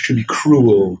not wish to be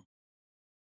cruel,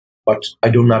 but I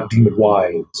do not deem it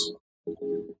wise.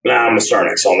 Nah, I'm a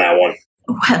Sarnax on that one.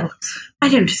 Well, I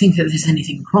don't think that there's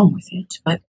anything wrong with it,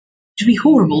 but it would be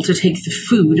horrible to take the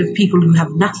food of people who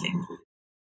have nothing.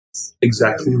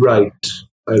 Exactly right,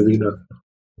 Irina.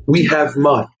 We have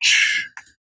much.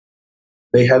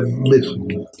 They have little.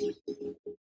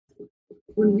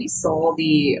 When we saw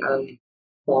the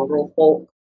mongrel folk,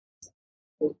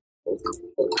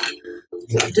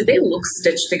 did they look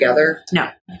stitched together? No.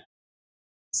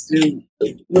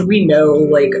 Would we know,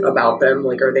 about them?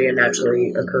 Are they a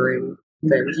naturally occurring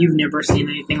thing? You've never seen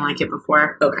anything like it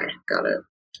before. Okay, got it.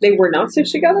 They were not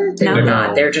stitched together? They're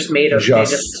not. They're just made of, they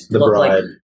just the look bride. like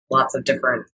lots of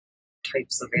different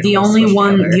types of animals.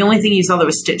 The only thing you saw that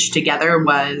was stitched together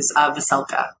was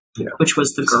Vasilka, which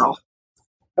was the girl.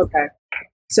 Okay.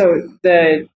 So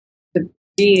the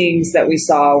beings that we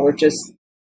saw were just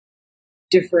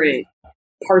different,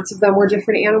 parts of them were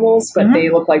different animals, but they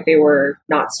looked like they were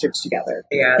not stitched together.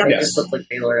 Yeah, they just looked like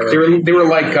they were They were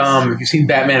like, if you've seen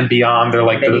Batman Beyond, they're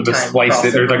like the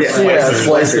slices. They're like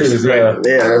slicers. Right.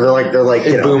 Yeah, they're like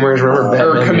boomers, remember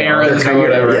Batman? Or chimeras or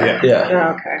whatever. Yeah.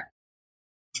 Oh, okay.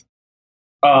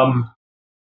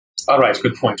 All right,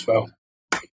 good point, Bo.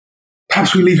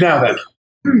 Perhaps we leave now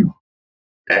then.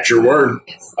 At your word.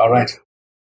 All right.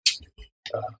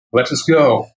 Let us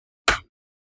go.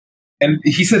 And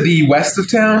he said the west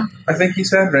of town, I think he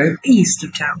said, right? East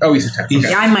of town. Oh, east of town. Okay.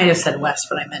 Yeah, I might have said west,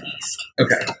 but I meant east.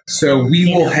 Okay. So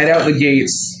we will head out the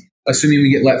gates, assuming we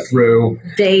get let through.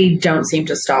 They don't seem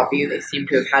to stop you. They seem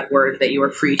to have had word that you are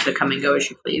free to come and go as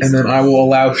you please. And then I will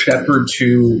allow Shepard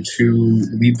to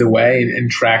lead the way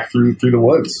and track through the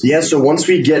woods. Yeah, so once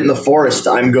we get in the forest,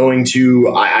 I'm going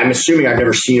to... I'm assuming I've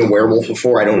never seen a werewolf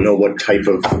before. I don't know what type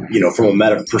of, from a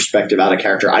meta perspective, out of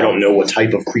character, I don't know what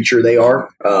type of creature they are.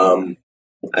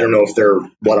 I don't know if they're...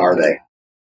 What are they?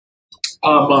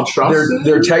 Monstrosities?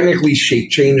 They're technically shape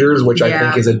changers, which I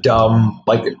think is a dumb,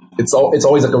 it's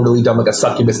always like a really dumb, like a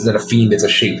succubus isn't a fiend, it's a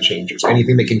shape changer. So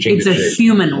anything that can change It's a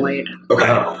humanoid.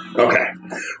 Okay.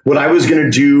 What I was going to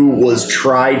do was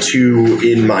try to,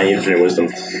 in my infinite wisdom,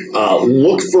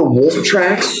 look for wolf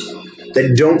tracks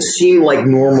that don't seem like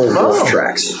normal wolf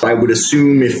tracks. I would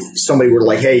assume if somebody were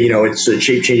like, hey, it's a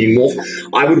shape-changing wolf,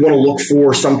 I would want to look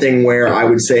for something where I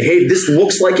would say, hey, this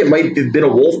looks like it might have been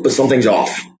a wolf, but something's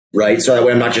off. Right, so that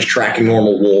way I'm not just tracking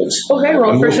normal wolves. Okay,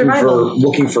 roll for survival.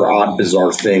 Looking for odd,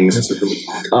 bizarre things.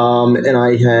 And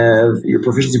I have your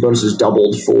proficiency bonus is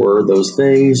doubled for those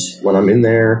things when I'm in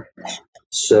there.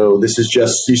 So this is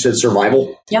just, you said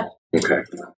survival? Yep. Okay.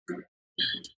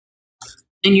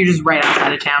 And you're just right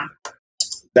outside of town.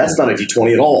 That's not a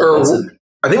D20 at all.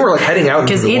 I think we're heading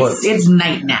out into the woods. It's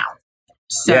night now.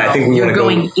 So I think you're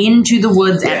going into the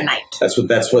woods at night. That's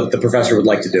what the professor would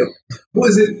like to do.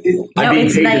 Was it? I'm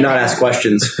being paid to not ask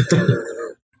questions.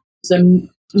 So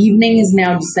evening is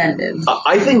now descended.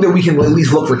 I think that we can at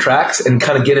least look for tracks and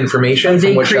kind of get information They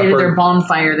from what created Shepard... their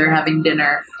bonfire. They're having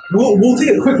dinner. We'll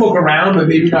take a quick look around, but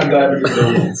maybe not dive into the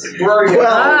woods. We're already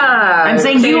I'm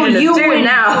saying you would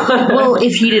now. Well,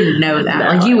 if you didn't know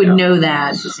that, you would know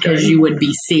that because you would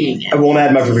be seeing it. I won't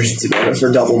add my proficiency bonus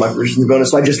or double my proficiency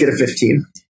bonus, so I just get a 15.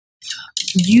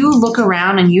 You look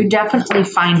around and you definitely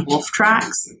find wolf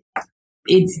tracks,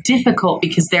 it's difficult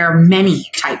because there are many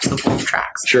types of wolf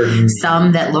tracks. Sure.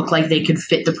 Some that look like they could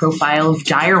fit the profile of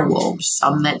dire wolves,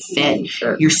 some that fit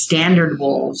your standard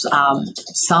wolves,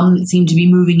 some that seem to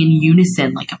be moving in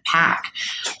unison like a pack.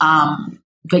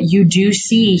 But you do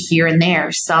see here and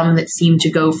there some that seem to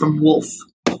go from wolf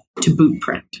to boot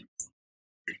print.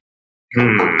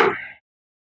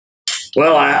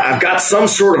 Well, I've got some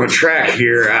sort of a track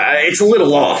here. It's a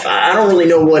little off. I don't really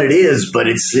know what it is, but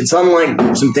it's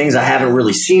unlike some things I haven't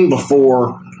really seen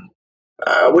before.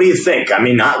 What do you think? I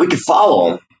mean, we could follow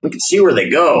them. We could see where they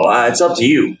go. It's up to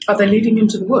you. Are they leading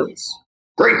into the woods?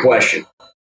 Great question.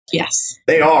 Yes.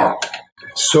 They are.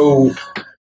 So,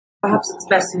 Perhaps it's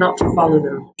best not to follow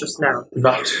them just now.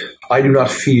 I do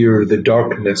not fear the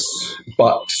darkness,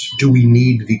 but do we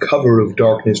need the cover of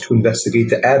darkness to investigate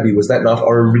the Abbey? Was that not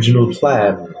our original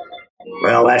plan?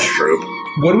 Well, that's true.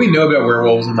 What do we know about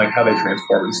werewolves and like how they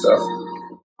transform and stuff?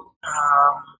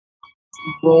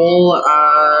 Roll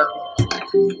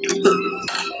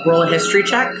a history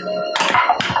check.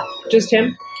 Just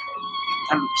him?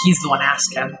 He's the one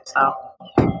asking, so.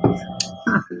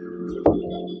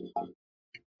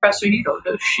 Professor, you don't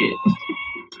know shit.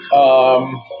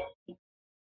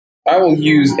 I will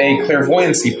use a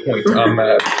clairvoyancy point on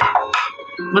that.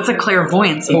 What's a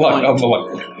clairvoyancy point? Luck.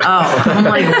 Oh, I'm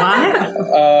like, what?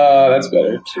 That's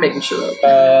better. Just making sure.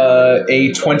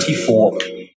 A 24.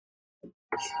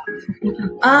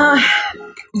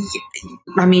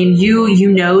 I mean,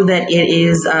 you know that it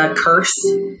is a curse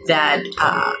that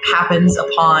happens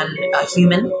upon a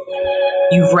human.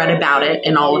 You've read about it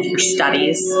in all of your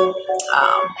studies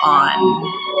on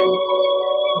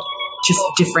just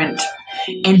different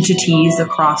entities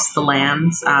across the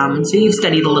lands. So you've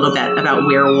studied a little bit about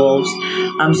werewolves.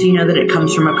 So you know that it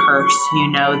comes from a curse.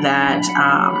 You know that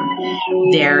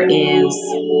there is,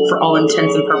 for all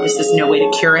intents and purposes, no way to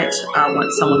cure it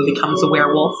once someone becomes a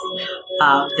werewolf.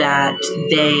 That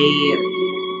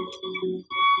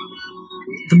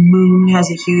the moon has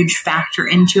a huge factor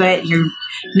into it. You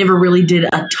never really did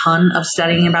a ton of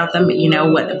studying about them, but you know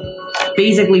what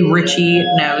basically Richie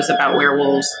knows about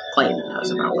werewolves, Clayton knows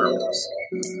about werewolves.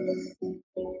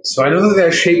 So I know that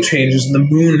their shape changes and the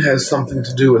moon has something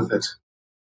to do with it.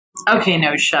 Okay,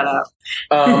 no, shut up.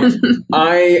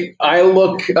 I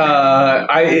look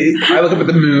I look up at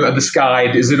the moon, at the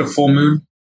sky. Is it a full moon?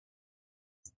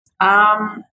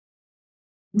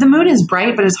 The moon is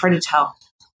bright, but it's hard to tell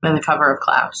by the cover of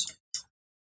clouds.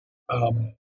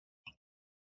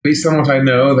 Based on what I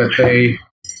know, that they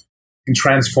can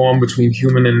transform between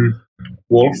human and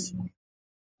wolf,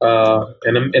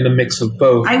 in a mix of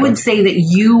both. I would say that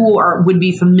you would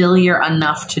be familiar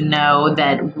enough to know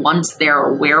that once they're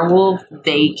a werewolf,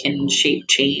 they can shape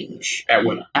change. At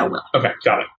will. Okay,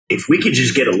 got it. If we could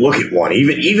just get a look at one,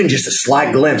 even just a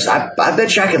slight glimpse, I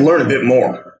bet you I could learn a bit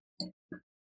more.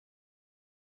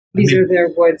 These are their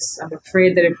woods. I'm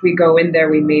afraid that if we go in there,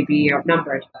 we may be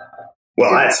outnumbered.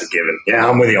 Well, that's a given. Yeah,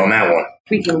 I'm with you on that one. If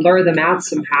we can lure them out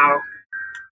somehow,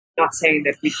 not saying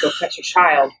that we'd go fetch a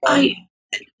child. But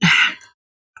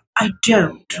I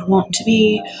don't want to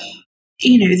be,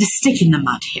 the stick in the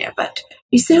mud here, but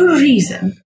is there a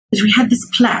reason that we had this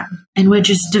plan and we're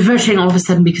just diverting all of a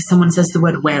sudden because someone says the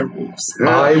word werewolves?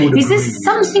 Is this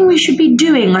something we should be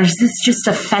doing, or is this just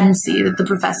a fancy that the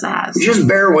professor has? Just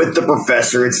bear with the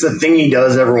professor. It's the thing he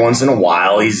does every once in a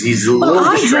while. He's a little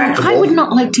distractible. I would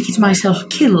not like to get myself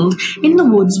killed in the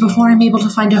woods before I'm able to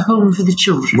find a home for the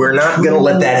children. We're not going to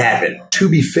let that happen. To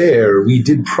be fair, we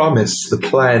did promise the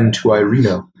plan to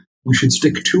Irina. We should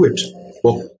stick to it.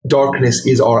 Well, darkness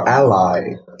is our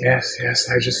ally. Yes.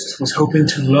 I just was hoping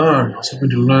to learn. I was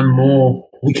hoping to learn more.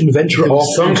 We can venture off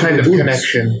some into kind the of woods.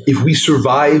 connection. If we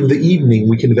survive the evening,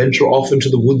 we can venture off into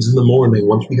the woods in the morning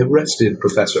once we have rested,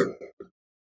 Professor.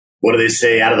 What do they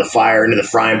say? Out of the fire into the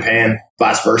frying pan,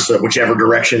 vice versa, whichever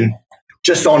direction.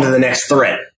 Just on to the next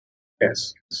threat.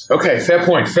 Yes. Okay, fair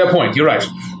point. You're right.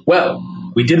 Well,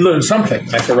 we did learn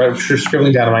something. I started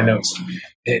scribbling down in my notes.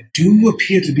 There do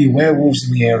appear to be werewolves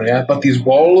in the area, but these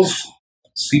walls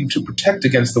seem to protect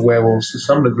against the werewolves to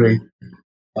some degree.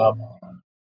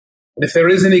 If there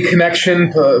is any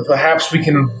connection, perhaps we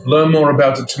can learn more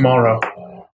about it tomorrow.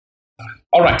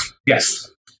 All right, yes.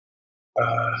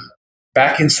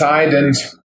 Back inside and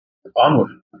onward.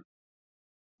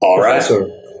 All Professor,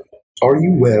 right. Are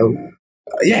you well?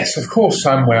 Yes, of course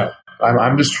I'm well.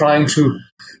 I'm just trying to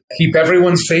keep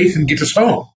everyone safe and get us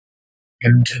home.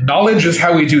 And knowledge is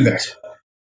how we do that.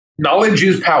 Knowledge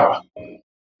is power.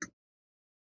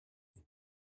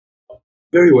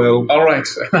 Very well. All right.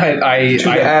 To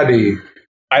the Abbey.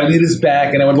 I lead us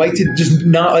back, and I would like to just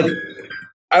not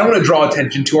I don't want to draw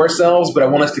attention to ourselves, but I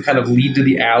want us to kind of lead to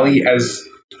the alley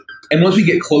and once we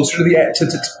get closer to the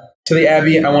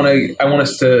abbey, I want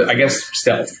us to, I guess,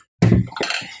 stealth.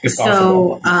 If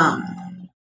possible. So,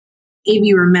 if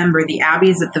you remember, the abbey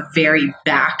is at the very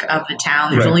back of the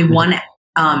town. There's only one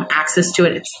access to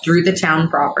it. It's through the town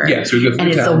proper. Yeah, so we go through and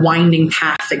the it's town. a winding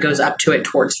path that goes up to it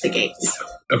towards the gates.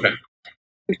 Okay.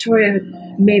 Victoria,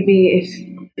 maybe if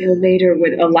later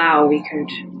would allow, we could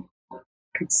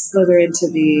slither into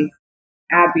the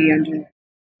abbey under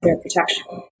their protection.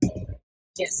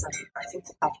 Yes, I think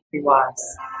that would be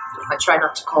wise. I try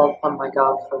not to call upon my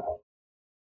god for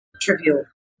trivial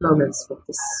moments, but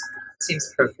this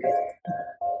seems appropriate.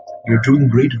 You're doing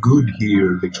great good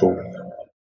here, Victoria.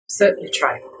 Certainly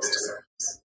try, Mr.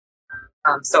 Simmons.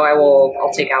 So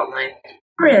I'll take out my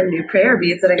brand new prayer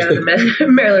beads that I got at the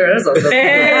Maryland Renaissance.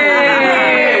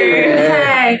 Hey!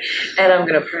 And I'm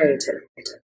going to pray to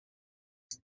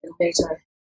Ilmater,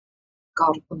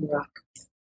 God upon the rock.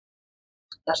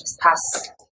 Let us pass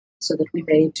so that we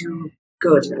may do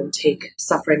good and take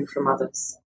suffering from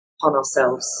others upon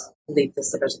ourselves and leave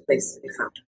this a better place than we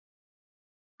found it.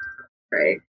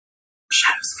 Pray.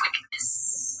 Shadows of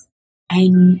wickedness.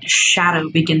 And shadow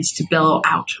begins to billow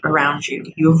out around you.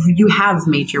 You have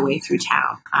made your way through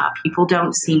town. People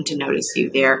don't seem to notice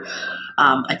you. They're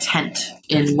attent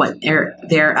in what their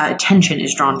attention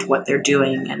is drawn to what they're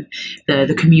doing and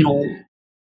the communal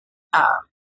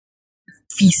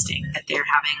feasting that they're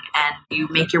having. And you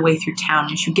make your way through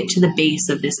town. As you get to the base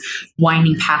of this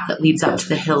winding path that leads up to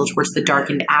the hill towards the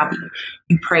darkened abbey,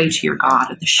 you pray to your god,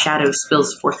 and the shadow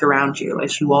spills forth around you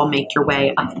as you all make your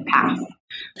way up the path.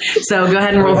 So go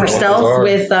ahead and roll for stealth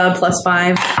with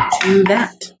 +5 to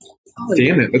that.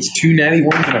 Damn it, that's 2 natty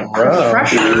ones in a row.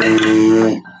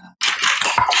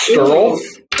 Girl,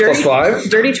 +5.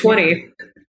 Dirty 20.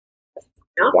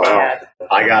 Not Wow. bad.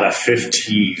 I got a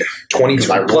 15.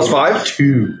 22. I rolled +5?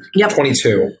 2. Yep.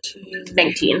 22.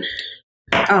 19.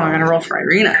 Oh, I'm going to roll for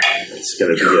Irina. It's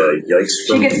going to be a yikes.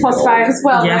 She gets +5 as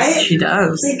well, Yes, right? she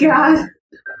does. Thank God.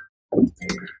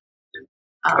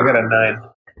 I got a 9.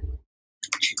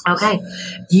 Okay.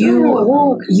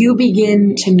 You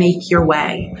begin to make your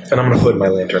way. And I'm going to put in my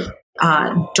lantern.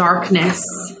 Darkness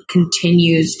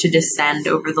continues to descend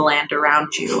over the land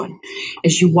around you. And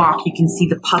as you walk, you can see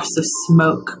the puffs of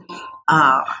smoke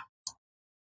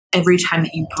every time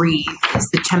that you breathe as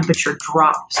the temperature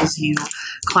drops as you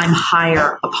climb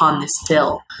higher upon this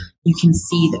hill. You can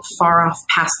see that far off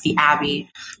past the abbey,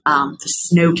 the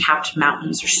snow-capped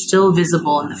mountains are still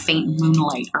visible in the faint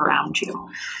moonlight around you.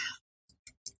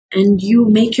 And you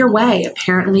make your way,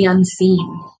 apparently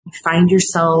unseen. You find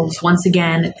yourselves once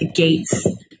again at the gates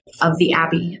of the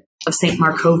Abbey of St.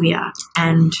 Markovia,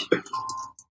 and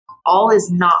all is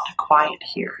not quiet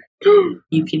here.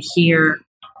 You can hear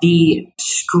the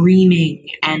screaming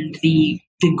and the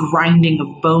grinding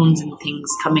of bones and things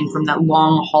coming from that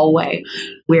long hallway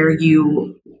where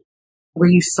you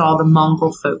saw the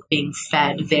Mongol folk being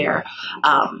fed their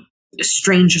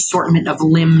strange assortment of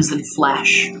limbs and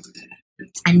flesh.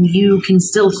 And you can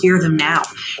still hear them now.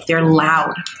 They're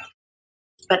loud.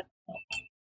 But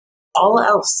all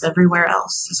else, everywhere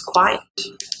else, is quiet.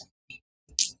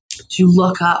 As you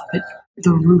look up at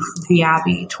the roof of the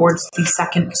abbey towards the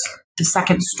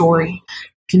second story,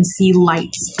 you can see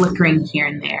lights flickering here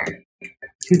and there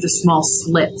through the small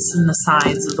slits in the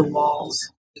sides of the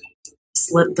walls,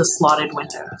 the slotted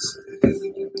windows.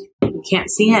 You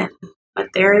can't see in, but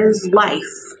there is life,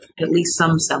 at least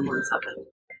some semblance of it.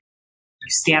 You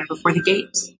stand before the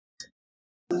gates.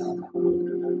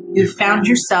 You found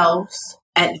yourselves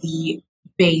at the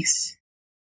base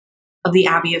of the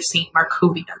Abbey of St.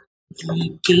 Markovia.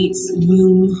 The gates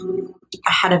loom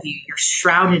ahead of you. You're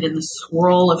shrouded in the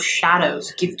swirl of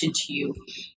shadows gifted to you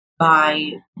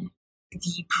by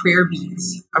the prayer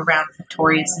beads around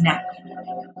Victoria's neck.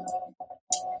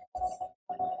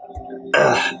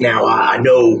 Now, I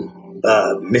know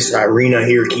Miss Irina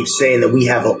here keeps saying that we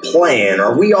have a plan.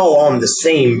 Are we all on the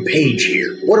same page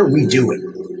here? What are we doing?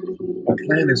 Our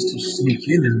plan is to sneak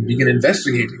in and begin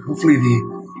investigating. Hopefully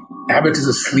the abbot is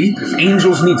asleep. If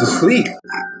angels need to sleep.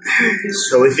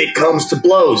 So if it comes to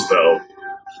blows, though,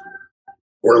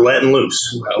 we're letting loose.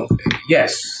 Well,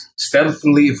 yes,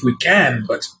 stealthily if we can,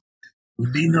 but we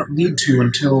may not need to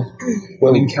until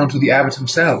we encounter the abbot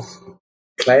himself.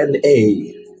 Plan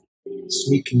A,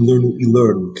 sneak and learn what we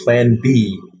learn. Plan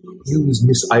B, use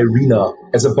Miss Irina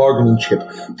as a bargaining chip.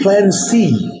 Plan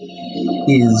C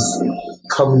is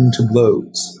come to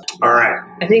blows. All right.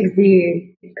 I think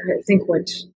what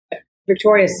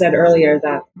Victoria said earlier,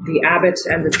 that the abbot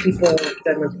and the people,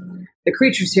 the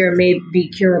creatures here may be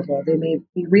curable. They may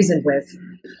be reasoned with.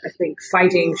 I think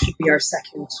fighting should be our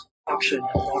second option,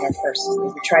 not our first.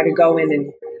 We try to go in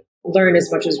and learn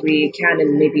as much as we can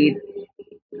and maybe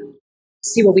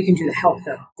see what we can do to help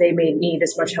them. They may need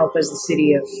as much help as the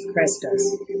city of Crest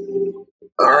does.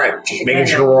 All right, just making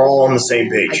sure we're all on the same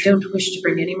I page. don't wish to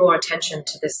bring any more attention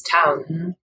to this town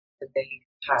than they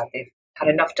have. They've had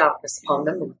enough darkness upon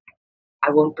them, and I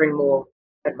won't bring more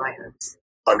at my hands.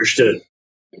 Understood.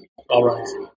 All right.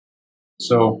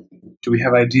 So, do we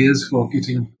have ideas for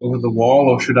getting over the wall,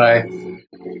 or should I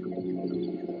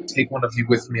take one of you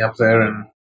with me up there and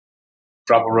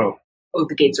drop a rope? Oh,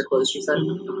 the gates are closed, you said?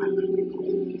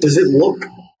 Does it look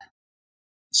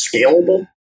scalable?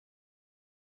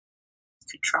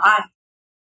 Could try.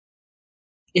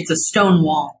 It's a stone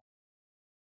wall.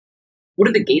 What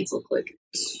do the gates look like?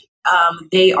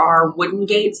 They are wooden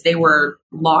gates. They were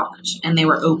locked and they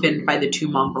were opened by the two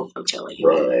mongrel flotilla.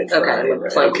 Right.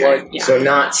 Okay. Yeah. So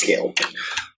not scalable,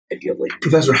 ideally.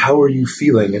 Professor, how are you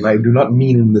feeling? And I do not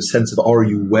mean in the sense of are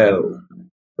you well,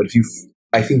 but if you,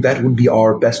 I think that would be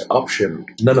our best option.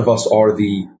 None of us are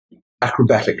the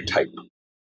acrobatic type.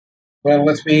 Well,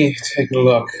 let me take a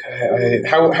look.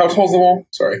 How tall's the wall?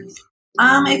 Sorry.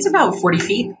 It's about 40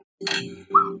 feet.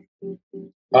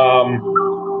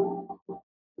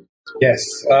 Yes.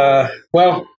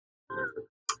 Well,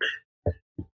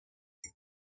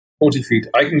 40 feet.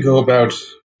 I can go about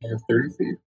 30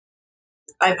 feet.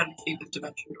 500 feet of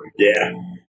dimension door. Yeah.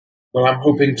 Well, I'm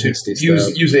hoping to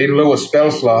use a lower spell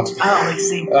slot. Oh, I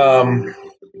see.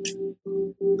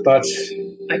 But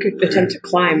I could attempt to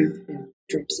climb and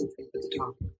drop something at the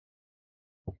top.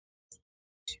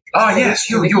 ah, yes,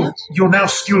 you're now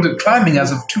skilled at climbing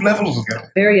as of 2 levels ago.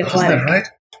 Very Isn't athletic. that right?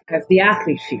 I have the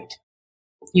athlete feet.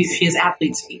 She has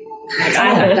athlete's feet. I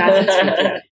have the athlete's feet.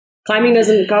 Yeah. Climbing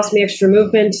doesn't cost me extra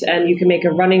movement, and you can make a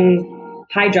running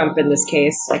high jump in this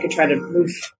case. I could try to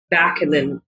move back and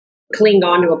then cling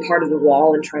onto a part of the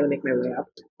wall and try to make my way up.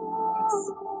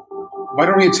 Why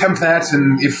don't we attempt that,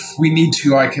 and if we need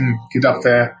to, I can get up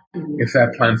there if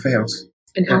that plan fails.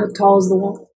 And how tall is the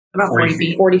wall? About 40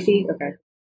 feet. 40 feet? Okay.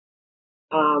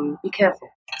 Be careful.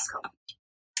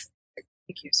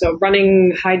 Thank you. So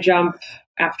running high jump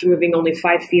after moving only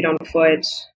 5 feet on foot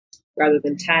rather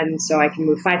than 10. So I can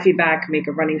move 5 feet back, make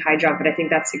a running high jump, but I think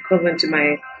that's equivalent to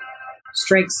my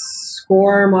strength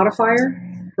score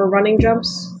modifier for running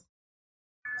jumps.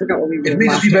 Forgot what we It did may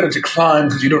just last be time. better to climb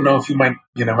because you don't know if you might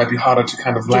be harder to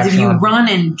kind of Because latch if you on. run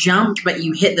and jump, but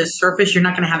you hit the surface, you're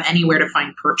not going to have anywhere to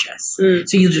find purchase.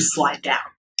 So you'll just slide down.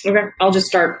 Okay, I'll just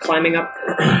start climbing up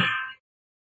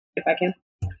if I can.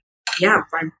 Yeah,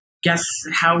 I guess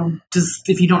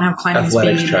if you don't have climbing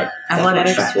Athletics speed, check.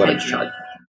 athletics check.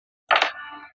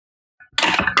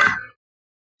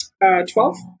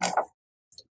 12.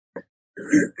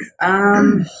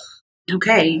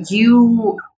 Okay,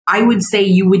 I would say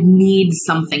you would need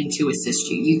something to assist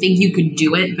you. You think you could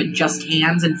do it, but just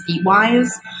hands and feet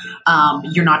wise,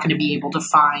 you're not going to be able to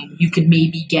find. You could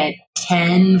maybe get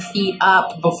 10 feet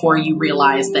up before you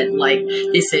realize that, like,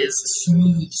 this is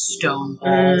smooth stone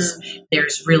walls.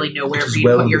 There's really nowhere for you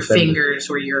to put your fingers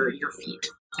or your feet.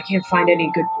 I can't find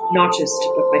any good notches to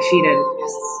put my feet in.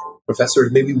 Professor,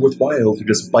 it may be worthwhile to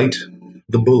just bite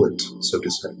the bullet, so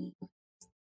to say.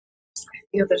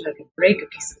 I feel that I could break a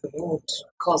piece of the wall to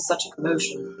cause such a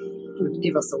commotion. It would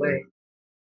give us away.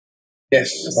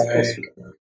 Yes, I suppose we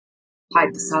could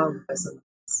hide the sound by some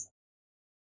means.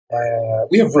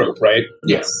 we have rope, right?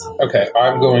 Yes. Okay,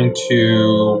 I'm going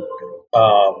to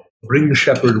Bring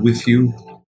Shepard with you.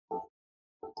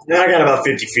 Now I got about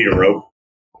 50 feet of rope.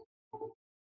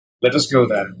 let us go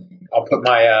then. I'll put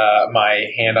my my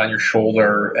hand on your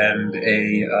shoulder, and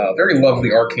a very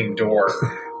lovely arcing door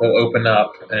will open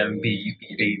up, and the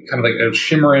kind of like a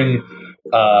shimmering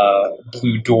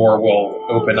blue door will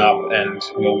open up, and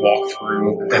we'll walk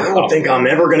through. I don't think I'm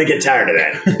ever going to get tired of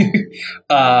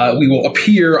that. We will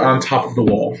appear on top of the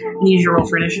wall. Need your roll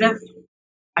for initiative?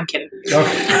 I'm kidding. Okay.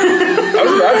 I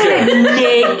was not kidding.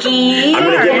 Nikki! I'm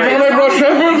going to get my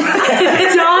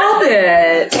Stop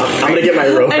it! I'm going to get my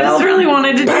rope I out. just really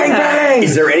wanted to do that.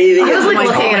 Is there anything? I was like my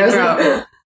looking God. at it.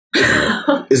 I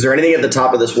was like, Is there anything at the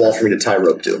top of this wall for me to tie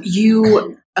rope to?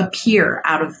 You appear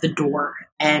out of the door,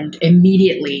 and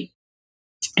immediately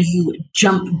you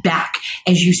jump back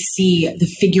as you see the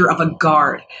figure of a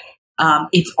guard,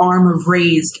 its arm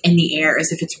raised in the air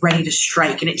as if it's ready to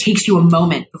strike. And it takes you a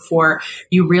moment before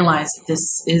you realize that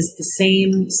this is the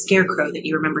same scarecrow that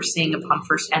you remember seeing upon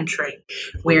first entering,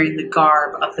 wearing the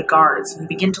garb of the guards. And you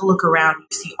begin to look around.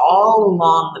 You see all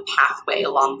along the pathway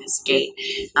along this gate,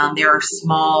 there are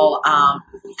small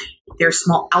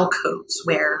alcoves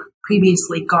where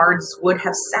previously guards would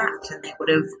have sat, and they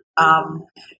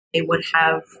would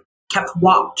have kept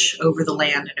watch over the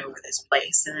land and over this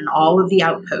place. And in all of the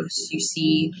outposts, you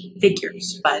see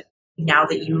figures, but now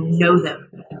that you know them,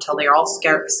 you can tell they're all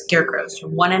scarecrows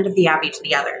from one end of the abbey to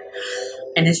the other.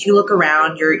 And as you look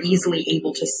around, you're easily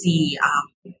able to see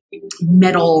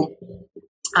metal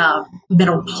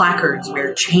placards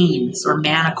where chains or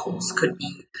manacles could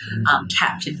be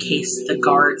kept in case the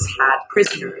guards had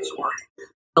prisoners or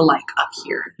the like up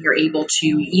here. You're able to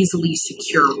easily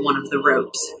secure one of the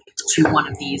ropes to one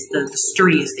of these, the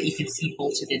sturdiest that you can see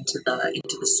bolted into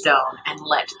the stone, and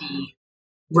let the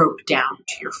rope down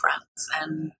to your friends.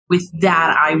 And with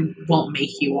that, I won't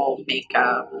make you all make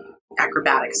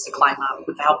acrobatics to climb up.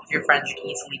 With the help of your friends, you can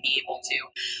easily be able to.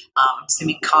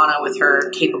 Assuming Kana, with her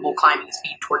capable climbing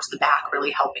speed towards the back,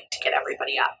 really helping to get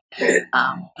everybody up.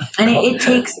 And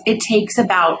it takes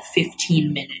about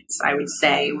 15 minutes, I would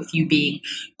say, with you being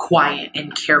quiet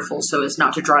and careful so as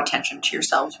not to draw attention to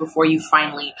yourselves before you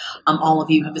finally, all of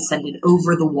you have ascended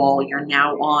over the wall. You're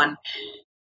now on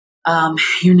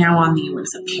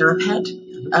the parapet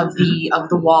of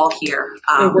the wall here.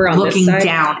 We're on looking this side?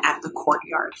 down at the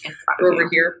courtyard in front of We're you. over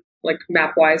here, like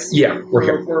map-wise? Yeah, we're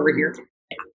here. We're over here.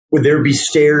 Would there be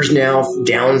stairs now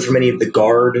down from any of the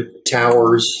guard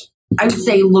towers? I would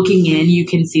say looking in, you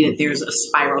can see that there's a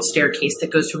spiral staircase that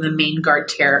goes from the main guard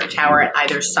tower at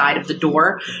either side of the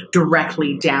door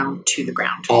directly down to the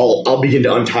ground. I'll begin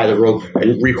to untie the rope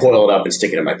and recoil it up and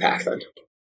stick it in my pack then.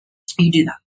 You do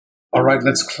that. All right,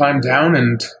 let's climb down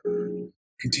and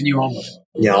continue onward.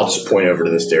 Yeah, I'll just point over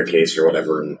to the staircase or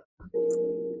whatever. And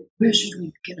Where should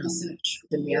we begin our search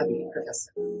within the Abbey,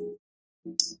 Professor?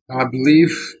 I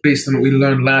believe, based on what we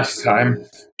learned last time,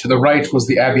 to the right was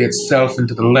the Abbey itself, and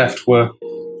to the left were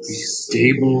the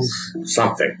stables.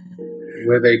 something.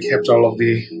 Where they kept all of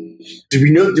the... Did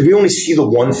we only see the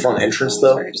one front entrance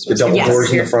though? The double Yes.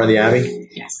 doors in the front of the Abbey?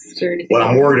 Yes. Is there anything What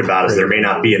I'm worried about is there may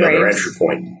not be another Right. entry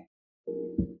point.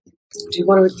 Do you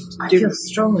want to I feel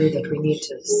strongly that we need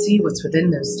to see what's within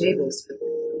those stables, but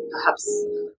perhaps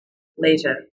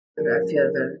later. I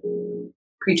fear the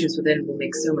creatures within will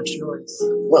make so much noise.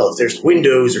 Well, if there's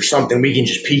windows or something, we can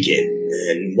just peek in.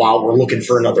 And while we're looking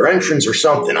for another entrance or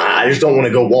something, I just don't want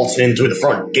to go waltzing in through the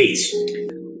front gates.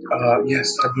 Yes,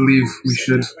 I believe we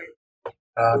should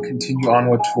continue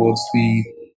onward towards the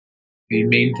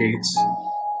main gates.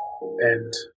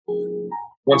 And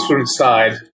once we're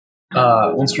inside,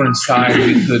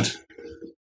 we could...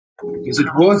 Is it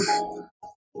worth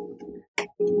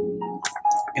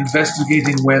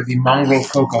investigating where the mongrel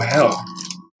folk are held?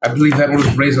 I believe that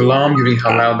would raise alarm, given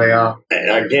how loud they are.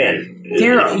 And again,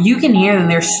 You can hear them.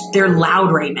 They're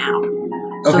loud right now.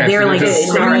 So Okay, they're so like they're just-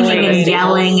 screaming and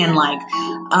yelling and like,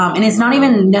 and it's not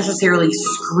even necessarily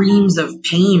screams of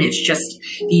pain. It's just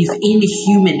these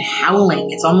inhuman howling.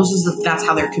 It's almost as if that's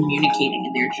how they're communicating,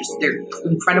 and they're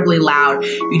incredibly loud.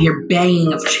 You hear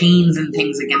banging of chains and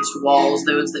things against walls,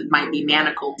 those that might be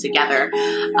manacled together.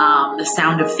 The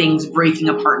sound of things breaking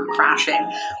apart and crashing.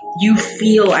 You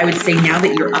feel, I would say, now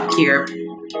that you're up here,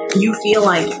 you feel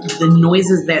like the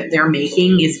noises that they're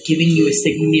making is giving you a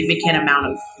significant amount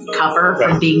of cover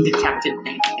from being detected and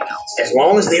anything else. as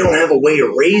long as they don't have a way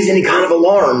to raise any kind of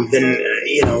alarm, then,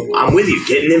 I'm with you.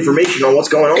 Getting information on what's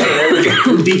going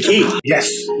on would be key. Yes,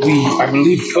 I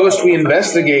believe first we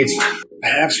investigate.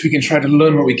 Perhaps we can try to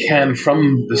learn what we can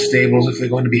from the stables if they're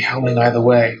going to be howling either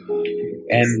way.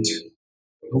 And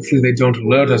hopefully they don't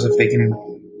alert us if they can...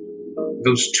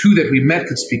 Those two that we met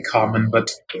could speak common,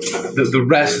 but the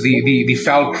rest, the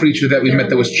foul creature that we met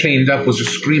that was chained up was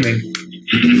just screaming.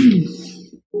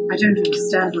 I don't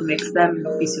understand what makes them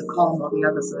be so calm while the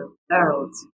others are feral.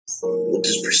 We'll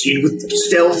just proceed with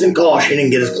stealth and caution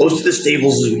and get as close to the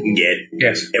stables as we can get.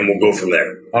 Yes. And we'll go from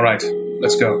there. All right,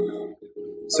 let's go.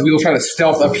 So we will try to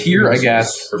stealth up here, I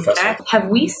guess. Professor. Have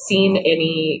we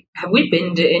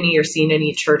been to any or seen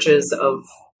any churches of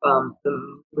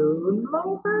the Moon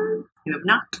Mother? You have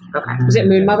not. Okay. Is it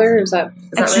Moon Mother? Is that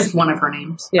That's right? just one of her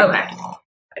names. Yeah. Okay.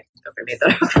 I never made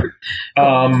that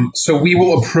up. So we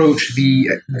will approach the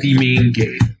main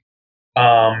gate.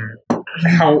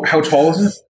 How tall is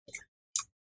it?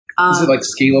 Is it like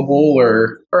scalable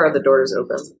or? Or are the doors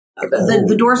open?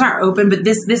 The doors aren't open, but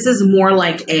this is more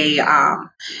like a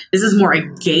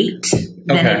gate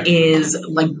than it is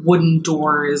like wooden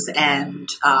doors and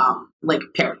like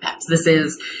parapets. This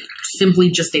is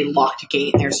simply just a locked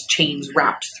gate. There's chains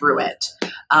wrapped through it.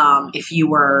 If you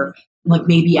were like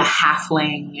maybe a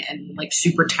halfling and like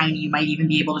super tiny, you might even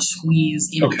be able to squeeze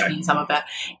in between some of it.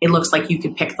 It looks like you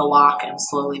could pick the lock and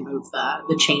slowly move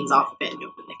the chains off of it and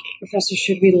open the gate. Professor,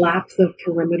 should we lap the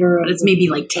perimeter of But it's maybe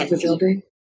like 10 the feet. building?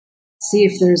 see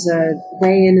if there's a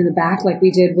way in the back, like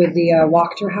we did with the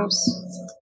Wachter house.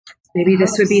 Maybe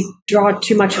this would draw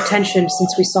too much attention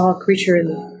since we saw a creature in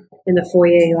the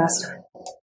foyer last time.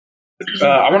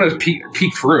 I want to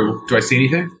peek through. Do I see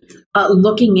anything?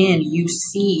 Looking in, you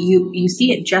see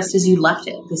it just as you left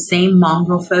it. The same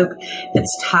mongrel folk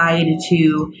that's tied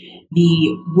to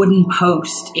the wooden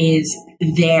post is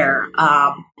there.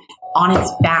 On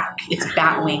its back, its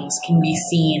bat wings can be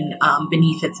seen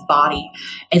beneath its body,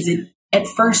 as it at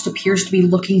first appears to be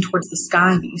looking towards the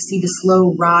sky, but you see the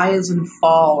slow rise and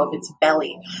fall of its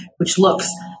belly, which looks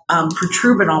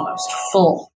protuberant almost,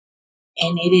 full.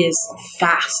 And it is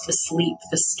fast asleep,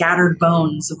 the scattered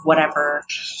bones of whatever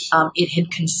it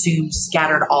had consumed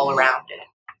scattered all around it.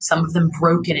 Some of them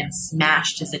broken and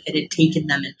smashed as if it had taken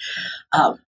them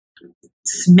and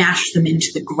smashed them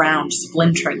into the ground,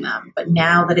 splintering them. But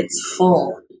now that it's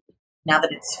full, now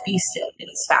that it's feasted, it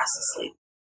is fast asleep.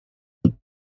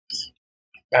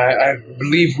 I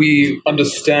believe we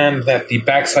understand that the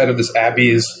backside of this abbey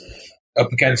is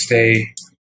up against a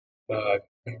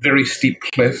very steep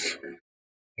cliff.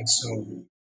 And so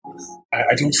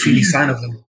I don't see any sign of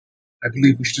them. I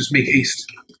believe we should just make haste.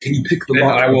 Can you pick the And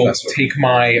lock, I will Professor? take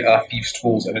my thieves'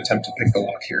 tools and attempt to pick the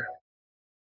lock here.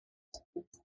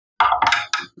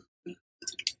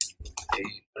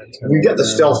 We got the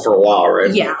stealth for a while,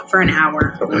 right? Yeah, for an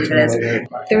hour. Okay.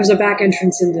 There's a back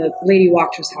entrance in the Lady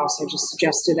Wachter's house. I just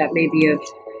suggested that may be a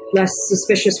less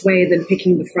suspicious way than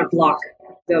picking the front lock.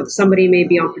 Though somebody may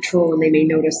be on patrol and they may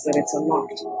notice that it's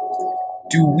unlocked.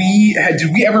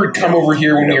 Did we ever come over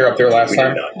here when we were up there last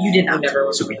time? You did not.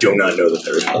 So we do not know that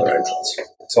there is another entrance.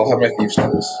 So I'll have my thieves'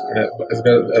 tools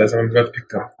as I'm about to pick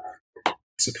them.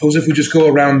 Suppose if we just go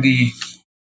around the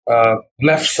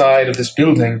left side of this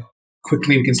building,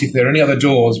 quickly we can see if there are any other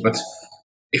doors, but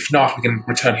if not, we can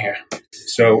return here.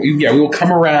 So yeah, we will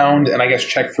come around and I guess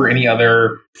check for any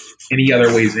other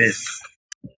ways in.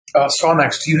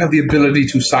 Sarnax, do you have the ability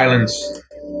to silence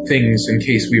things in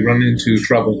case we run into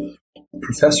trouble?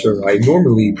 Professor, I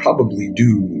normally probably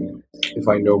do, if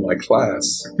I know my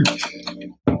class.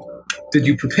 Did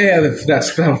you prepare that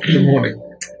spell in the morning?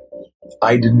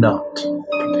 I did not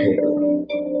prepare.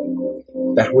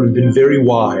 That would have been very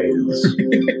wise.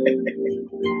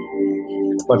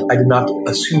 But I did not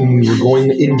assume we were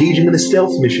engaging in a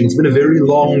stealth mission. It's been a very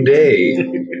long day.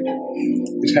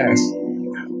 It has.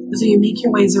 So you make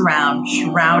your ways around,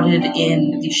 shrouded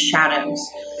in the shadows,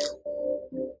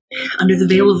 under the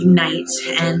veil of night,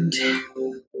 and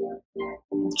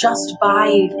just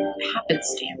by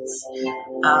happenstance,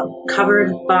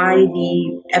 covered by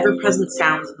the ever-present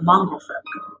sounds of the mongrel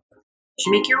folk. As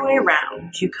you make your way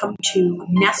around, you come to,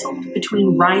 nestled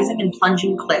between rising and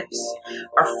plunging cliffs,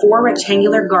 are 4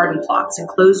 rectangular garden plots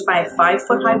enclosed by a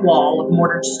 5-foot-high wall of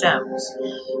mortared stones.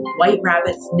 White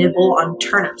rabbits nibble on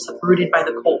turnips uprooted by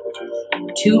the cold.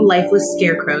 2 lifeless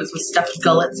scarecrows with stuffed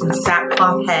gullets and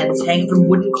sackcloth heads hang from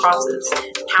wooden crosses,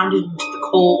 pounded into the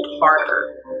cold, hard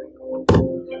earth.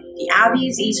 The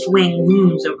Abbey's east wing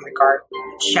looms over the garden,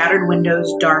 its shattered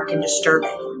windows dark and disturbing.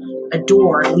 A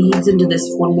door leads into this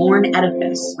forlorn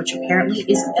edifice, which apparently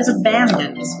isn't as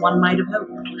abandoned as one might have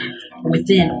hoped.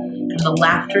 Within, and the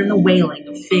laughter and the wailing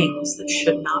of things that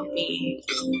should not be.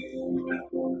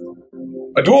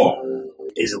 A door!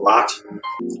 Is it locked?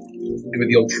 Give it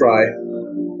the old try.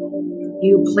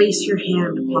 You place your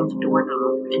hand upon the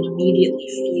doorknob and immediately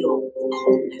feel the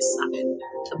coldness of it.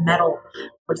 The metal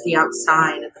towards the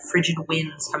outside and the frigid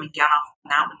winds coming down off the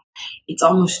mountain. It's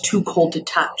almost too cold to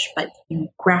touch, but you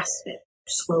grasp it,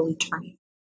 slowly turning.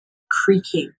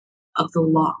 Creaking of the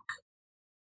lock.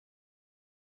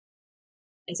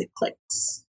 As it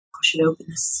clicks, push it open.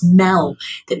 The smell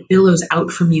that billows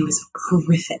out from you is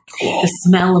horrific. The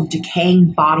smell of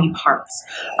decaying body parts,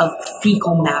 of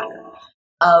fecal matter,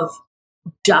 of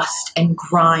dust and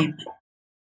grime.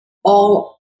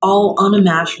 All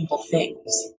unimaginable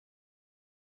things.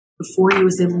 Before you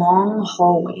is a long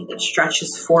hallway that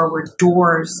stretches forward,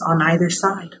 doors on either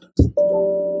side.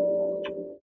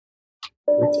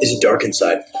 Is it dark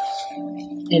inside?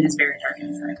 It is very dark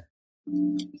inside.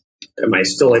 Am I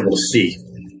still able to see?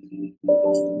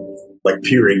 Like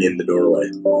peering in the doorway?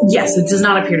 Yes, it does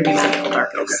not appear to be visible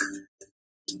darkness.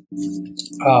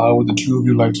 Okay. Would the two of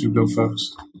you like to go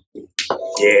first?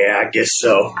 Yeah, I guess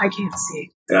so. I can't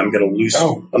see. And I'm gonna lose.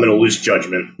 Oh. I'm gonna lose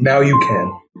judgment. Now you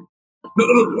can.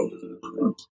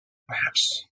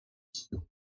 Perhaps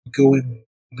go in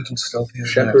a little stealthier.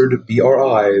 Shepherd, be our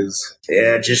eyes.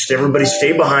 Yeah, just everybody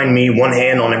stay behind me, one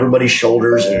hand on everybody's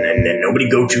shoulders, and nobody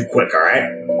go too quick, all right?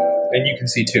 And you can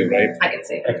see too, right? I can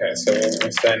see. Okay, so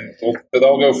then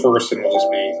I'll go first and we'll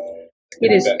just be...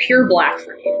 It is pure black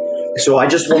for you. So I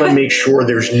just want to make sure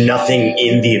there's nothing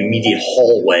in the immediate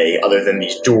hallway other than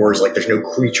these doors. Like there's no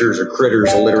creatures or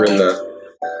critters littering the...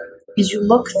 As you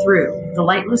look through, the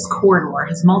lightless corridor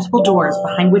has multiple doors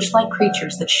behind witch-like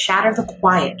creatures that shatter the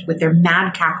quiet with their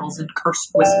mad cackles and cursed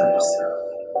whispers.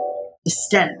 The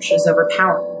stench is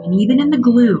overpowering, and even in the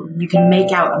gloom, you can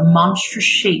make out a monstrous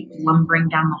shape lumbering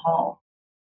down the hall.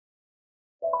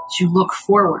 As you look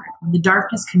forward, when the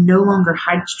darkness can no longer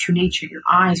hide its true nature, your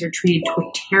eyes are treated to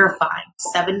a terrifying,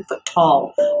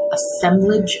 7-foot-tall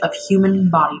assemblage of human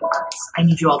body parts. I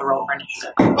need you all to roll for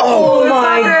initiative. Oh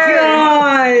my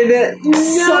god!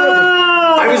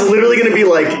 No! I was literally going to be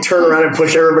like, turn around and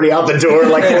push everybody out the door,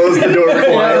 like close the door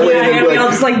quietly. Yeah, we all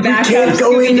just like back can't up,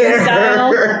 go in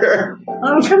there.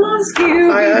 Oh, come on,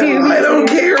 Scooby-Doo. I don't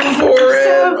care for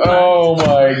it. Oh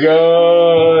my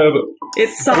god.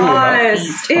 It's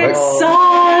sauce. It's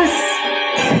sauce.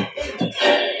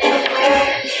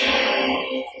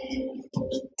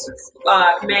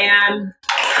 Fuck, man.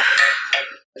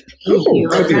 Ooh,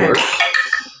 could be worse.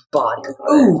 Body.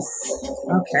 Ooh.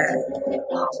 Okay.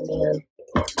 Oh, man.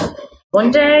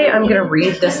 One day, I'm going to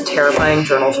read this terrifying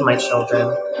journal to my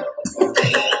children.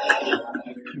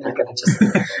 I'm gonna just...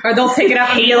 Or they'll pick it up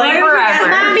and be like, forever.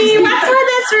 Mommy, what's with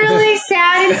this really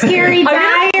sad and scary I'm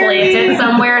gonna diary? plant it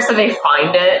somewhere so they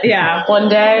find it one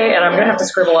day, and I'm going to have to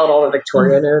scribble out all the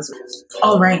Victoria notes.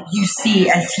 All right, you see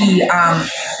as he,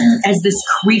 as this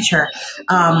creature,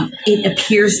 it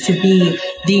appears to be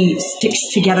the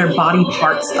stitched together body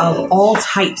parts of all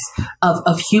types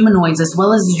of humanoids, as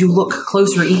well as you look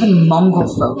closer, even mongrel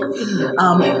folk.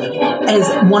 As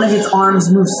one of its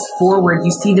arms moves forward,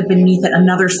 you see that beneath it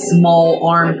another small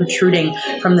arm protruding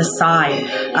from the side,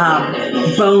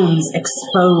 bones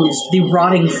exposed, the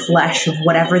rotting flesh of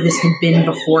whatever this had been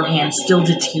beforehand, still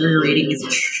deteriorating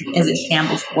as it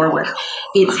shambles forward.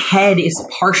 Its head is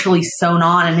partially sewn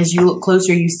on, and as you look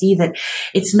closer, you see that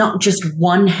it's not just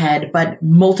one head, but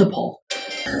multiple.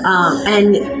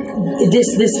 And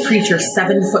this creature,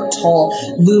 7 foot tall,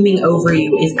 looming over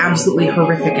you, is absolutely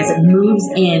horrific as it moves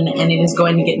in, and it is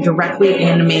going to get directly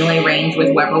in melee range with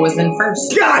whoever was in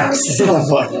first. God, son of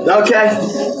a...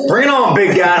 Okay, bring it on,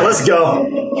 big guy. Let's go.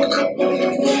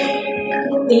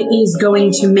 It is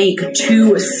going to make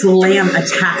 2 slam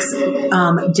attacks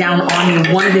down on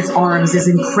you. One of its arms is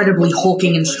incredibly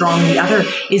hulking and strong. The other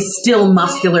is still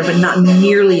muscular, but not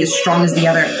nearly as strong as the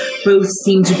other. Both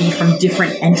seem to be from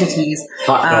different entities.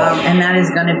 And that is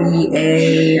going to be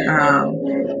a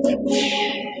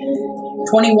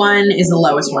 21 is the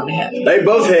lowest one to hit. They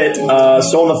both hit.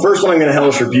 So on the first one, I'm going to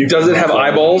Hellish Rebuke. Does it have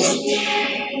eyeballs?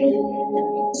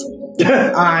 Can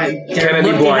it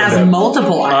be blind? It has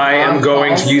multiple eyeballs. I am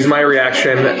going to use my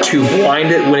reaction to blind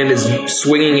it when it is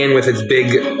swinging in with its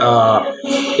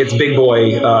big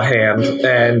boy hand,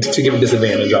 and to give it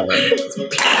disadvantage on it.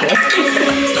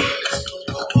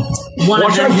 One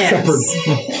Watch of them out, hits.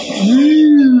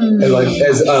 And like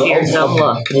as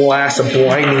a blast of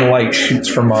blinding light shoots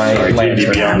from my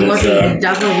lantern. I'm looking. It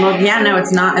doesn't look. Yeah, no,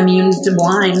 it's not immune to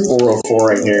blind. 404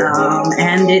 right here.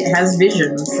 And it has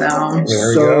vision. So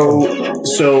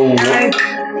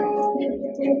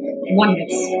one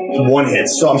hits. One hit.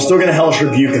 So I'm still going to Hellish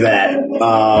Rebuke that.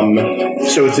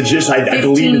 So it's I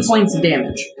believe 15 it's points of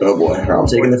damage. Oh boy, I'm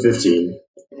taking the 15.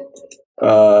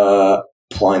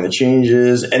 Applying the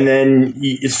changes, and then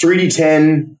it's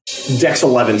 3d10 Dex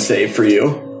 11 save for you.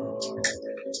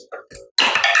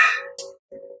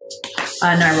 No,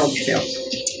 I rolled 2.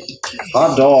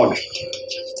 Hot dog.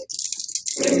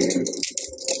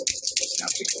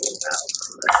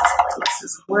 This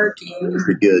is working.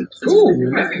 Pretty good.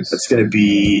 Ooh. That's going to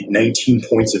be 19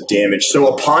 points of damage.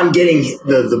 So upon getting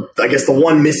I guess the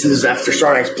one misses after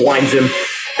Sarnax blinds him,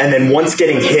 and then once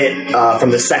getting hit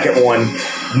from the second one,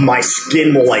 my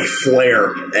skin will like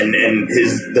flare, and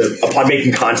upon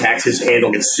making contact, his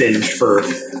handle gets singed for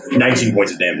 19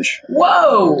 points of damage.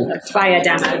 Whoa! That's fire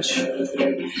damage.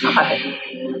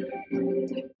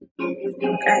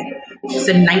 Okay.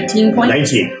 So 19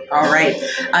 points? 19. All right.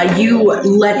 You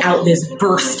let out this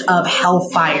burst of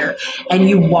hellfire, and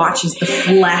you watch as the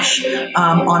flesh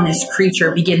on this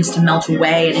creature begins to melt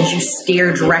away, and as you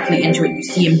stare directly into it, you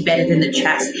see embedded in the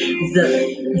chest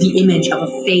the image of a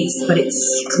face, but it's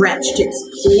stretched, it's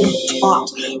pulled taut,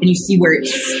 and you see where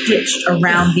it's stitched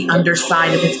around the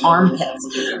underside of its armpits.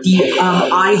 The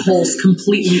eye hole's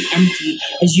completely empty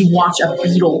as you watch a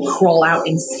beetle crawl out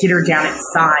and skitter down its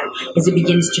side as it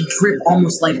begins to drip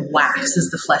almost like wax as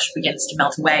the flesh begins to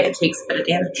melt away. It takes a bit of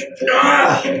damage.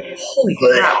 Holy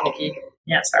crap, Nikki.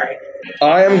 Yeah, sorry.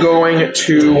 I am going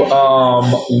to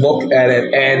look at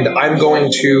it, and I'm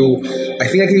going to... I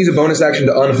think I can use a bonus action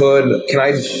to unhood. Can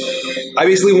I I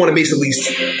basically want to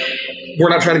we're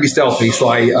not trying to be stealthy, so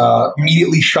I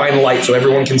immediately shine light so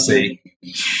everyone can see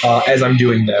as I'm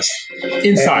doing this.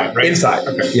 Inside, right? Inside.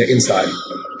 Okay. Yeah, inside.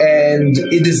 And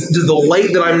does the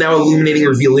light that I'm now illuminating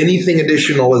reveal anything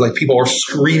additional as like people are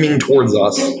screaming towards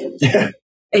us?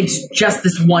 It's just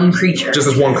this one creature. Just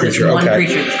this one creature, This one okay.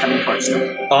 creature that's coming towards you.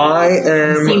 I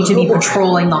am... Seem to be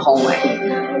patrolling the hallway.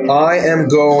 I am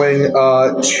going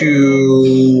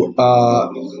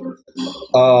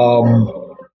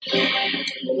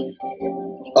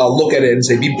look at it and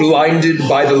say, be blinded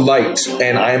by the light.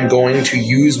 And I am going to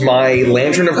use my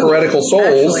Lantern of Heretical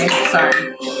Souls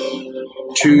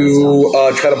to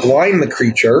try to blind the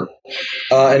creature.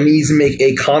 And needs to make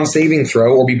a con saving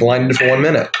throw or be blinded for 1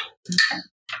 minute.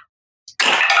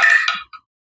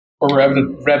 Or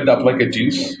revved up like a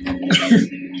deuce.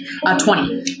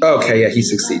 20. Okay, yeah, he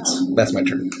succeeds. That's my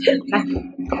turn. Okay.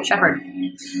 Shepard.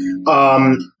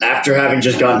 After having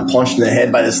just gotten punched in the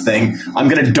head by this thing, I'm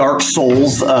going to Dark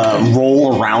Souls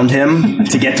roll around him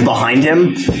to get to behind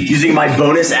him, using my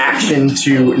bonus action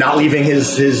to not leaving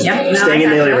his staying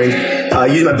in the melee range.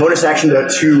 Using my bonus action to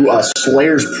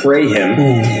Slayer's Prey him,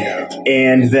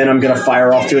 and then I'm going to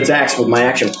fire off 2 attacks with my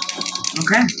action.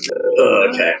 Okay.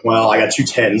 Okay. Well, I got 2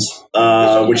 10s,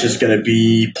 which is going to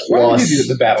be plus. Why don't you do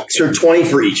the battle? So 20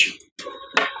 for each.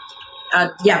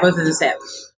 Yeah, both of the hit.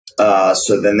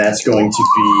 So then that's going to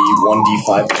be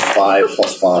 1d5 plus 5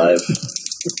 plus 5.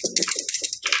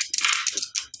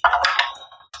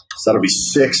 So that'll be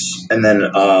 6, and then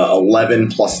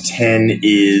 11 plus 10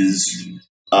 is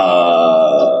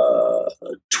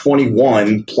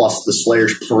 21, plus the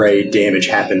Slayer's Parade damage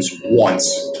happens once.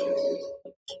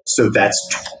 So that's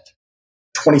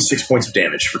 26 points of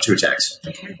damage for 2 attacks.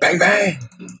 Bang, bang!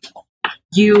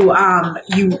 You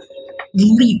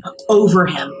leap over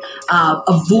him,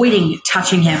 avoiding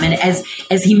touching him, and as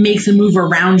he makes a move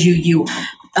around you, you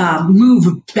move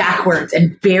backwards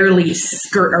and barely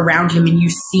skirt around him, and you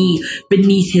see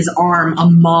beneath his arm a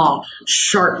maw,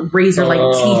 sharp razor-like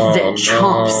teeth that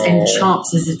chomps and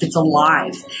chomps as if it's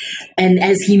alive. And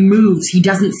as he moves, he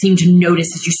doesn't seem to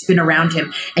notice as you spin around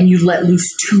him, and you let loose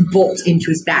 2 bolts into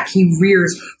his back. He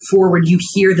rears forward. You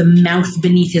hear the mouth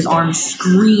beneath his arm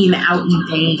scream out in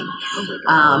pain,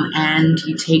 and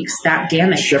he takes that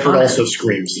damage. Shepard also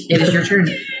screams. It is your turn.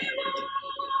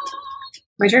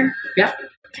 My turn? Yeah.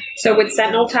 So with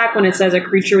Sentinel attack, when it says a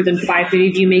creature within 5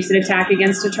 feet of you makes an attack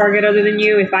against a target other than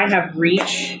you, if I have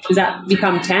reach, does that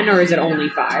become 10 or is it only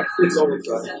 5? It's only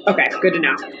 5. Okay, good to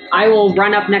know. I will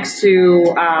run up next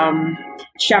to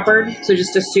Shepard, so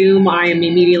just assume I am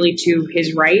immediately to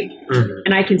his right. Mm-hmm.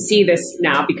 And I can see this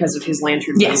now because of his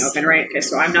lantern being open, right? Okay,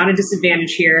 so I'm not at a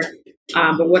disadvantage here.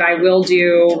 But what I will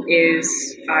do is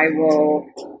I will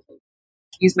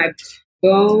use my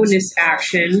bonus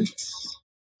action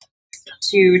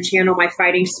to channel my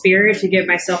fighting spirit to give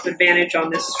myself advantage on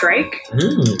this strike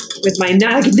with my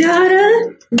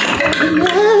Naginata.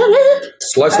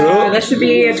 Slice it up. That should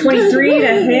be a 23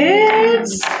 to hit.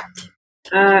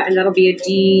 And that'll be a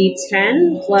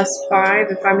D10 plus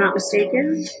 5 if I'm not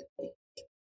mistaken.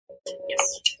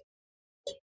 Yes.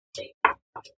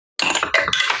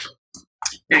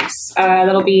 Nice.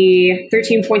 That'll be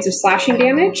 13 points of slashing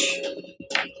damage.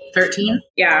 13?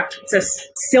 Yeah, it's a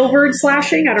silvered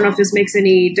slashing. I don't know if this makes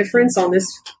any difference on this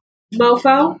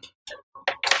mofo.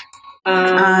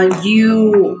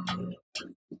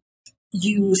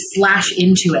 You slash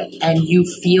into it, and you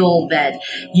feel that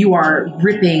you are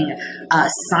ripping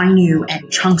sinew and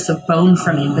chunks of bone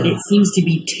from him, but it seems to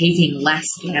be taking less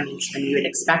damage than you had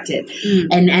expected.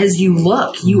 And as you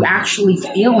look, you actually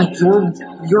feel like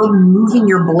you're moving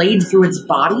your blade through its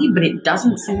body, but it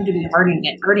doesn't seem to be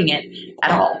hurting it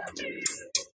at all.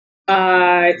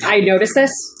 I noticed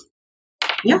this.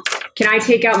 Yeah. Can I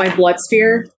take out my blood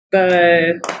spear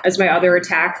as my other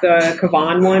attack, the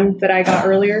Kavan one that I got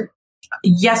earlier?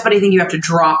 Yes, but I think you have to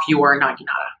drop your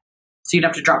Naginata. So you'd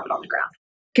have to drop it on the ground.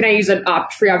 Can I use a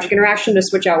free object interaction to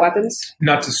switch out weapons?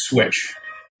 Not to switch.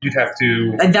 You'd have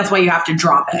to... And that's why you have to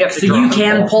drop it. So you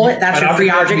can pull it. That's your free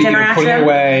object interaction. Putting it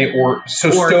away, or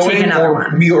stowing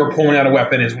or pulling out a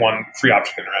weapon is one free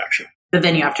object interaction. But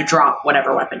then you have to drop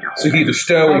whatever weapon you're holding. So you can either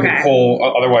stow or you can pull,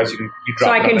 otherwise you drop it.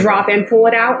 So I can drop and pull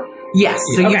it out? Yes,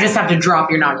 so you just have to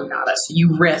drop your Naginata. So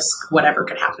you risk whatever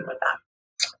could happen with that.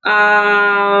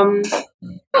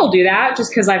 I'll do that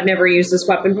just because I've never used this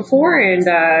weapon before, and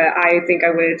I think I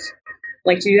would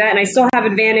like to do that. And I still have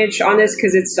advantage on this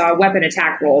because it's weapon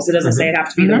attack rolls. It doesn't say it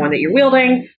has to be the one that you're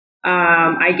wielding.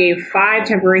 I gave 5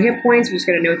 temporary hit points. I'm just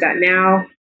going to note that now.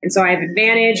 And so I have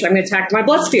advantage. I'm going to attack my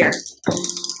blood spear.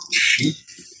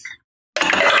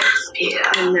 Spear.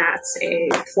 And that's a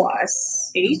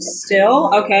 +8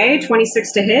 still. Okay,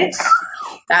 26 to hit.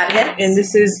 That hits. And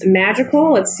this is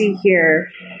magical. Let's see here.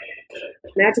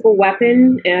 Magical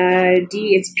weapon.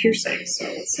 It's piercing. So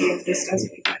let's see if this does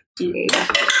it. D8.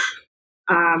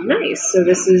 Nice. So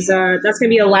this is that's going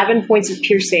to be 11 points of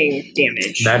piercing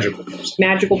damage.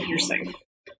 Magical piercing.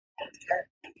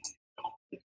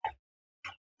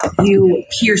 You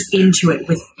pierce into it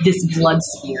with this blood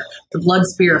spear, the blood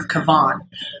spear of Kavan,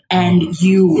 and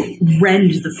you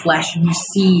rend the flesh, and you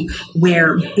see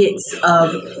where bits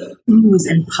of ooze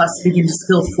and pus begin to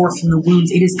spill forth from the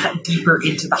wounds. It is cut deeper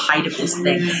into the hide of this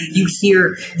thing. You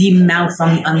hear the mouth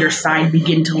on the underside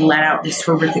begin to let out this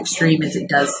horrific scream as it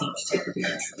does seem to take the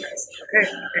damage from this. Okay,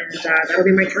 and that'll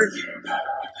be my turn.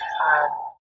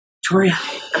 Victoria.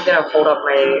 I'm going to hold up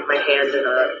my hand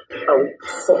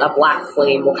and a black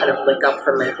flame will kind of lick up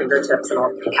from my fingertips and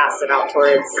I'll cast it out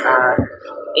towards,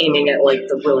 aiming at like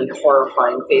the really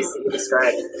horrifying face that you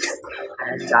described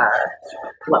and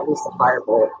let loose a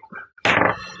firebolt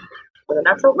with a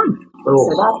natural 1. So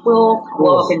that will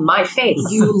blow up in my face.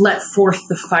 You let forth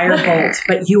the firebolt,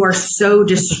 but you are so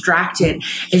distracted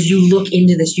as you look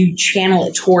into this. You channel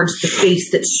it towards the face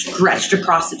that's stretched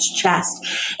across its chest.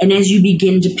 And as you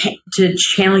begin to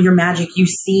channel your magic, you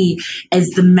see as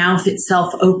the mouth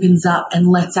itself opens up and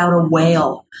lets out a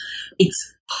wail. Its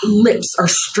lips are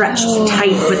stretched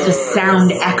tight, but the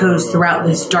sound echoes throughout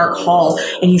this dark hall,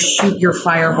 and you shoot your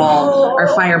fireball or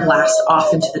fire blast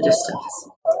off into the distance.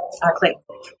 Clayton.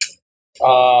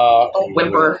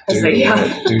 Whimper. Do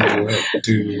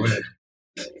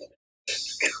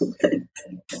it.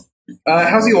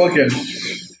 How's he looking?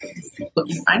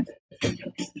 Looking fine.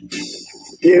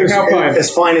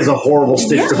 As fine as a horrible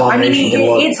stitched abomination can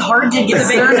look. It's hard to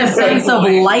discern a sense of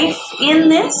life in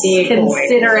this,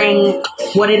 considering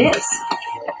what it is.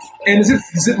 And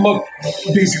does it look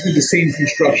basically the same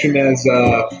construction as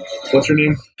what's her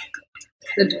name?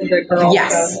 The girl.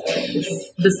 Yes.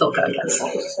 The Silka, yes.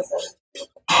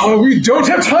 We don't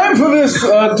have time for this,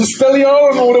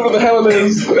 Dispellion, or whatever the hell it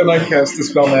is. And I cast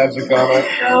Dispel Magic on it.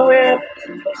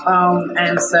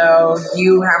 And so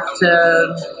you have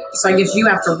to... So I guess you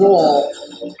have to roll.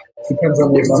 Depends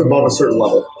on if it's above a certain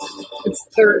level. It's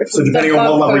third. So depending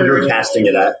on what level you're casting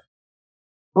it at.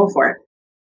 Roll for it.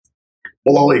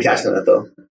 What level are you casting it at, though?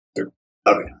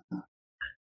 Okay.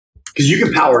 Because you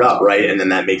can power it up, right? And then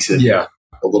that makes it... Yeah.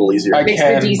 A little easier. I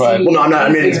can, but... Well, no, I'm not. I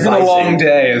mean, it's been a long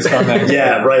day.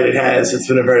 Yeah, right, it has. It's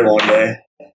been a very long day.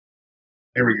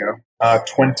 Here we go.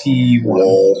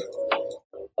 21.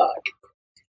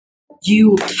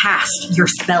 You cast your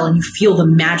spell and you feel the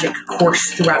magic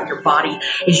course throughout your body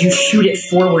as you shoot it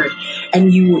forward,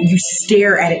 and you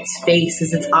stare at its face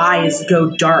as its eyes go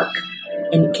dark,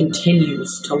 and it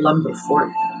continues to lumber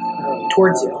forward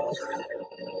towards you.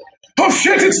 Oh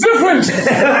shit, it's different!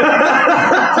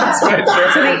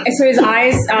 So his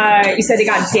eyes, you said they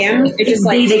got dim? It just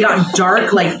like they got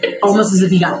dark, like almost as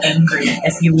if he got angry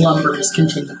as he lumbers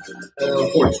continually.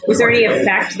 Was there any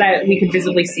effect that we could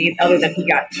visibly see other than he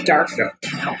got dark? No.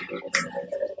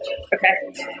 Okay.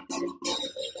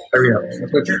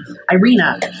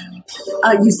 Irina.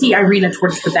 You see Irina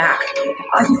towards the back.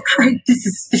 This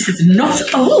is not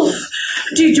Ulf.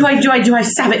 Do I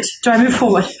stab it? Do I move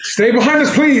forward? Stay behind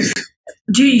us, please.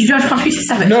 You don't want me to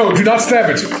stab it? No, do not stab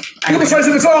it. Look at the size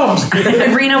of its arms.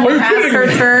 Irina will pass her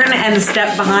turn and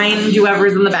step behind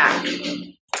whoever's in the back.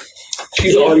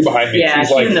 She's already behind me. Yeah,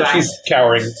 she's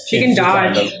cowering. She can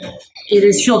dodge.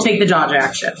 She'll take the dodge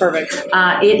action. Perfect.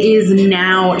 It is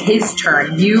now his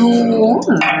turn.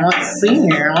 Let's see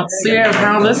here. Let's see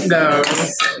how this goes.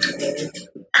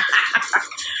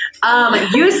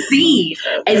 You see,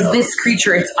 as this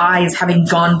creature, its eyes having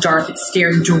gone dark, it's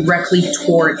staring directly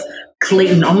towards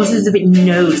Clayton, almost as if it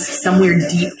knows somewhere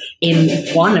deep in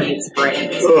one of its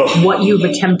brains what you've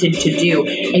attempted to do.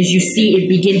 As you see it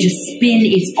begin to spin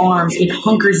its arms, it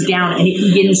hunkers down and it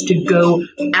begins to go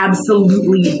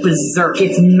absolutely berserk.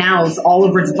 Its mouths all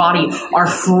over its body are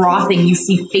frothing. You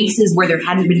see faces where there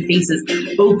hadn't been faces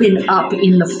open up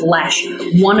in the flesh.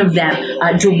 One of them,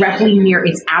 directly near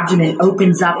its abdomen,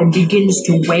 opens up and begins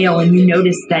to wail, and you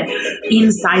notice that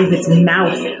inside of its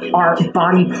mouth are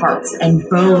body parts and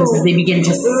bones as they begin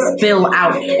to spill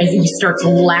out as he starts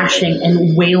lashing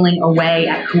and wailing away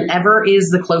at whoever is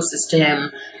the closest to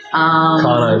him.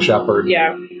 Kana and Shepard.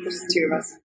 Yeah, there's the two of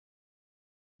us.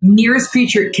 Nearest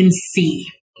creature can see.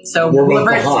 So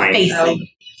whoever it's facing.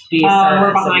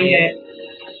 We're behind it.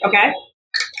 Okay.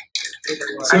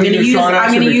 So I'm going to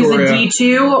use a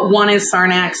D2. One is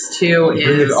Sarnax, 2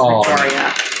 is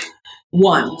Victoria.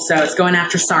 1. So it's going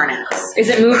after Sarnax. Is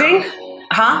it moving?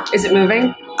 Huh? Is it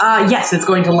moving? Yes, it's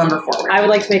going to lumber forward. I would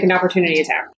like to make an opportunity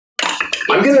attack.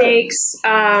 I'm It gonna. takes.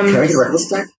 Can I make it a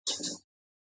reckless attack?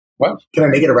 What? Can I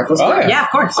make it a reckless attack? Yeah,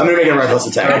 of course. I'm gonna make it a reckless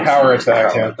attack. Power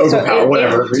attack, yeah. Overpower,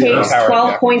 whatever. It takes Power 12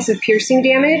 attack. points of piercing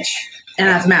damage, And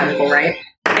that's magical, right?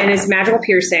 and it's magical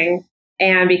piercing.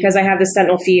 And because I have the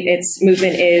Sentinel feat, its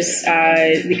movement is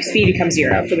the speed becomes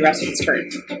 0 for the rest of its turn.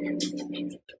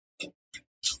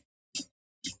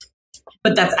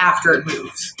 But that's after it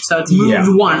moves. So it's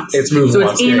moved once. It's moved so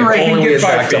once. it's in yeah. range. Only it's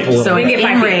backed up a little So bit. it's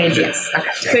Get in 5 feet. range, yes. Okay.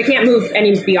 So it can't move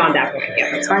any beyond that point.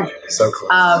 Yeah, that's fine. So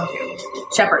close.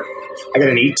 Shepard. I got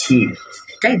an 18.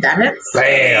 Okay, that hits.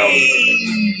 Bam!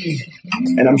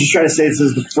 And I'm just trying to say this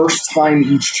is the first time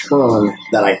each turn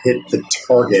that I hit the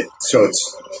target. So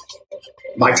it's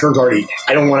my turn's already.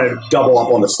 I don't want to double up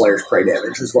on the Slayer's Prey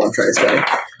damage. Is what I'm trying to say.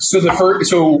 So the first.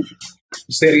 So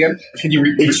say it again. Can you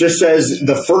read? It just says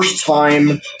the first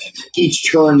time each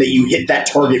turn that you hit that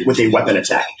target with a weapon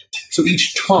attack. So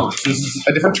each turn. So this is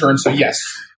a different turn. So yes,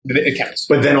 it counts.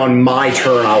 But then on my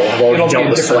turn, I will have already It'll be dealt a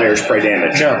the different- Slayer's Prey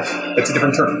damage. No, that's a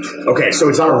different turn. Okay, so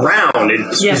it's not a round.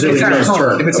 It's specifically it's his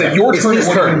turn. If it's Okay. your It's turn, his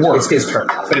it turn. won't work. It's his turn.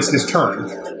 But it's his turn.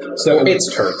 So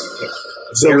It's turn.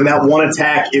 So in that one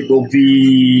attack, it will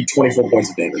be 24 points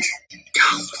of damage.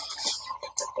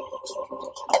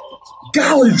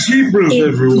 Golly jeepers, It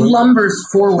everyone. lumbers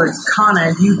forwards.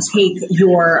 Kana, you take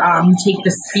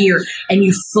the spear and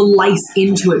you slice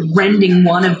into it, rending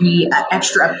one of the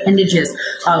extra appendages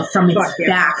from its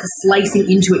back. Slicing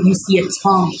into it, you see a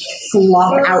tongue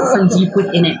flop out from deep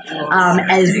within it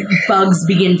as bugs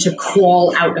begin to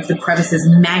crawl out of the crevices.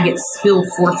 Maggots spill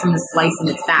forth from the slice in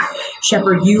its back.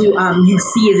 Shepard, you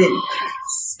see as it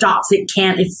stops.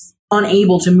 It's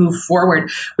unable to move forward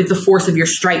with the force of your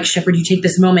strike. Shepard, you take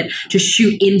this moment to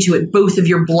shoot into it. Both of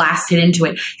your blasts hit into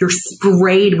it. You're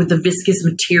sprayed with the viscous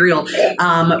material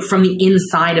from the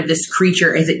inside of this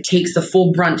creature as it takes the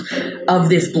full brunt of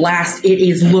this blast. It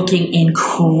is looking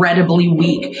incredibly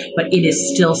weak, but it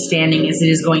is still standing as it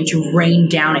is going to rain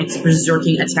down its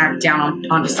berserking attack down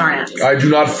onto Sarnax. I do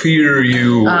not fear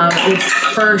you. Its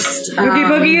first... Boogie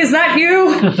Boogie, is that you?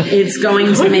 It's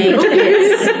going to make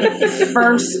its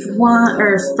first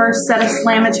set of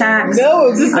slam attacks. No,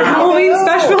 is this the Halloween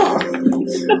special?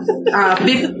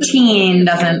 15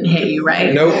 doesn't hit you,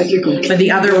 right? Nope. But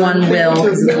the other one will,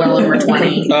 because it's well over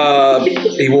 20.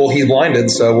 He's blinded,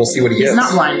 so we'll see what he He's gets.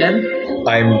 not blinded.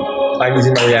 I'm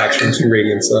using my reaction to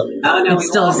radiance up. Oh, no. It's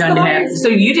still going to hit. So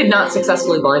you did not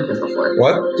successfully blind him before?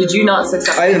 What? Did you not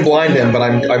successfully? I didn't blind him, but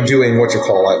I'm doing what you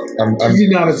call it. I'm You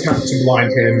did not attempt to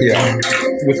blind him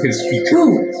with his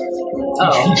feature.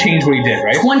 He changed what he did,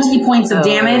 right? 20 points of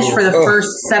damage for the first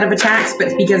set of attacks,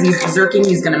 but because he's berserking,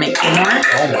 he's going to make 2 more.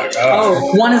 Oh my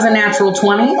god. One is a natural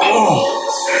 20. And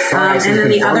then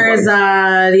the other is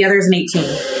an 18.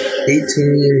 18. They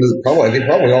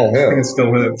probably all I think hit. it's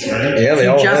still with it. Right? Yeah, they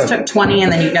You all just hit. took 20,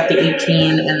 and then you got the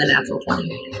 18 and the natural 20.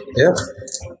 Yeah.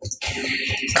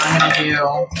 So I'm going to do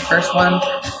first one.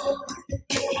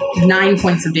 9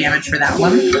 points of damage for that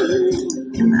one.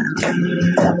 And then,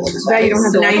 So you don't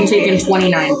have so to now you've taken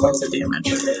 29 points of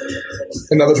damage.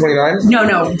 Another 29?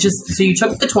 No, just so you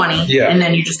took the 20, Yeah. and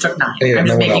then you just took 9. Yeah, I'm just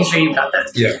no one making else. sure you got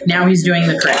that. Yeah. Now he's doing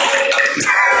the crit.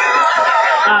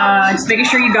 just making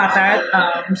sure you got that.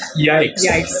 Yikes.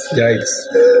 Yikes.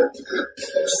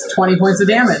 Just 20 points of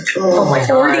damage. Oh my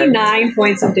 49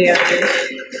 points of damage.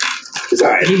 It's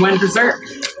alright. He went berserk.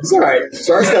 It's alright.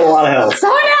 Sark's got a lot of health.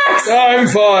 Sarnax! I'm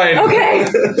fine. Okay.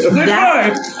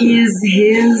 That is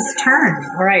his turn.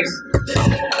 All right.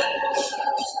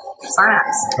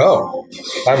 Sarnax. Oh,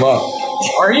 I'm up.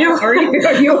 Are you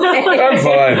okay? I'm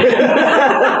fine.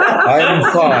 I'm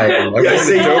fine. I'm You gotta going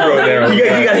say to Dobro there. You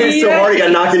got hit so hard, he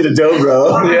got knocked into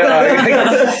Dobro. Yeah.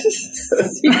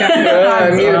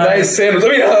 I need a nice sandwich.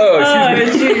 Let me.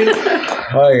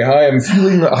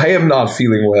 I am not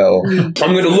feeling well. I'm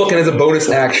going to look, and as a bonus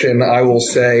action, I will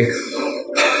say,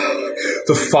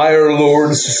 "The Fire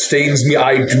Lord sustains me.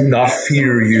 I do not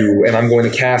fear you." And I'm going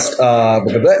to cast.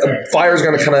 Fire is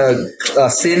going to kind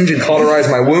of singe and cauterize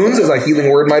my wounds as I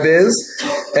healing word my biz.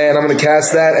 And I'm going to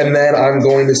cast that, and then I'm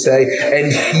going to say,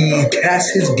 "And he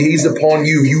casts his gaze upon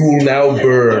you. You will now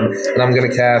burn." And I'm going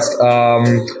to cast.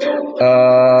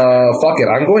 Fuck it.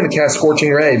 I'm going to cast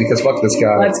Scorching Ray because fuck this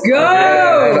guy. Let's go!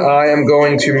 And I am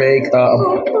going to make,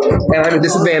 and I'm at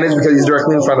disadvantage because he's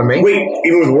directly in front of me. Wait,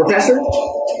 even with Warcaster?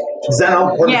 Is that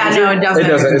not part Yeah, of the no, it doesn't.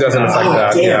 It doesn't affect Oh,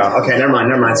 that. damn. Yeah. Okay, never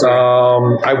mind.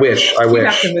 Sorry. I wish. You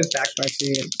have to move back by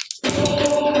feet.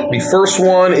 The first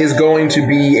one is going to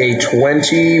be a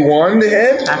 21 to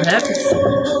hit. That hits.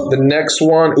 The next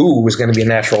one, is going to be a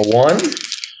natural 1.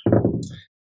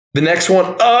 The next one,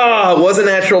 was a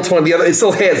natural 20. The other, it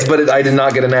still hits, but I did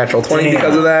not get a natural 20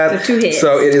 because of that. So 2 hits.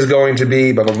 So it is going to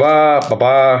be ba-ba-ba,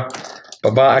 ba-ba,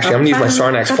 ba-ba. Actually, I'm going to use my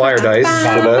Sarnax Flyer dice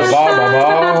for this.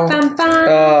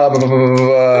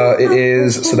 It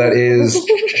is, so that is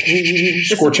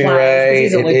Scorching Ray.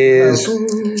 It is...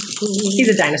 He's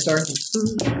a dinosaur.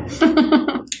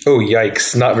 Oh,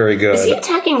 yikes. Not very good. Is he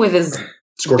attacking with his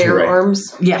Scorching bare Ray.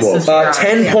 arms? Yes.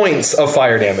 10 points of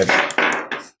fire damage.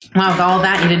 Wow, with all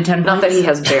that, you did 10 Not that he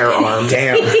has bare arms.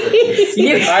 Damn.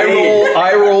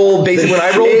 I roll basically when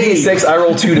I roll d6, I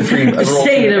roll 2 to 3. The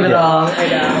shade of it all. I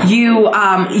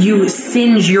know. You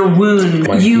singe your wound.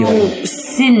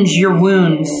 Singe your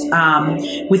wounds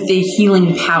with the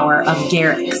healing power of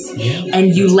Garrix,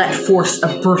 and you let forth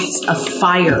a burst of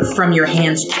fire from your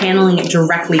hands, channeling it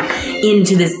directly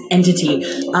into this entity,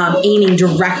 aiming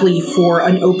directly for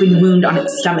an open wound on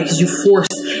its stomach. As you force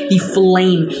the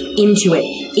flame into it,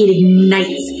 it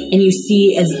ignites, and you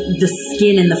see as the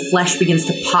skin and the flesh begins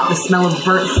to pop. The smell of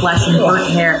burnt flesh and burnt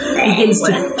hair begins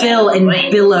to fill and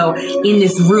billow in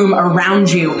this room around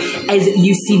you, as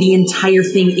you see the entire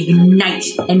thing ignite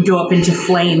and go up into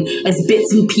flame as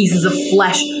bits and pieces of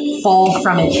flesh fall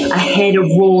from it. A head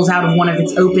rolls out of one of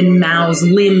its open mouths.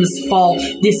 Limbs fall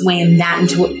this way and that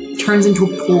until it turns into a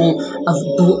pool of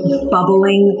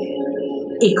bubbling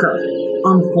ichor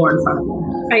on the floor in front of him.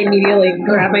 I immediately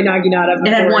grab my Naginata.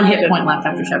 It had 1 hit point left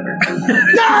after Shepard.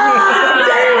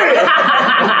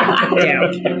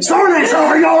 Sarnax,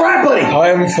 are you alright, buddy?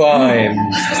 I'm fine.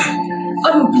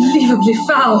 Unbelievably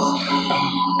foul.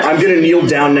 I'm going to kneel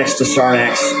down next to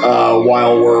Sarnax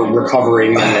while we're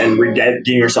recovering and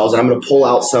regaining ourselves, and I'm going to pull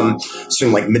out some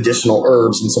like medicinal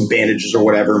herbs and some bandages or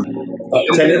whatever.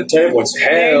 10 points.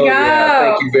 Hell yeah,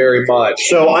 thank you very much.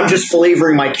 So I'm just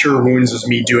flavoring my cure wounds as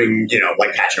me doing,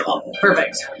 like patching them up.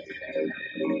 Perfect.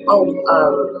 I'm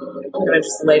gonna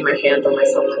just lay my hand on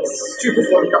myself. I'm stupid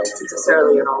one not to do this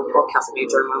early, and I'll cast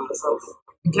Major on myself.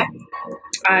 Okay.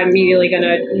 I'm immediately going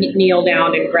to kneel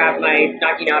down and grab my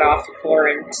Naginata off the floor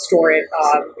and store it.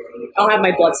 I'll have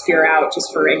my blood spear out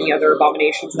just for any other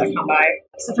abominations that come by.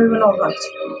 Is everyone all right?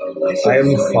 I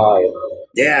am fine.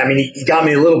 Yeah, I mean, he got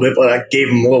me a little bit, but I gave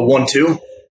him a little 1-2.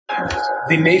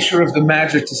 The nature of the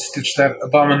magic to stitch that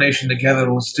abomination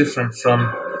together was different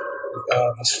from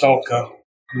the Stalker,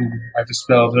 who I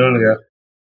dispelled earlier.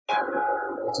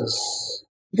 It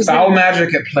is foul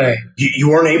magic at play. You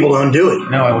weren't able to undo it.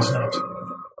 No, I was not.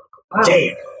 Wow.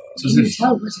 Damn. So Can you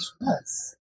tell what it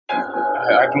was?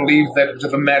 I believe that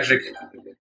the magic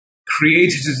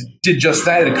did just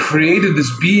that. It created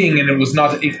this being, and it was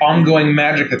not an ongoing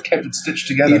magic that kept it stitched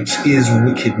together. It is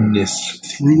wickedness.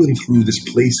 Through and through, this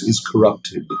place is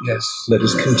corrupted. Yes. Let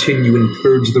us continue and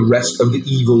purge the rest of the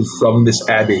evil from this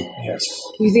abbey. Yes.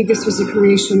 You think this was a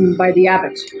creation by the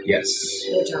abbot? Yes.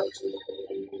 No doubt.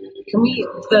 Can we,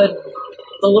 the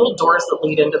little doors that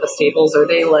lead into the stables, are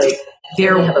they like, they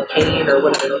have a pane or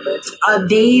whatever?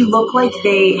 They look like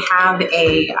they have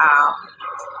a,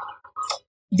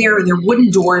 they're wooden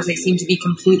doors. They seem to be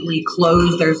completely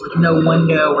closed. There's like no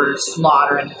window or slot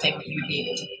or anything that you'd be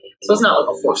able to. So it's not like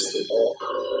a horse stable?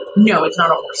 No, it's not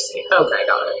a horse stable. Okay,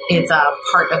 got it. It's a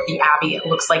part of the abbey. It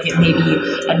looks like it maybe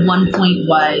at one point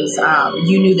was,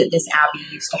 you knew that this abbey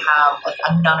used to have like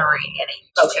a nunnery in it.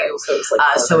 Okay, so it's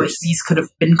like so these could have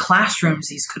been classrooms.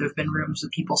 These could have been rooms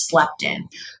that people slept in.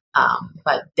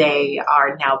 But they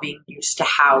are now being used to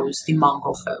house the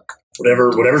mongrel folk.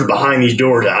 Whatever's behind these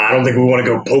doors, I don't think we want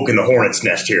to go poking the hornet's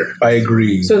nest here. I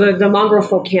agree. So the mongrel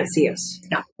folk can't see us?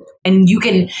 No. And you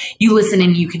listen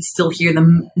and you can still hear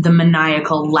the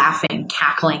maniacal laughing,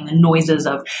 cackling, the noises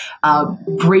of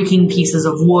breaking pieces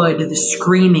of wood, the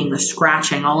screaming, the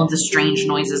scratching, all of the strange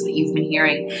noises that you've been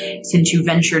hearing since you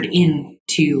ventured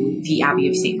into the Abbey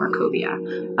of St. Markovia.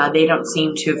 They don't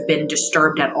seem to have been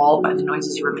disturbed at all by the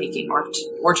noises you were making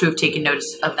or to have taken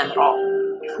notice of them at all.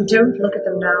 If we don't look at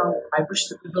them now, I wish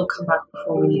that we will come back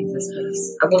before we leave this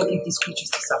place. I won't leave these creatures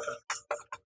to suffer.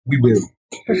 We will.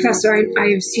 Professor, I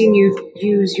have seen you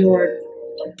use your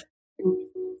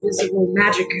visible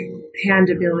magic hand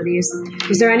abilities.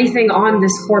 Is there anything on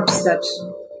this corpse that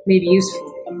may be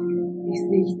useful?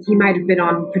 He might have been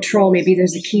on patrol. Maybe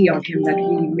there's a key on him that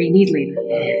we may need later.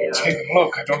 Take a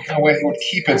look. I don't know where he would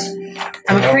keep it.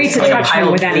 I'm afraid to touch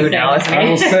him with anything. I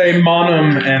will say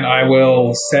Monum, and I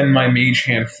will send my mage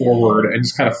hand forward and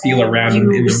just kind of feel around in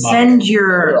You the muck. send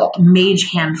your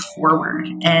mage hand forward,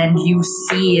 and you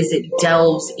see as it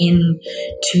delves into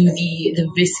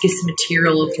the viscous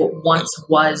material of what once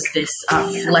was this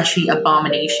fleshy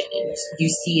abomination. And you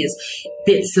see as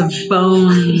bits of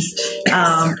bones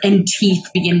and teeth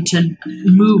begin to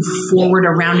move forward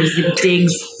around as it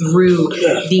digs through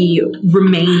the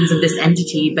remains of this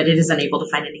entity, but it is unable to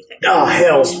find anything. Oh,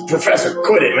 hells. Professor,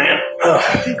 quit it, man.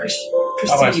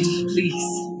 Proceed, please.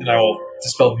 And I will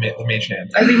dispel the mage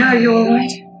hand. Irina, are you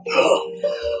alright?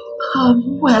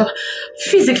 Well,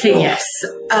 physically, yes.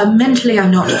 Mentally,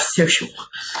 I'm not so sure.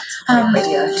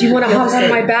 Do you want to hop on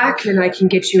my back and I can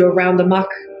get you around the muck?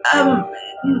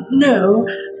 No.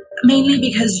 Mainly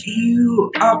because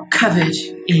you are covered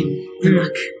in the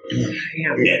muck.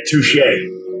 Yeah, touche.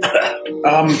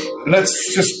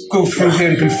 Let's just go through here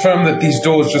and confirm that these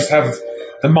doors just have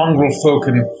the mongrel folk,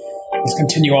 and let's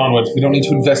continue onward. We don't need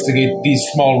to investigate these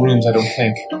small rooms, I don't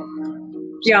think.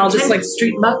 Yeah, I'll just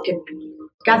street muck and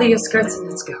gather your skirts and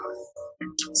let's go.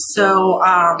 So,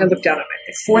 I look down at my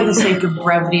face. for the sake of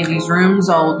brevity of these rooms,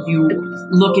 you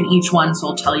look in each one, so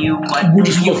I'll tell you what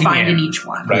you find in each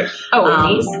one. Right. Oh,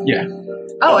 in these? Yeah.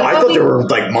 Oh, I thought there were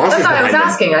like monsters. That's what I was behind them.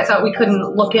 asking. I thought we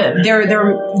couldn't look in. There,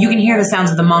 you can hear the sounds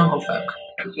of the Mongol folk.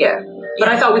 Yeah. But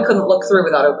I thought we couldn't look through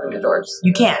without opening the doors.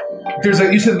 You can't.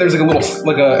 You said there's like a little,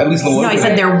 at least a little. No, I opening.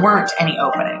 said there weren't any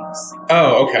openings.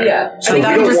 Oh, okay. Yeah. So I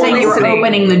thought you were saying you were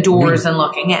opening the doors and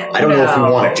looking in. I don't know if we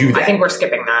want to do that. I think we're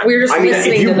skipping that. We're just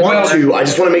listening if you to the want to, I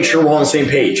just want to make sure we're on the same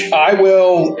page. I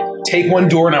will take one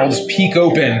door and I will just peek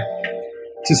open,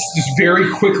 just very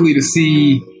quickly to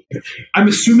see. I'm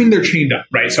assuming they're chained up,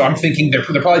 right? So I'm thinking they're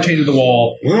probably chained to the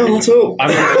wall. Well, let's hope.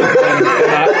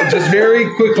 I'm just very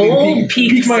quickly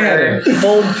peek my head in.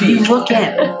 Bold peek. You look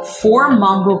in. 4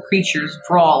 mongrel creatures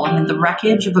brawl amid the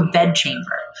wreckage of a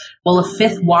bedchamber, while a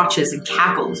 5th watches and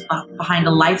cackles behind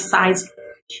a life-size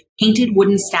painted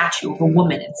wooden statue of a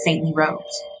woman in saintly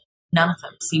robes. None of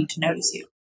them seem to notice you.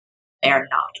 They are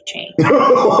not chained.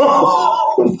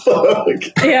 Oh,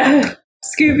 fuck. Yeah.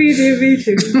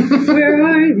 Scooby-Dooby-Doo. Where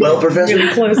are you? Well, Professor.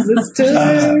 You're closest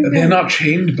to They're not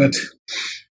chained, but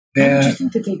Why would you they're.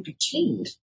 think that they'd be chained?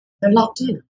 They're locked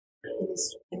in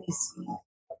these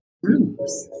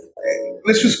rooms.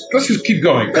 Let's just keep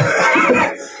going.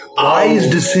 Wise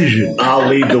decision. I'll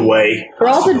lead the way. Are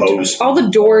all suppose. all the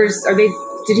doors, are they,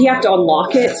 did he have to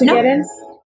unlock it to get in?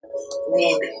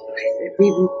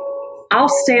 I'll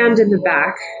stand in the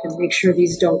back and make sure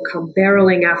these don't come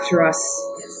barreling after us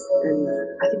and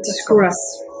I think screw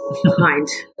us behind.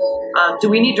 Do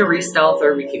we need to re-stealth,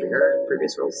 or are we keeping our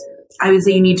previous rules? I would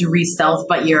say you need to re-stealth,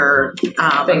 but your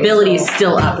ability is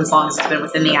still up as long as it's been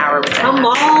within the hour. Come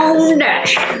on,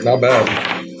 Dash. Not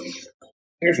bad.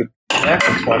 Here's a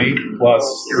natural 20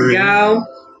 plus Here we 3. go.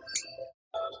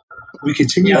 We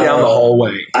continue down the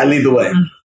hallway. I lead the way.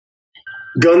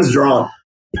 Guns drawn.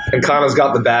 And Kana's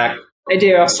got the back, I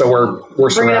do. so we're Bring it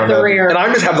up surrounded. the rear. And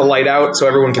I just have the light out so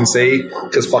everyone can see,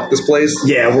 because fuck this place.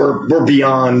 Yeah, we're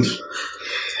beyond.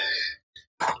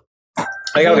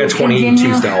 I got like a 22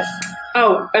 Continue. stealth.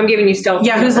 Oh, I'm giving you stealth.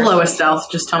 Yeah, who's the lowest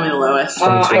stealth? Just tell me the lowest.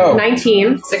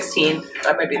 19. 16.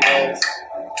 That might be the lowest.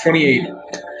 28.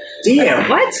 Damn.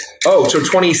 What? Oh, so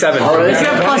 27. All right. You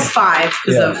have plus 5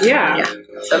 because of Yeah.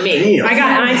 So me. Damn. I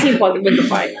got 19 plus with the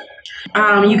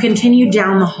 5. You continue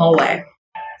down the hallway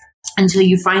until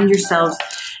you find yourselves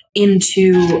in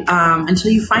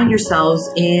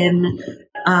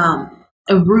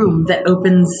a room that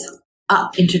opens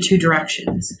up into 2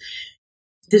 directions.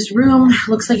 This room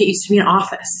looks like it used to be an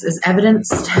office, as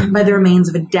evidenced by the remains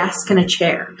of a desk and a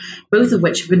chair, both of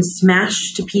which have been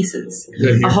smashed to pieces.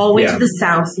 A hallway to the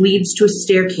south leads to a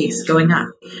staircase going up.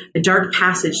 A dark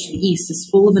passage to the east is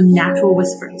full of unnatural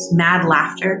whispers, mad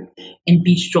laughter, and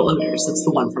bestial odors. That's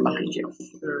the one from behind you.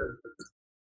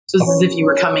 So this is if you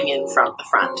were coming in from the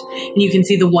front. And you can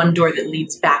see the one door that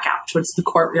leads back out towards the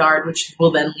courtyard, which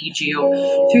will then lead you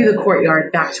through the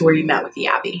courtyard back to where you met with the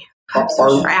Abbey.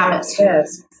 Or Abbot.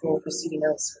 Yes, before proceeding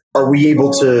else. Are we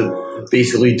able to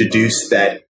basically deduce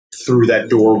that through that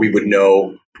door we would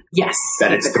know Yes.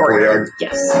 that it's the courtyard?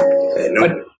 Yes.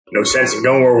 No sense in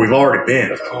going where we've already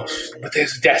been. Of course. But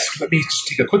there's a desk. Let me just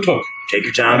take a quick look. Take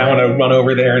your And I time. want to run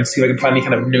over there and see if I can find any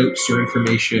kind of notes or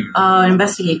information.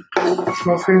 Investigate.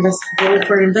 Roll for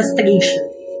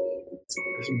investigation.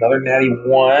 There's another natty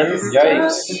 1.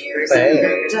 Yikes.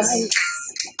 Thanks.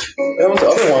 That was the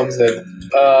other ones that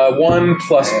 1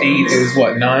 plus 8 is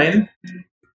what, 9?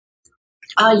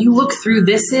 You look through.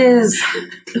 This is.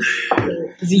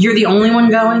 You're the only one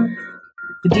going?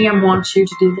 The DM wants you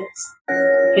to do this.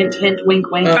 Hint, hint, wink,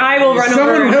 wink. I will run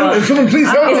over and help. Someone please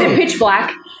help Is me. it pitch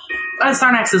black?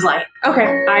 Sarnax is like,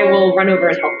 Okay, I will run over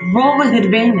and help. roll with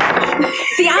advantage.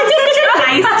 See, I'm such a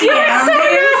nice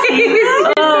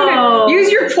DM. Oh.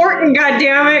 Use your portent,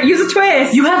 goddammit. Use a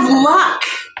twist. You have luck.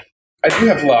 I do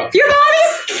have luck. You have all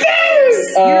these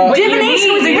things! Your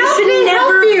divination wizard should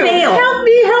never fail. Help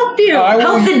me help you!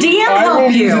 Help the DM I help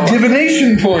will you. use a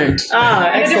divination point.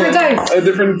 A different dice. A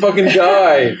different fucking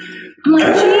die. I'm like,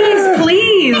 jeez,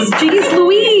 please. Jeez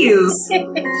Louise.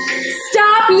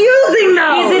 Stop using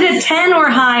those! Is it a 10 or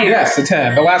higher? Yes, a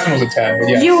 10. The last one was a 10, but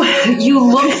yes. You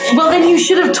look... Well, then you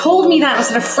should have told me that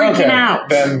instead of freaking out.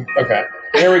 Then, okay.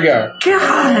 Here we go.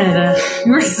 God,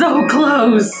 you were so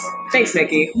close. Thanks,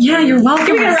 Nikki. Yeah, you're welcome.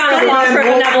 Give me a round of applause for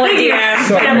benevolent DM.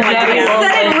 So- I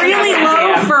set it really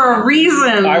low for a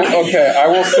reason. I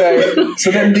will say,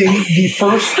 so then the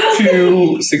first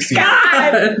two succeed.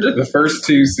 God. The first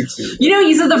two succeed. You know,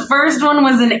 you said the first one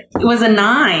was a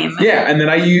 9. Yeah, and then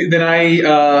I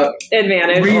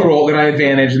Advantage. re-roll, then I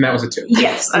advantage, and that was a 2.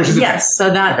 Yes, Which is a yes. So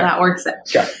that works out.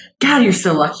 Okay. God, you're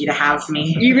so lucky to have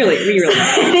me. You really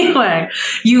Anyway,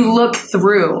 you look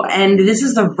through, and this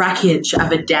is the wreckage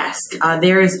of a desk.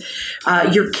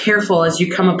 You're careful as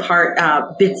you come apart,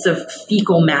 bits of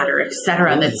fecal matter,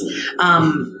 etc. That's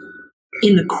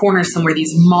in the corner somewhere.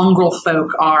 These mongrel folk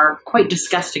are quite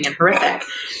disgusting and horrific,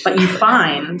 but you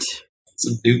find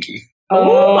Some dookie.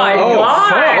 Oh my god!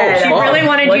 fuck. She really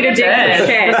wanted you to dig this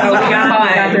shit. So we got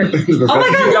Oh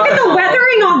my god, look at the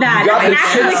weathering on that. Got the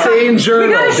That's shit actually- stained journal.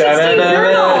 We got a shit-stained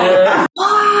journal.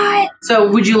 what?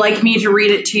 So, would you like me to read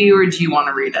it to you, or do you want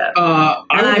to read it? I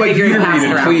would like figured you to pass read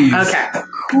it, around. please. Okay.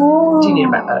 Cool. Do you need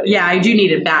it back? Yeah, I do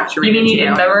need it back to read it. You need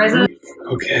to memorize it?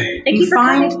 Okay. You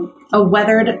find a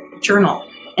weathered journal,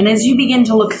 and as you begin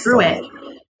to look through it,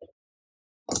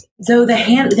 though the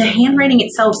handwriting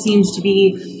itself seems to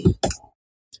be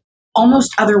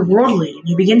almost otherworldly,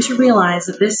 you begin to realize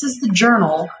that this is the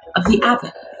journal of the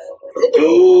abbot.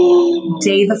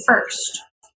 Day the 1st.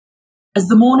 As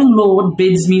the morning lord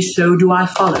bids me, so do I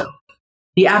follow.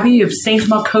 The abbey of Saint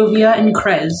Markovia in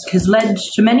Krezk has led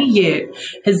to many years,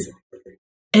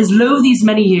 has lo these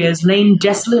many years lain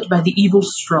desolate by the evil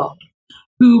Strahd,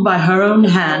 who by her own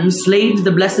hand slayed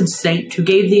the blessed saint who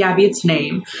gave the abbey its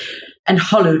name and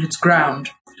hallowed its ground.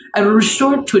 I will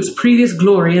restore it to its previous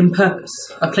glory and purpose,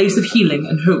 a place of healing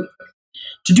and hope.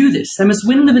 To do this, I must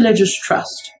win the villagers'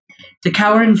 trust. They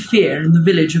cower in fear in the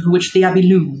village over which the abbey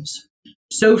looms.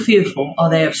 So fearful are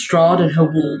they of Strahd and her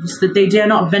wolves that they dare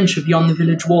not venture beyond the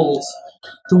village walls.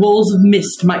 The walls of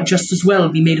mist might just as well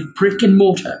be made of brick and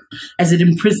mortar, as it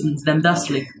imprisons them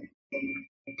thusly.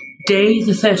 Day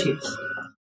the 30th.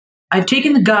 I have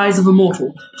taken the guise of a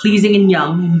mortal, pleasing and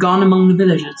young, and gone among the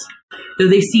villagers. Though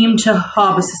they seem to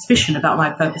harbour suspicion about my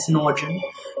purpose and origin,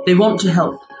 they want to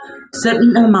help.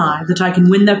 Certain am I that I can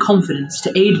win their confidence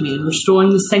to aid me in restoring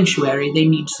the sanctuary they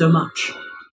need so much.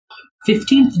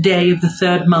 15th day of the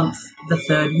 3rd month, the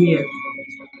 3rd year.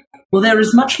 Well, there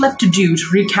is much left to do to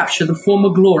recapture the former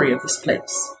glory of this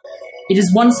place. It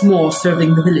is once more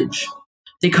serving the village.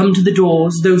 They come to the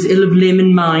doors, those ill of limb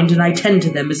and mind, and I tend to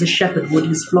them as a shepherd would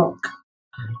his flock.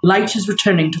 Light is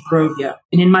returning to Barovia,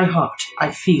 and in my heart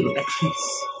I feel at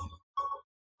peace.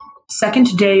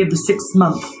 2nd day of the 6th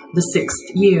month, the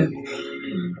 6th year.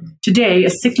 Today, a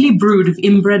sickly brood of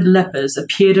inbred lepers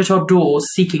appeared at our doors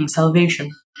seeking salvation.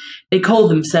 They call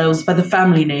themselves by the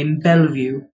family name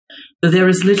Bellevue, though there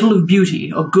is little of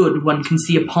beauty or good one can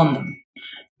see upon them.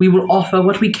 We will offer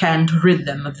what we can to rid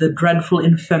them of their dreadful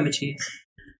infirmities.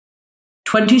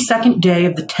 22nd day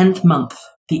of the 10th month,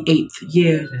 the 8th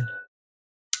year.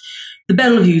 The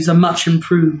Bellevues are much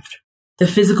improved. Their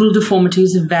physical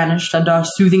deformities have vanished under our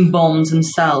soothing balms and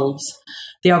salves.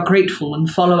 They are grateful and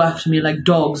follow after me like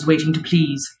dogs waiting to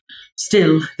please.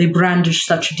 Still, they brandish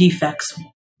such defects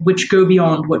which go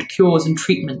beyond what cures and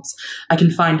treatments I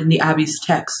can find in the Abbey's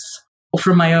texts, or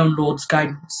from my own Lord's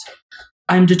guidance.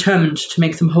 I am determined to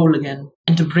make them whole again,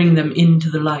 and to bring them into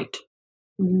the light.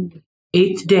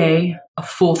 8th day of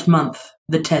 4th month,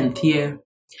 the 10th year.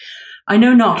 I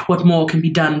know not what more can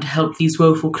be done to help these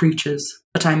woeful creatures,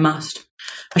 but I must.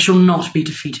 I shall not be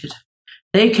defeated.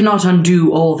 They cannot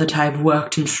undo all that I have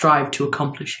worked and strived to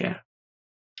accomplish here.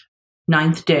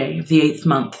 9th day of the 8th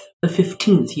month, the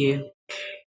 15th year.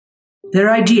 Their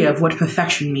idea of what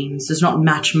perfection means does not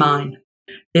match mine.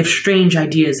 They have strange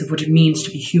ideas of what it means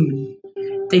to be human.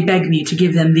 They beg me to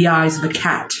give them the eyes of a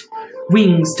cat,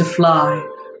 wings to fly,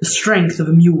 the strength of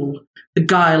a mule, the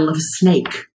guile of a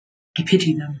snake. I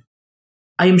pity them.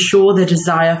 I am sure their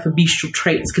desire for bestial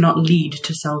traits cannot lead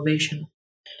to salvation.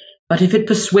 But if it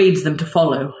persuades them to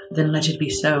follow, then let it be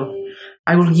so.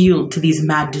 I will yield to these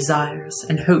mad desires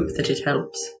and hope that it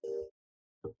helps.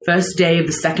 First day of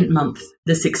the second month,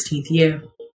 the 16th year.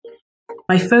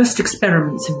 My first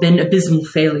experiments have been abysmal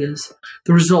failures,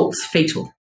 the results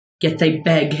fatal. Yet they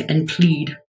beg and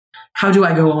plead. How do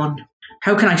I go on?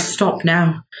 How can I stop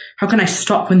now? How can I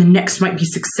stop when the next might be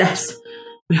success?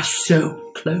 We are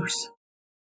so close.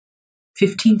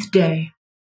 15th day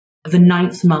of the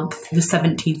 9th month, the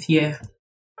 17th year.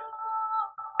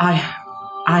 I'm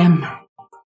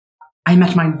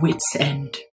at my wit's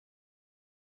end.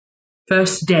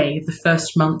 First day of the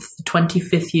first month, the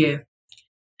 25th year.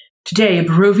 Today, a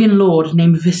Barovian lord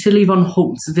named Vasily von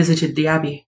Holtz visited the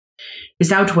abbey.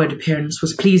 His outward appearance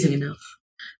was pleasing enough,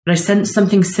 but I sensed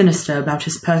something sinister about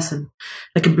his person,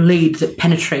 like a blade that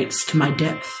penetrates to my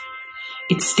depth.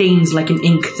 It stains like an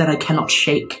ink that I cannot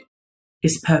shake.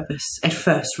 His purpose, at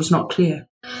first, was not clear,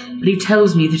 but he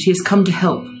tells me that he has come to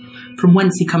help. From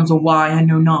whence he comes or why, I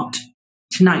know not.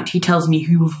 Tonight he tells me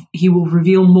he will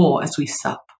reveal more as we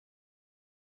sup.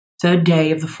 Third day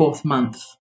of the 4th month.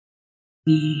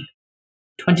 The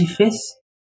 25th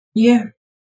year.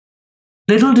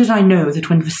 Little did I know that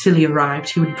when Vasily arrived,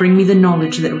 he would bring me the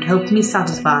knowledge that would help me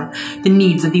satisfy the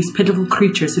needs of these pitiful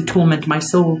creatures who torment my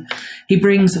soul. He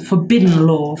brings a forbidden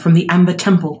law from the Amber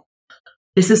Temple.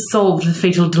 This has solved the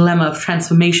fatal dilemma of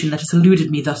transformation that has eluded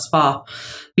me thus far.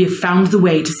 We have found the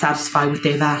way to satisfy what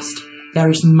they have asked. There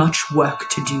is much work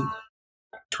to do.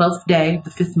 12th day of the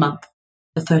 5th month,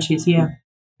 the 30th year.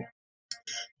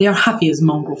 They are happy as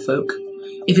mongrel folk.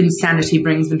 If insanity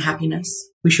brings them happiness,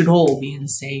 we should all be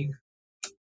insane.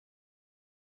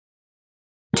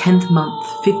 10th month,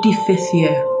 55th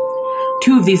year.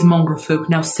 2 of these mongrel folk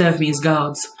now serve me as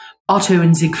guards, Otto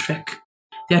and Siegfried.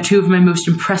 They are 2 of my most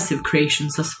impressive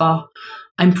creations thus far.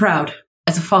 I'm proud,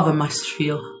 as a father must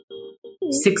feel.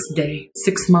 6th day,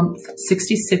 6th month,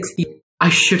 66th year. I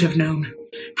should have known.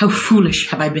 How foolish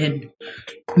have I been?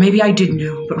 Maybe I did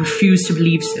know, but refused to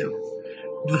believe so.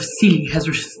 Vasily has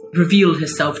revealed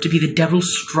herself to be the devil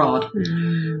Strahd.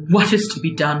 What is to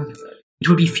be done? It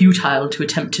would be futile to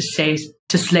attempt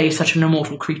to slay such an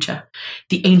immortal creature.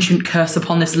 The ancient curse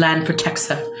upon this land protects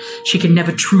her. She can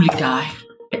never truly die,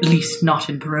 at least not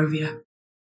in Barovia.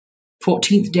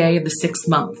 14th day of the 6th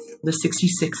month, the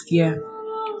 66th year.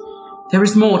 There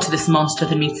is more to this monster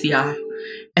than meets the eye.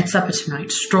 At supper tonight,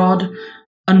 Strahd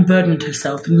unburdened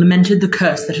herself and lamented the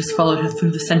curse that has followed her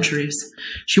through the centuries.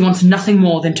 She wants nothing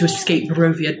more than to escape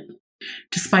Barovia.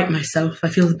 Despite myself, I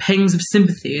feel the pangs of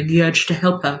sympathy and the urge to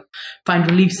help her find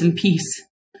release and peace.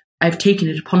 I have taken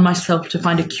it upon myself to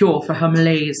find a cure for her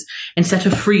malaise and set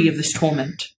her free of this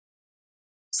torment.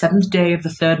 7th day of the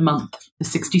 3rd month, the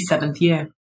 67th year.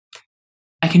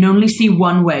 I can only see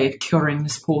one way of curing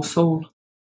this poor soul.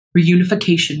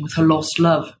 Reunification with her lost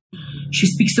love. She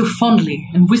speaks so fondly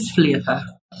and wistfully of her.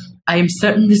 I am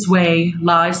certain this way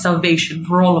lies salvation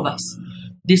for all of us.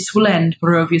 This will end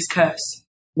Barovia's curse,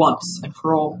 once and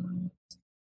for all.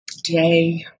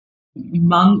 Day,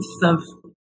 month of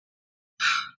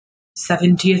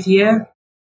 70th year.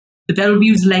 The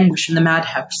Bellevues languish in the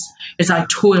madhouse as I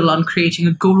toil on creating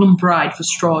a golem bride for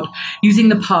Strahd, using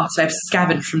the parts I have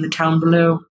scavenged from the town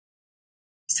below.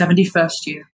 71st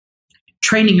year.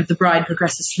 Training of the bride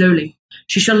progresses slowly.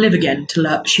 She shall live again to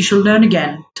love. She shall learn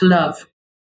again to love.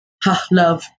 Ha,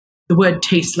 love. The word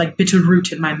tastes like bitter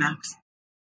root in my mouth.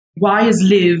 Why is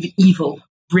live evil,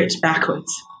 writ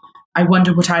backwards? I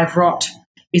wonder what I have wrought.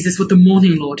 Is this what the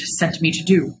Morning Lord has sent me to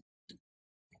do?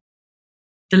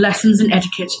 The lessons in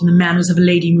etiquette and the manners of a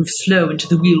lady move slow into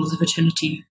the wheels of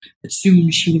eternity, but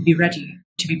soon she will be ready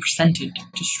to be presented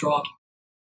to Strahd.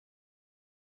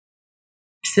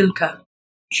 Silka.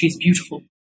 She is beautiful.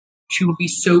 She will be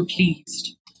so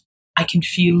pleased. I can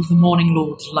feel the Morning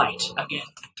Lord's light again.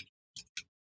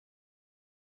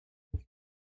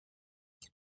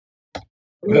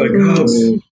 Well, it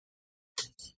goes.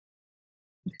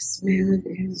 This man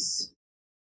is...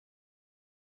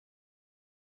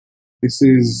 This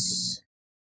is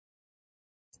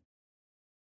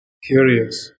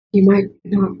curious. He might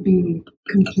not be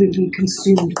completely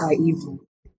consumed by evil.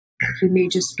 He may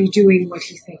just be doing what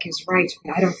he thinks is right,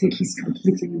 but I don't think he's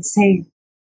completely insane.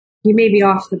 He may be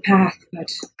off the path, but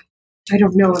I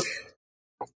don't know if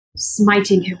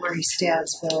smiting him where he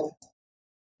stands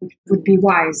would be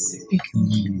wise, I think.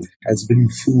 He has been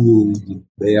fooled.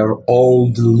 They are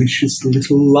all delicious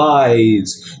little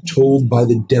lies told by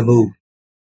the devil,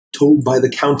 told by the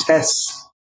Countess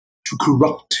to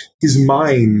corrupt his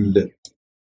mind.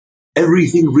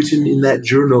 Everything written in that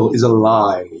journal is a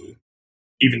lie.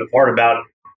 Even the part about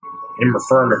him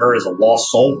referring to her as a lost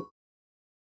soul.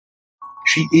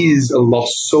 She is a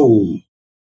lost soul.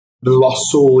 The lost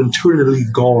soul internally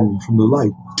gone from the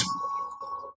light.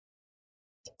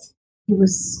 He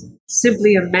was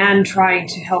simply a man trying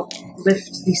to help lift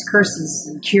these curses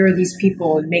and cure these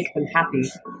people and make them happy.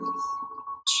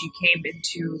 She came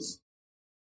into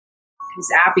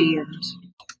his abbey and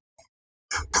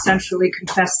essentially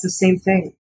confessed the same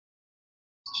thing.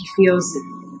 He feels it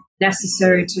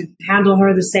necessary to handle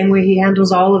her the same way he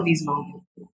handles all of these moments,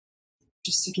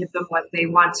 just to give them what they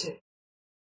wanted.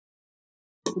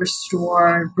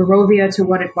 Restore Barovia to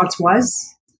what it once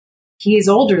was. He is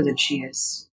older than she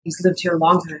is. He's lived here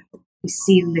longer. He's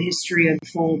seen the history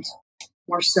unfold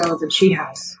more so than she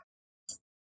has.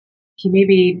 He may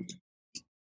be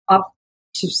up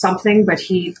to something, but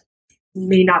he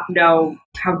may not know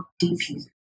how deep he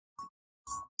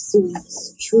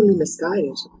Seems truly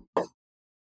misguided.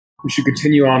 We should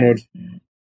continue onward.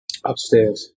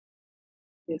 Upstairs.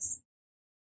 Yes.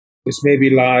 This may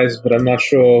be lies, but I'm not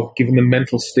sure, given the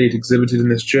mental state exhibited in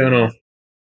this journal,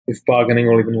 if bargaining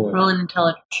will even work. Roll an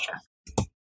intelligence check.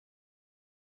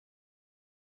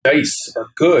 Dice are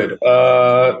good.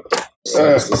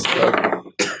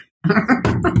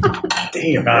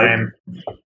 Damn. 9.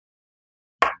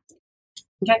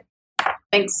 Okay.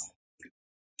 Thanks.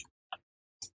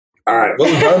 All right.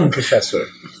 Well done, Professor.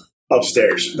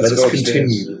 Upstairs. Let Let's us go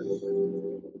upstairs.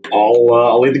 continue.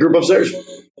 I'll lead the group upstairs.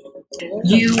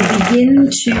 You begin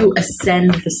to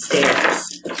ascend the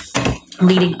stairs,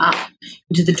 leading up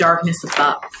into the darkness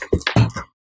above.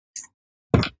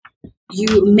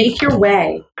 You make your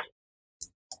way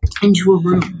into a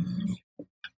room.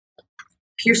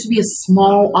 Appears to be a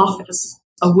small office.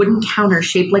 A wooden counter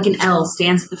shaped like an L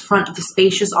stands at the front of the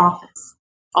spacious office.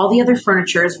 All the other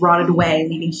furniture is rotted away,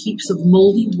 leaving heaps of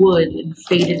moldy wood and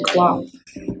faded cloth.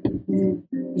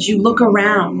 As you look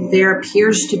around, there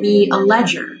appears to be a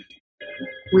ledger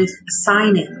with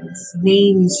sign-ins,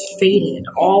 names faded,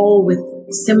 all with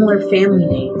similar family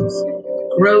names.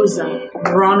 Groza,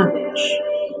 Aronovich,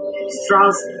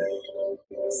 Strahdanya.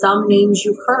 Some names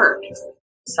you've heard,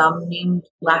 some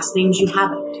last names you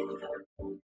haven't.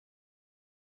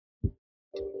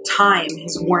 Time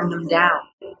has worn them down.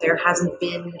 There hasn't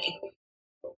been a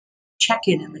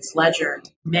check-in in this ledger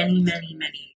many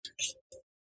years.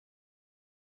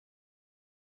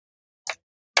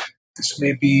 This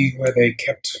may be where they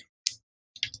kept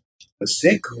the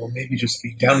sick, or maybe just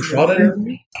the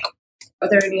downtrodden. Are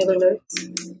there any other notes?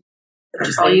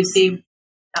 That's all you see.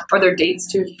 Are there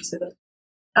dates too? Did you say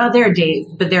that? There are days,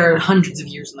 but there are hundreds of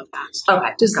years in the past.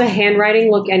 Okay. Does the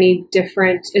handwriting look any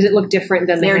different? Does it look different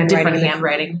than the There are handwriting? different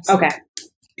handwritings. Okay.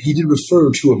 He did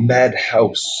refer to a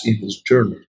madhouse in his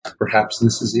journal. Perhaps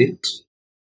this is it?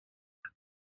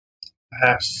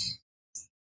 Perhaps.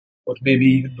 But maybe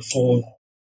even before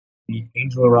the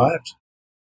angel arrived.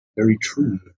 Very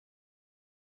true.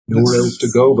 Nowhere else to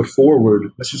go but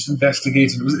forward. Let's just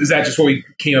investigate. Is that just what we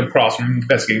came across from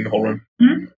investigating the whole room?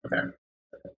 Mm-hmm. Okay.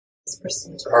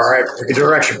 All right. Pick a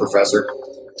direction, Professor.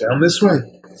 Down this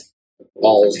way.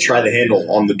 I'll try the handle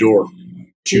on the door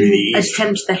to the You east.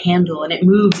 attempt the handle, and it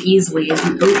moves easily as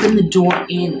you open the door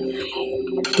in.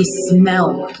 The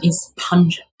smell is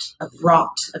pungent, of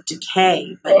rot, of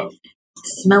decay, but the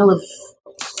smell of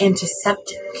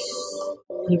antiseptic.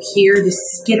 You hear the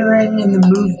skittering and the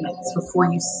movements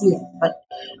before you see it, but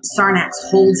Sarnax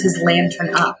holds his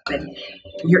lantern up, and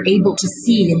you're able to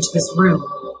see into this room.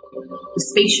 The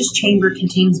spacious chamber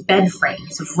contains bed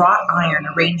frames of wrought iron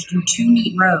arranged in 2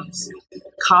 neat rows.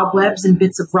 Cobwebs and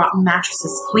bits of rotten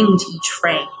mattresses cling to each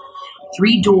frame.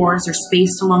 3 doors are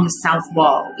spaced along the south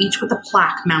wall, each with a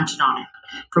plaque mounted on it.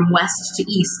 From west to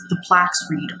east, the plaques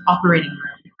read operating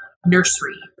room,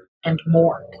 nursery, and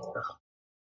morgue.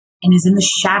 And it is in the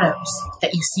shadows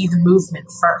that you see the movement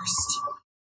first.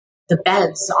 The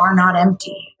beds are not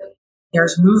empty.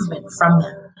 There's movement from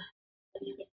them.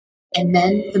 And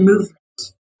then the movement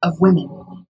of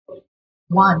women.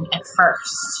 1 at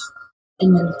first,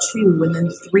 and then 2, and then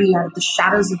 3 out of the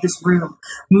shadows of this room,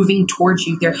 moving towards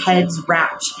you, their heads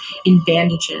wrapped in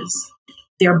bandages,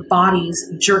 their bodies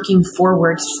jerking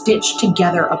forward, stitched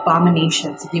together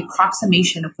abominations of the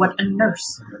approximation of what a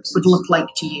nurse would look like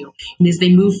to you. And as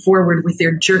they move forward with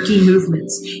their jerky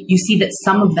movements, you see that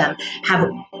some of them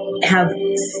have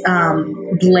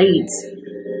blades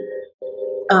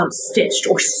stitched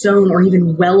or sewn or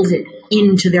even welded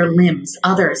into their limbs.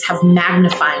 Others have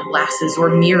magnifying glasses or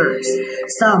mirrors.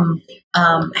 Some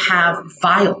have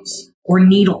vials or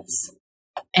needles.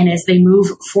 And as they move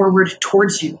forward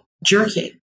towards you,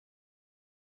 jerking,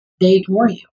 they ignore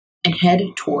you and head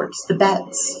towards the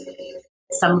beds.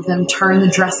 Some of them turn the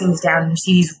dressings down. You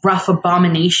see these rough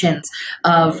abominations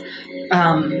of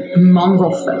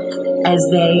mongrel folk as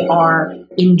they are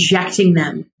injecting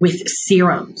them with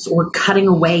serums or cutting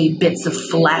away bits of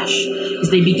flesh as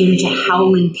they begin to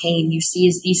howl in pain. You see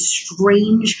as these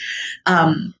strange,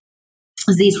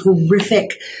 as these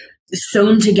horrific,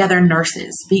 sewn together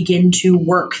nurses begin to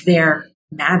work their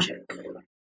magic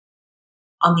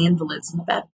on the invalids in the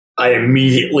bed. I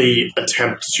immediately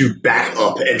attempt to back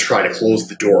up and try to close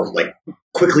the door, like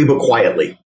quickly but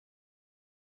quietly.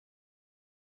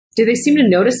 Did they seem to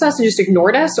notice us and just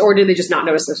ignored us, or did they just not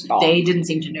notice us at all? They didn't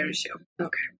seem to notice you.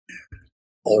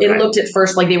 Okay. It looked at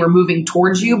first like they were moving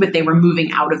towards you, but they were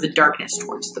moving out of the darkness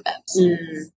towards the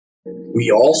beds.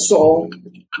 We all saw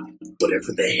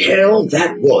whatever the hell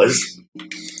that was,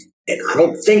 and I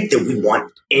don't think that we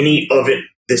want any of it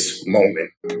this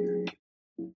moment.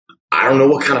 I don't know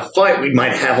what kind of fight we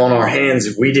might have on our hands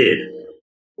if we did,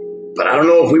 but I don't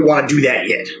know if we want to do that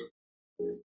yet.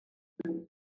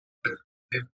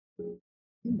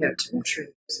 They're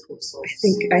torturing these poor souls.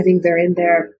 I think they're in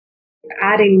there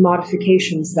adding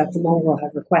modifications that the mongrel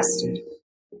have requested.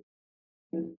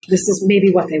 This is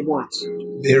maybe what they want.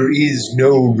 There is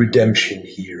no redemption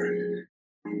here.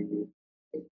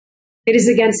 It is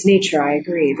against nature, I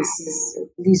agree.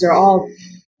 These are all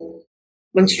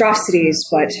monstrosities,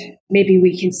 but maybe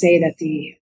we can say that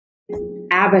the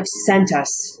abbot sent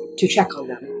us to check on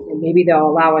them, and maybe they'll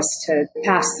allow us to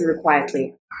pass through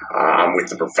quietly. I'm with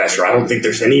the professor. I don't think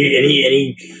there's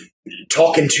any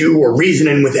talking to or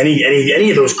reasoning with any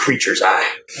of those creatures.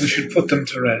 We should put them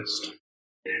to rest.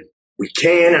 We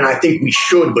can, and I think we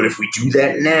should, but if we do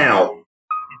that now...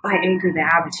 If I anger the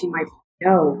abbot, he might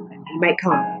know, and he might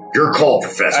come. Your call,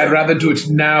 Professor. I'd rather do it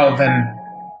now than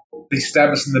they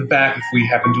stab us in the back if we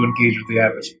happen to engage with the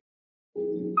abbot.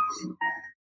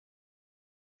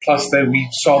 Plus, we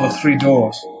saw the 3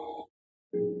 doors.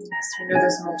 Yes, we know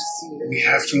there's more to see. We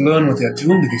have to learn what they're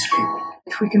doing to these people.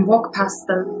 If we can walk past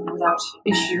them without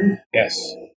issue. Yes.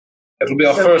 That'll be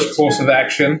our first course of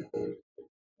action.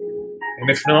 And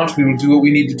if not, we will do what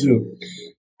we need to do.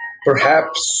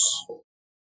 Perhaps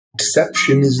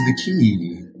deception is the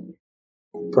key.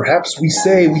 Perhaps we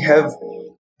say we have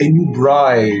a new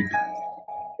bride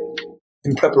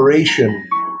in preparation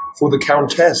for the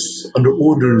Countess under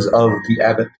orders of the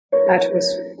abbot. That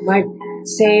was my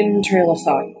same trail of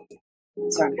thought.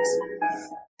 Sorry.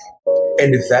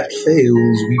 And if that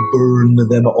fails, we burn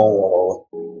them all.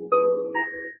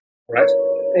 Right?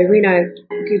 Irina,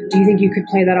 do you think you could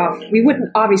play that off? We wouldn't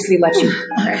obviously let you.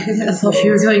 I thought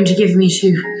you were going to give me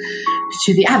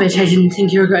to the abbot. I didn't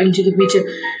think you were going to give me to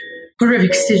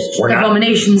horrific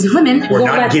abominations of women. We're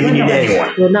not giving you to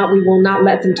anyone. We will not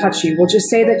let them touch you. We'll just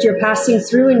say that you're passing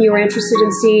through and you're interested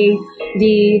in seeing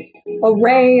the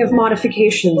array of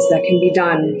modifications that can be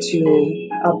done to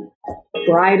a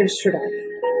bride of Strahdanya.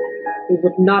 We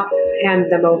would not hand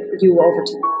you over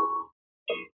to them.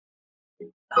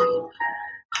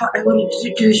 I will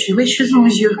do as you wish as long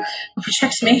as you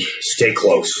protect me. Stay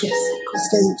close. Yes,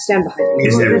 stand behind me.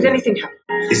 If anything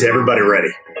happens. Is everybody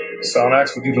ready?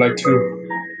 Sarnax, would you like to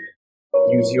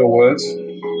use your words?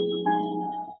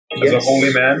 As a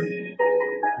holy man?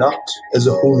 Not as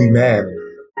a holy man,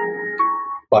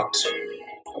 but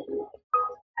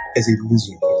as a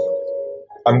wizard.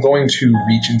 I'm going to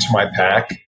reach into my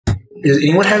pack. Does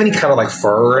anyone have any kind of like fur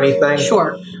or anything?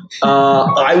 Sure.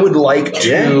 I would like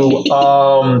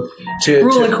to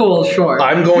really cool. Sure.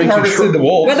 I'm going to the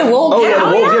wolf. With the wolf. Oh yeah,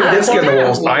 the wolf. Yeah, we did skin the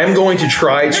wolves. I am going to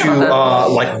try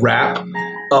to wrap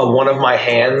one of my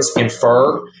hands in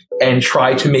fur and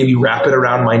try to maybe wrap it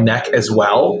around my neck as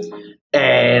well,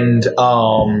 and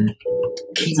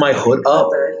keep my hood up.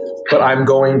 But I'm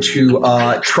going to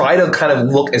try to kind of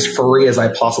look as furry as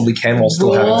I possibly can while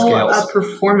still having scales. Roll a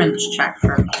performance check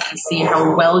for me to see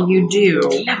how well you do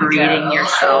creating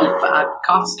yourself a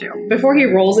costume. Before he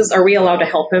rolls this, are we allowed to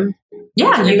help him?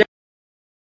 Yeah, you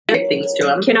can things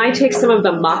to him. Can I take some of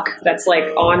the muck that's like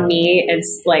on me and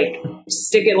like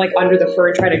stick it like under the fur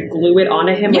and try to glue it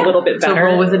onto him a little bit better? So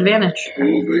roll with advantage.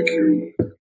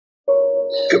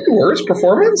 Good words,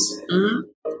 performance.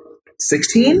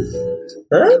 16?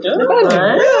 Huh?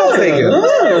 I'll take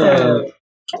it.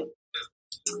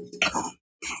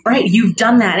 Right, you've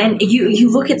done that, and you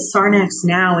look at Sarnax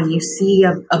now, and you see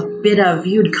a bit of,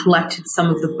 you had collected some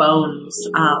of the bones.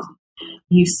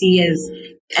 You see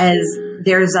as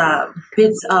there's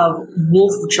bits of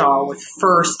wolf jaw with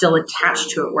fur still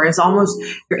attached to it, whereas almost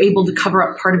you're able to cover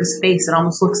up part of his face. It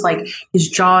almost looks like his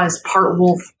jaw is part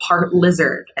wolf, part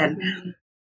lizard, and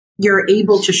you're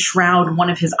able to shroud one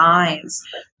of his eyes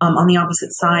on the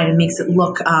opposite side and makes it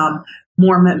look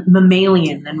more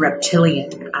mammalian than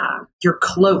reptilian. Your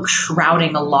cloak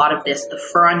shrouding a lot of this, the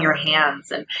fur on your hands.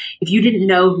 And if you didn't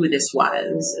know who this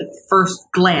was at first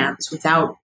glance,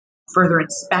 without further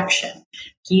inspection,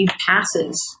 he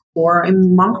passes for a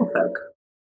Monklefolk.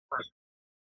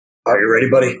 Are you ready,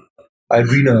 buddy?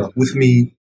 Irina, with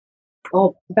me.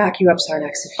 I'll back you up,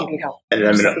 Sarnax, if you need help. And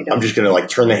I'm just gonna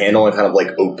turn the handle and kind of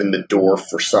open the door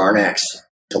for Sarnax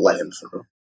to let him through.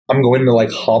 I'm going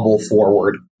to hobble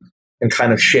forward and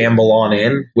kind of shamble on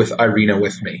in with Irina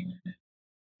with me.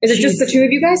 Is it just the two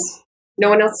of you guys? No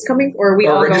one else is coming? Or are we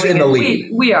all we're just going in the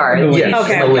lead. We are. Yes,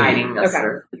 okay. in the lead. Guiding us. Okay.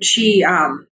 She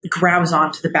grabs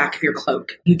onto the back of your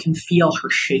cloak. You can feel her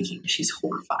shaking. She's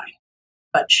horrified.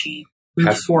 But she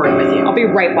moves forward with you. I'll be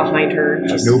right behind her.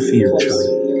 No fear, child.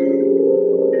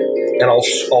 And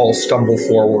I'll stumble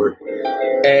forward.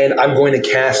 And I'm going to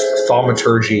cast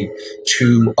Thaumaturgy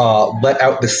to let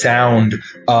out the sound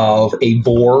of a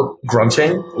boar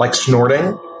grunting,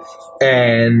 snorting.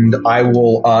 And I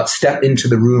will step into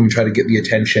the room, try to get the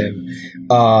attention,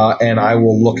 and I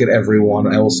will look at everyone.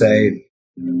 I will say,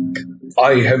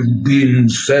 I have been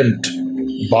sent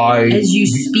by... As you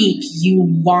speak, you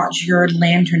watch your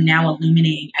lantern now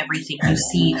illuminating everything. You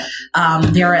see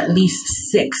there are at least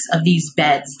 6 of these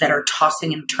beds that are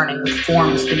tossing and turning with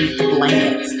forms beneath the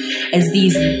blankets. As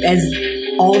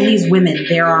all these women,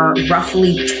 there are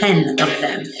roughly 10 of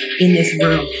them in this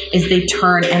room, as they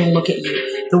turn and look at you.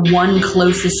 The one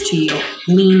closest to you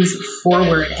leans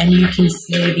forward, and you can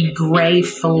see the gray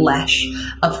flesh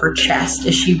of her chest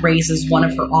as she raises one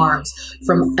of her arms.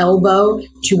 From elbow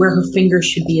to where her fingers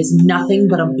should be is nothing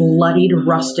but a bloodied,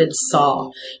 rusted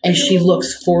saw. As she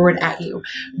looks forward at you,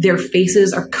 their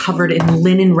faces are covered in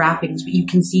linen wrappings, but you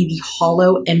can see the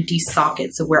hollow, empty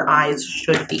sockets of where eyes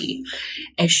should be.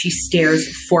 As she stares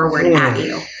forward at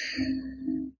you,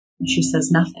 she says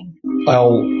nothing.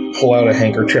 I'll pull out a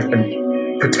handkerchief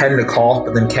and pretend to cough,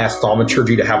 but then cast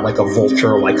Thaumaturgy to have a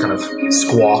vulture, kind of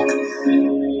squawk.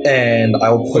 And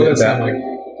I'll put it back.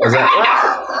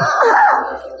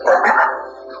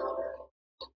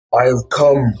 I have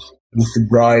come with the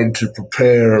bride to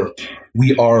prepare.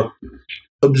 We are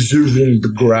observing the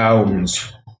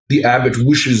grounds. The abbot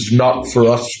wishes not for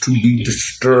us to be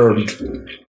disturbed.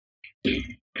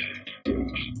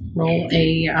 Roll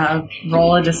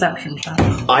a deception check.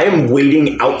 I am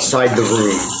waiting outside the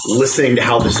room, listening to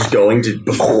how this is going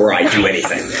before I do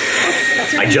anything.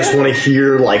 I just want to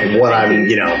hear what I'm, I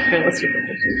think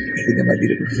I might be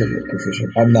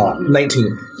proficient. I'm not.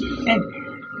 19. Okay.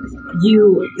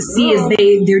 You see as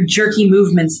their jerky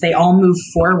movements, they all move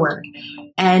forward.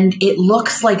 And it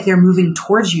looks like they're moving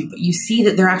towards you, but you see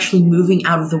that they're actually moving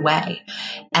out of the way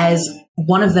as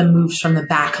one of them moves from the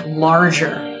back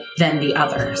larger than the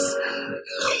others.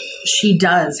 She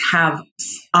does have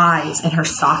eyes in her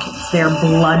sockets. They're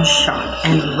bloodshot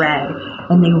and red,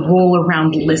 and they roll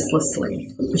around listlessly.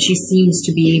 But she seems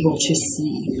to be able to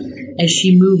see. As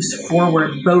she moves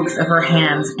forward, both of her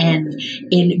hands end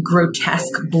in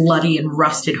grotesque, bloody, and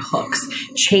rusted hooks,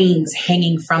 chains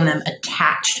hanging from them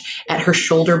attached at her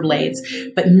shoulder blades,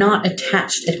 but not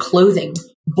attached at clothing,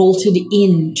 bolted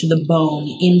into the bone,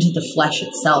 into the flesh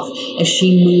itself. As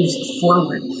she moves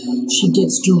forward, she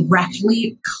gets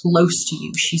directly close to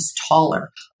you. She's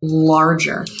taller,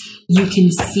 larger. You can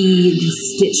see the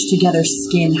stitched together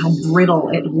skin, how brittle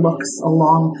it looks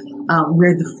along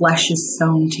where the flesh is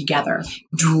sewn together,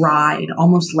 dried,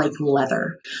 almost like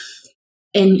leather.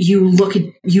 And you look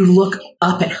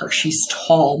up at her. She's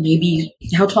tall. Maybe,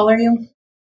 how tall are you?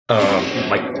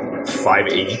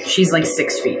 5'8". She's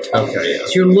 6 feet. Okay, yeah.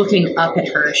 So you're looking up at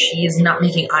her. She is not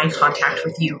making eye contact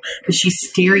with you, but she's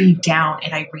staring down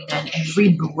at Irina, and every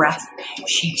breath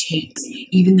she takes,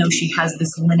 even though she has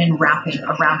this linen wrapping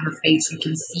around her face, you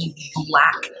can see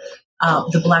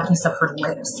the blackness of her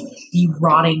lips, the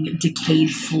rotting, decayed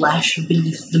flesh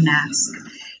beneath the mask.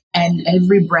 And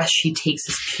every breath she takes,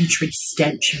 this putrid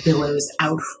stench billows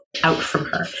out from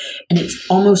her. And it's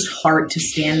almost hard to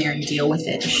stand there and deal with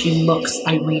it. She looks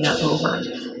Irina over.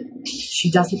 She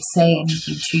doesn't say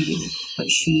anything to you, but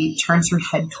she turns her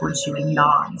head towards you and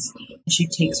nods. And she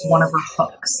takes one of her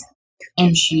hooks,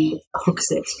 and she hooks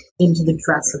it into the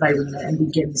dress of Irina and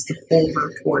begins to pull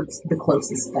her towards the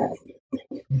closest bed.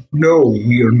 No,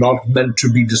 we are not meant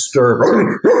to be disturbed.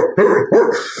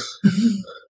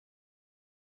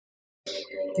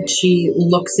 She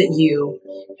looks at you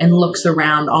and looks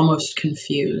around almost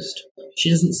confused. She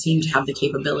doesn't seem to have the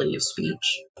capability of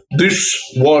speech. This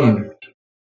one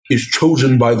is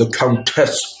chosen by the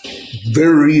Countess.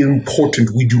 Very important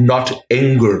we do not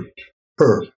anger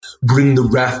her. Bring the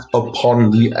wrath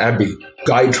upon the abbey.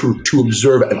 Guide her to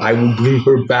observe, and I will bring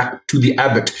her back to the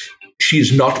abbot. She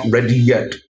is not ready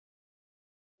yet.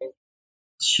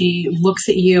 She looks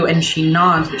at you and she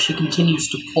nods, but she continues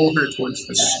to pull her towards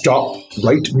the bed. Stop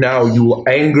right now. You will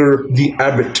anger the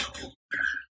abbot.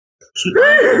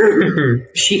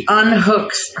 She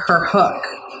unhooks her hook,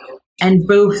 and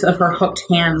both of her hooked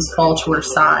hands fall to her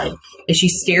side as she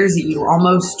stares at you,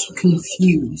 almost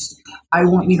confused. I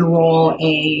want you to roll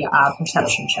a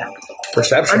perception check.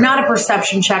 Perception? Or not a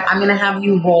perception check. I'm going to have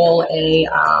you roll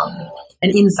an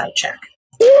insight check.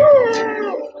 I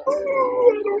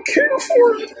don't care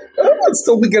for it. It's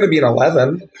still going to be an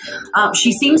 11.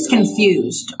 She seems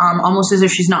confused, almost as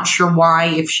if she's not sure why,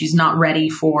 if she's not ready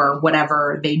for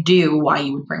whatever they do, why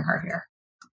you would bring her here.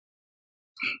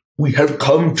 We have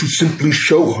come to simply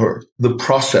show her the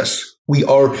process.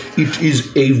 It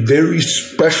is a very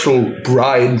special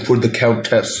bride for the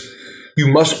Countess. You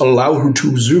must allow her to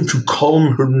observe to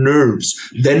calm her nerves.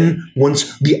 Then,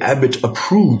 once the abbot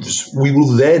approves, we will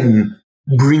then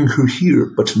bring her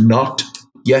here, but not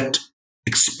yet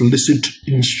explicit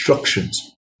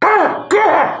instructions.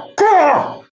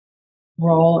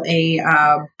 Roll a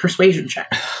persuasion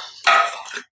check.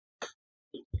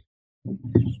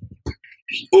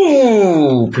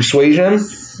 Ooh, persuasion?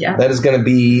 Yeah. That is going to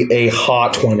be a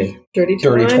hot 20. Dirty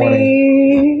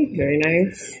 20. Very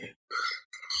nice.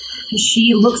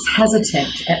 She looks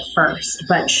hesitant at first,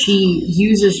 but she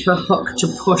uses her hook to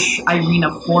push Irina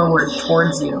forward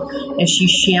towards you as she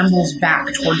shambles back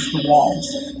towards the walls.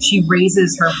 She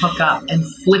raises her hook up and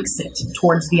flicks it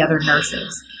towards the other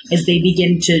nurses as they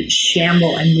begin to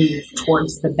shamble and move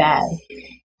towards the bed.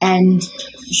 And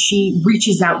she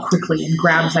reaches out quickly and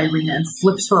grabs Irina and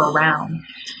flips her around,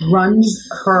 runs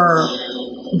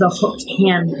the hooked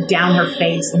hand down her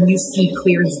face, and you see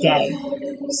clear as day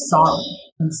sorrow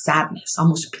and sadness,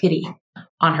 almost pity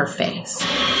on her face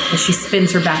as she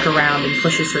spins her back around and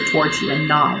pushes her towards you and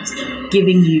nods,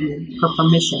 giving you her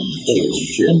permission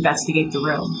to investigate the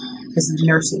room as the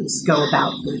nurses go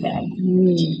about their day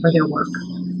or their work.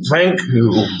 Thank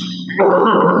you.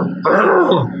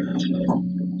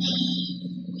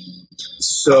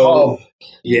 So,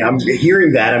 yeah, I'm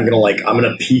hearing that. I'm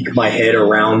gonna peek my head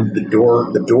around the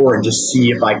door, and just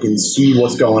see if I can see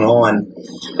what's going on.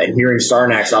 And hearing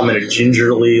Sarnax, I'm gonna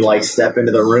gingerly step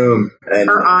into the room. And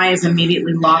her eyes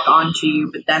immediately lock onto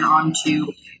you, but then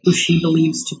onto who she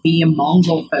believes to be a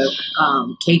Mongol folk,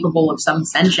 capable of some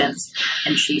sentience,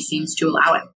 and she seems to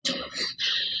allow it.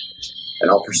 And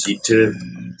I'll proceed to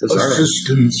Sarnax.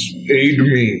 Assistants, aid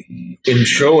me in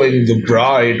showing the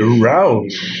bride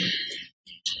around.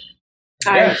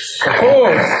 Yes, of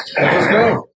course. Let us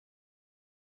go.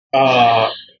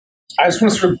 I just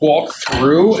want to sort of walk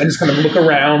through and just kind of look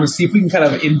around and see if we can kind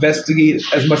of investigate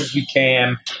as much as we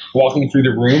can walking through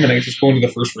the room, and I just go into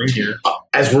the first room here.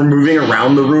 As we're moving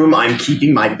around the room, I'm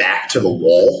keeping my back to the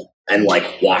wall and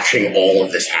watching all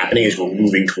of this happening as we're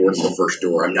moving towards the first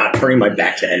door. I'm not turning my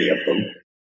back to any of them.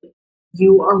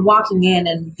 You are walking in,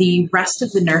 and the rest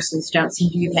of the nurses don't seem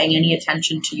to be paying any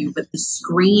attention to you, but the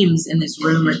screams in this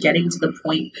room are getting to the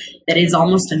point that is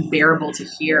almost unbearable to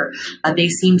hear. They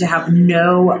seem to have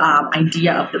no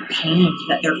idea of the pain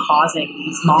that they're causing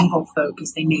these Mongol folk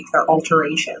as they make their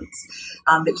alterations.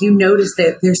 But you notice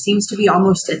that there seems to be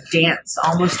almost a dance,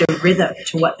 almost a rhythm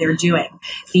to what they're doing.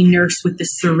 The nurse with the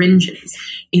syringes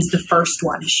is the first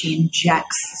one. She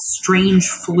injects strange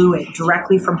fluid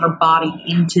directly from her body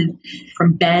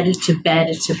from bed to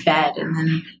bed to bed, and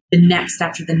then the next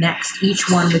after the next,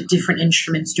 each one with different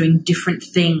instruments doing different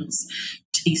things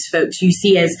to these folks. You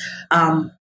see as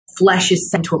flesh is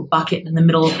sent to a bucket in the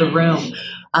middle of the room.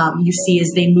 You see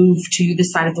as they move to the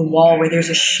side of the wall where there's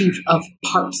a chute of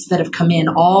parts that have come in,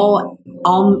 all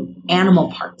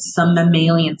animal parts, some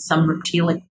mammalian, some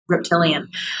reptilian,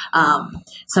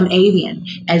 some avian,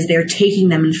 as they're taking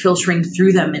them and filtering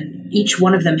through them, and each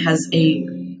one of them has a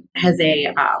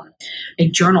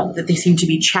journal that they seem to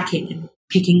be checking and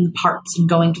picking the parts and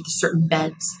going to the certain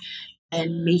beds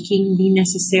and making the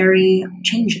necessary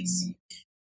changes.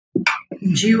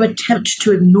 You attempt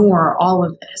to ignore all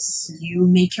of this. You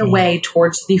make your way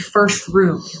towards the first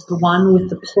room, the one with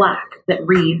the plaque that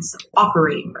reads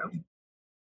operating room.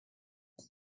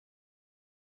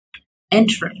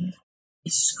 Entering, a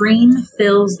scream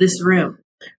fills this room,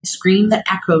 a scream that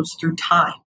echoes through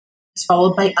time. It's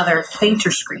followed by other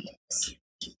fainter screams.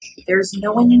 There's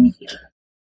no one in here.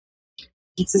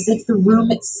 It's as if the room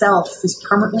itself is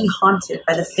permanently haunted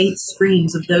by the faint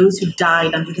screams of those who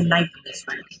died under the knife in this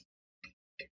room.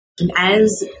 And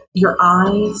as your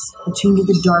eyes attune to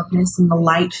the darkness and the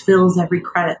light fills every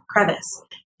crevice,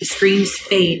 the screams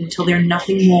fade until they're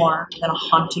nothing more than a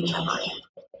haunting memory.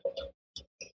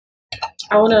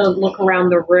 I want to look around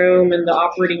the room and the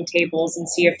operating tables and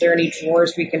see if there are any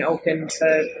drawers we can open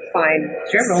to find.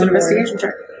 Sure, roll an investigation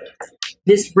check.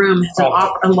 This room has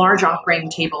a large operating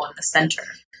table in the center,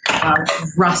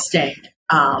 rusting.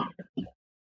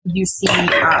 You see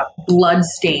blood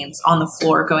stains on the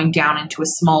floor going down into a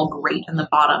small grate in the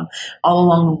bottom. All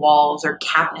along the walls are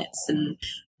cabinets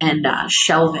and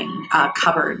shelving,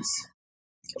 cupboards,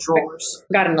 drawers.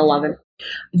 Got an 11.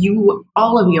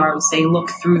 All of you, I would say,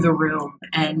 look through the room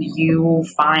and you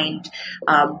find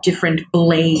different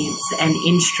blades and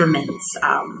instruments.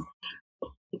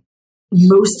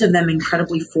 Most of them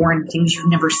incredibly foreign, things you've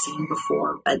never seen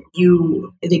before, but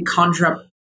they conjure up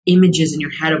images in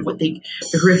your head of the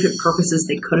horrific purposes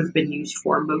they could have been used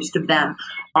for. Most of them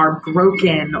are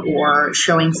broken or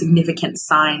showing significant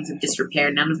signs of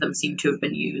disrepair. None of them seem to have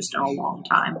been used in a long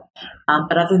time.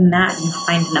 But other than that, you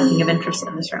find nothing of interest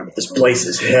in this room. This place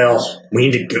is hell. We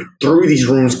need to go through these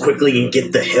rooms quickly and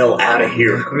get the hell out of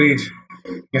here. Agreed.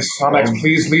 Yes, Sonic,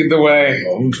 please lead the way.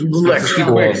 To the next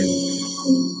one.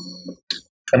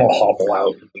 And I'll hobble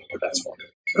out. That's fine.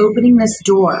 Opening this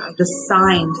door, the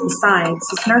sign to the side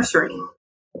says nursery.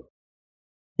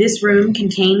 This room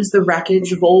contains the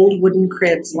wreckage of old wooden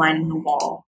cribs lining the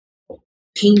wall.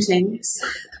 Paintings,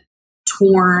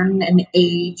 torn and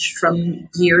aged from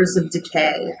years of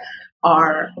decay,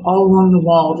 are all along the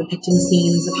wall depicting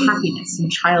scenes of happiness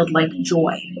and childlike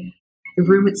joy. The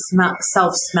room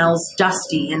itself smells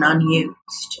dusty and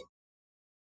unused.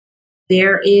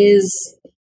 There is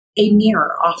a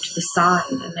mirror off to the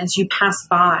side, and as you pass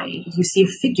by, you see a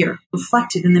figure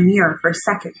reflected in the mirror for a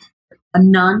second. A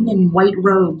nun in white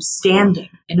robes standing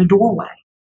in a doorway.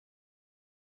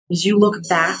 As you look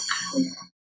back,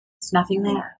 there's nothing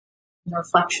there. The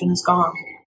reflection is gone.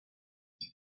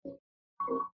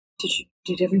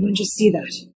 Did everyone just see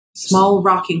that? Small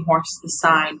rocking horse at the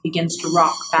side begins to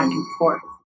rock back and forth,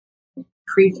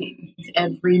 creaking with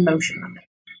every motion of it.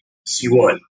 See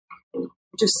what?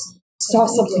 Just saw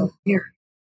something here.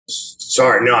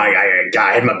 Sorry, no, I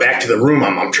had my back to the room.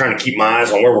 I'm trying to keep my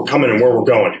eyes on where we're coming and where we're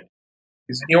going.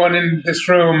 Is anyone in this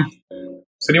room?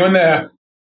 Is anyone there?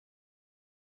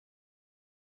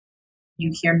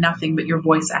 You hear nothing but your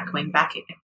voice echoing back at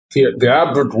you. The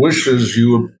abbot wishes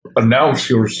you announce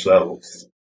yourself.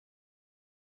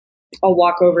 I'll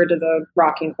walk over to the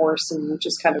rocking horse and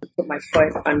just kind of put my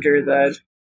foot under the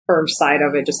curved side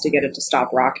of it just to get it to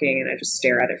stop rocking, and I just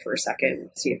stare at it for a second,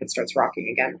 see if it starts rocking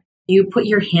again. You put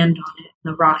your hand on it,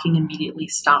 and the rocking immediately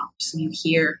stops, and you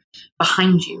hear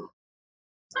behind you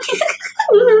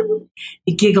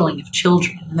the giggling of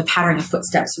children and the pattering of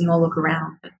footsteps, and you all look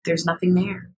around, but there's nothing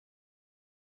there.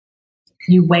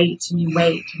 You wait,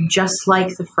 and just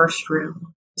like the first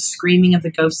room, the screaming of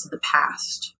the ghosts of the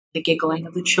past, the giggling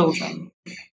of the children,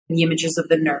 and the images of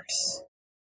the nurse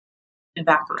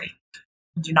evaporate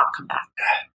and do not come back.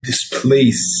 This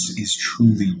place is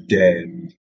truly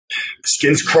dead.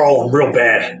 Skin's crawling real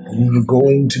bad. I'm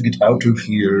going to get out of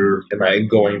here, and I'm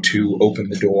going to open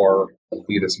the door and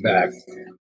lead us back.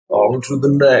 On to the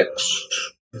next.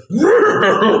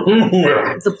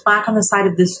 The plaque on the side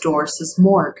of this door says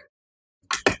morgue.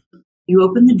 You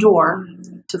open the door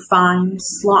to find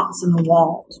slots in the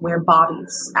walls where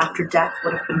bodies after death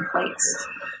would have been placed.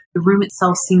 The room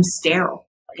itself seems sterile.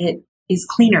 It is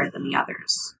cleaner than the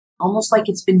others, almost like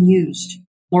it's been used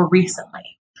more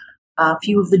recently. A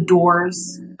few of the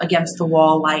doors against the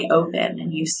wall lie open,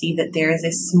 and you see that there is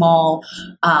a small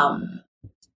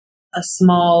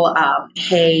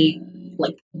hay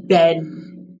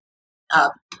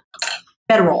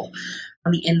bedroll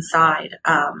on the inside,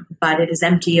 but it is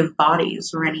empty of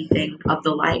bodies or anything of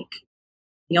the like.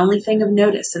 The only thing of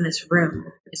notice in this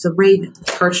room is a raven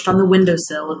perched on the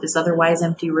windowsill of this otherwise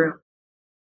empty room.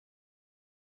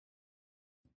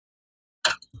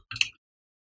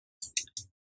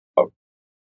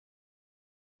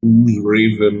 Whose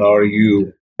raven are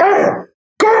you?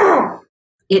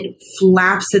 It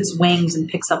flaps its wings and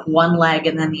picks up one leg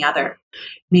and then the other.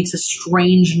 It makes a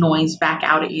strange noise back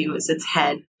out at you as its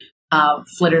head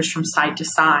flitters from side to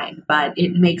side, but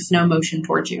it makes no motion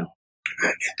towards you.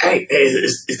 Hey,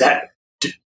 is that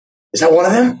one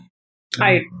of them?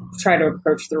 I try to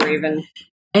approach the raven.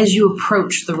 As you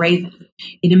approach the raven,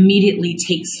 it immediately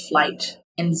takes flight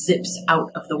and zips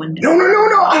out of the window.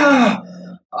 No!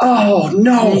 Oh,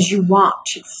 no! And as you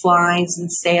watch, it flies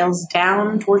and sails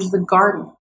down towards the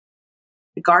garden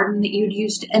that you'd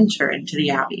used to enter into the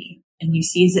abbey, and you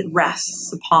see as it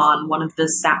rests upon one of the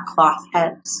sackcloth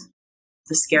heads,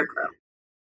 the scarecrow.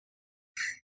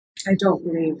 I don't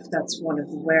believe that's one of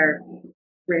the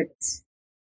ravens.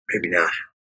 Maybe not.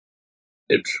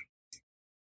 It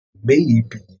may be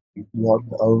one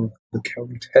of the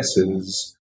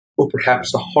countesses, or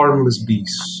perhaps a harmless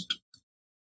beast.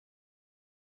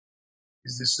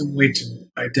 Is there some way to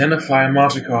identify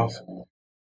Martikov?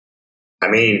 I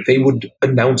mean, They would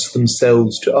announce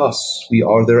themselves to us. We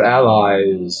are their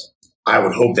allies. I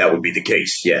would hope that would be the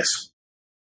case, yes.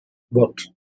 But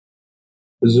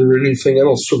is there anything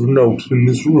else of note in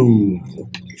this room?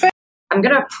 I'm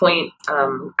going to point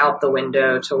out the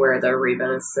window to where the raven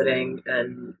is sitting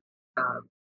and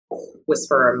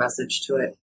whisper a message to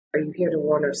it. Are you here to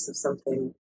warn us of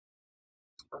something?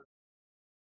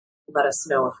 Let us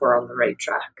know if we're on the right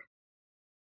track.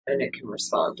 And it can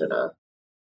respond in a...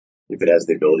 If it has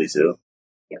the ability to.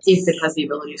 Yes. If it has the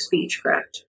ability to speech,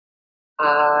 correct?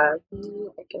 I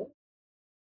guess.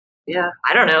 Yeah,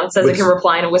 I don't know. It says it can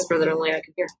reply in a whisper that only I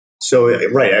can hear. So,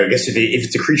 right, I guess if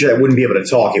it's a creature that wouldn't be able to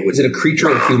talk, it would... Is it a creature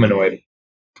or humanoid?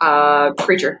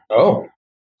 Creature. Oh.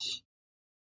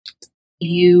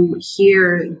 You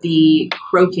hear the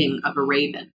croaking of a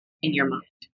raven in your mind.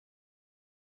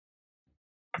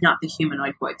 Not the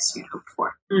humanoid voice you'd hoped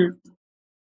for.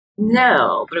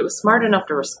 No, but it was smart enough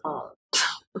to respond.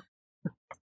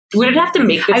 Would it have to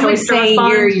make the choice I would to say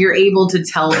respond? you're able to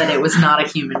tell that it was not a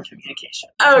human communication.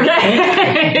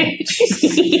 Okay.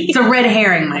 It's a red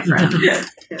herring, my friend.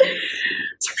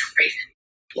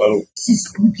 Whoa. It's a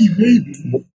spooky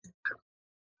raven.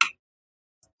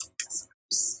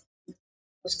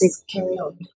 Let's carry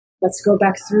on. Let's go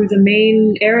back through the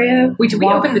main area. Wait, did we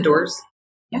open the doors?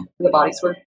 Yeah. The bodies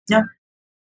were? No.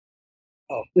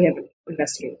 Oh, we haven't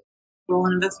investigated. Roll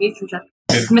an investigation check.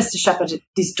 Mr. Shepard,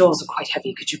 these doors are quite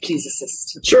heavy. Could you please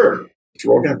assist? Sure. Let's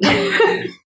roll again.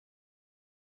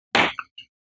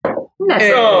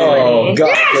 Oh,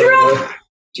 God.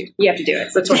 You have to do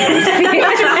it. So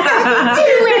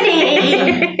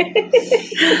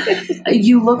 20.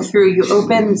 You look through, you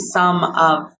open some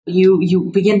of, you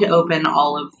begin to open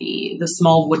all of the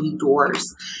small wooden doors.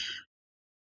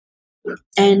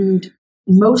 And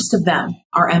most of them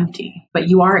are empty, but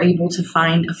you are able to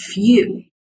find a few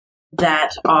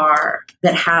that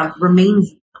have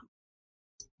remains.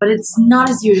 But it's not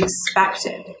as you'd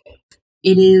expected.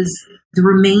 It is the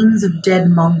remains of dead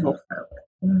Mongol folk,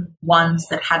 ones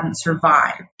that hadn't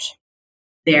survived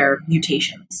their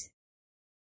mutations.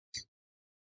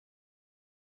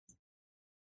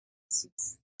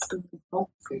 Do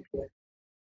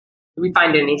we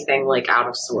find anything like out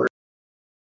of sorts?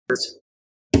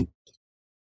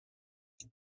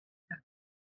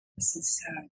 This is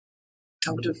sad.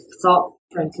 I would have thought,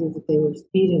 frankly, that they were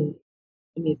feeding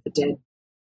any of the dead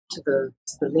to the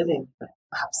living, but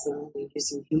perhaps they're only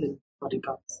using human body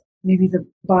parts. Maybe the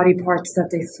body parts that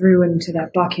they threw into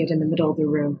that bucket in the middle of the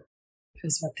room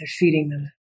is what they're feeding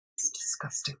them. It's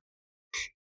disgusting.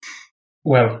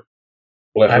 Well,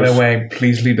 Let either us way,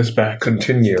 please lead us back.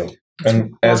 continue.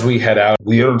 And as we head out,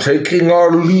 we are taking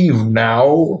our leave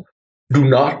now. Do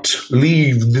not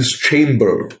leave this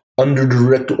chamber under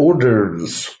direct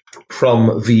orders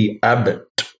from the abbot.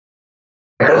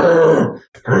 Roll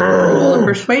a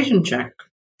persuasion check.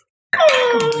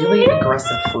 Really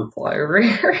aggressive fruit fly over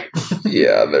here.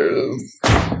 Yeah, there's.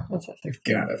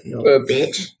 Got it.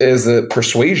 That is it.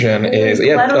 Persuasion is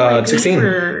 16.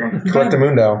 Collect the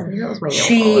mundo.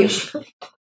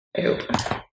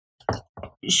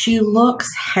 She looks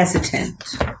hesitant,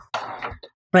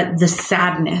 but the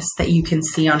sadness that you can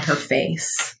see on her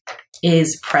face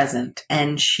is present,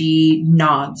 and she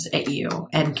nods at you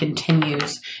and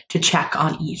continues to check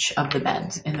on each of the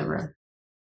beds in the room.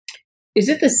 Is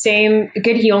it the same?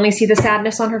 Did he only see the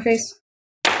sadness on her face?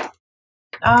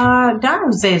 That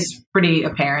would say it's pretty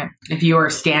apparent if you are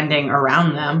standing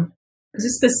around them. Is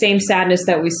this the same sadness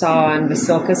that we saw on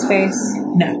Vasilka's face?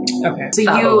 No. Okay.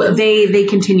 So they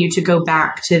continue to go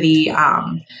back to the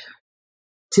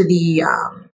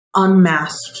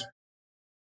unmasked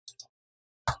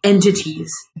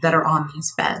entities that are on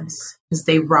these beds as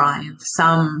they writhe.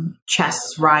 Some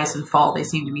chests rise and fall. They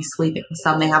seem to be sleeping.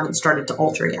 Some they haven't started to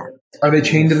alter yet. Are they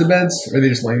chained to the beds, or are they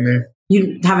just laying there?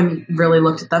 You haven't really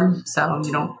looked at them, so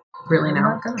you don't really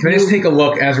know. Can I just take a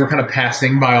look as we're kind of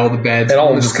passing by all the beds? And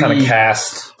I'll just kind of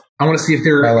cast. I want to see if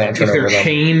they're my lantern over them.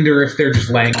 chained or if they're just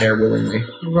laying there willingly.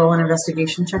 Roll an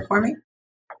investigation check for me.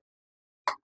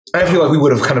 I feel like we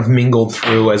would have kind of mingled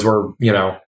through as we're,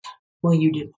 Well,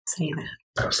 you did say that.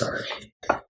 Oh, sorry.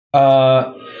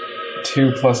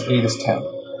 2 plus 8 is 10.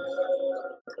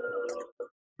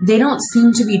 They don't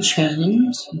seem to be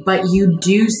chained, but you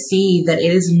do see that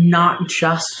it is not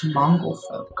just Mongol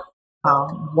folk.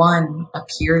 One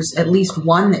appears, at least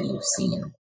one that you've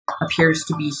seen, appears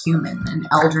to be human, an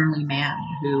elderly man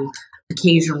who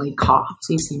occasionally coughs.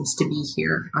 He seems to be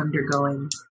here undergoing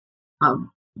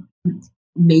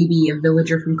maybe a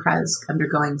villager from Kresk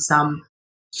undergoing some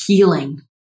healing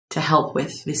to help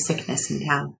with this sickness in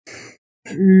town.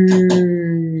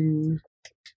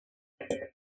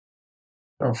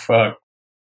 Oh, fuck.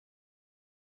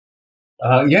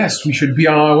 Yes, we should be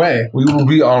on our way. We will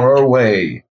be on our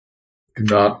way. Do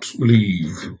not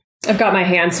leave. I've got my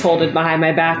hands folded behind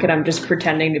my back, and I'm just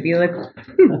pretending to be like...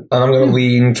 And I'm going to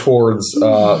lean towards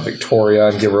Victoria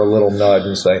and give her a little nudge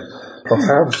and say,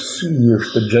 perhaps see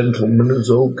if the gentleman is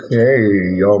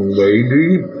okay, young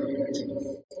lady.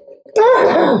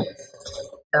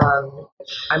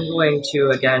 I'm going to,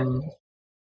 again,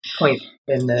 I'll point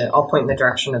in the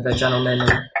direction of the gentleman.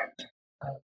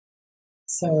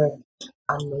 Sir,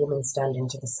 I'm the woman standing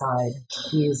to the side.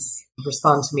 Please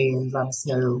respond to me and let us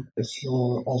know if you're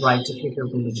all right, if you're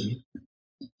religion.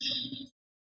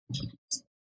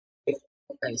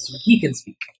 So he can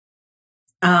speak.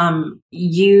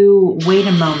 You wait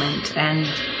a moment and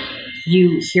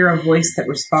you hear a voice that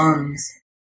responds.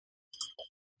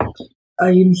 I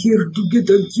am here to get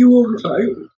a cure. I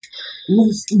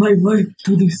lost my wife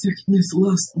to the sickness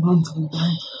last month and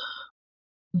I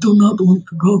do not want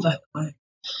to go that way.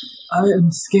 I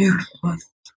am scared, but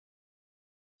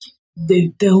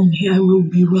they tell me I will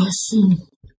be well soon.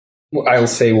 I'll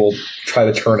say we'll try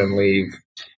to turn and leave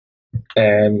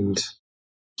and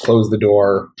close the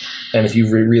door. And if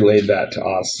you've relayed that to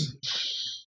us,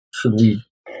 should we...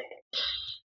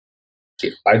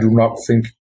 I do not think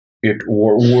it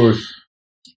worth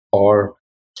our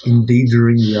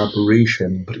endangering the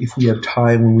operation, but if we have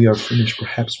time when we are finished,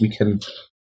 perhaps we can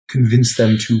convince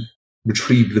them to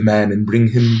retrieve the man and bring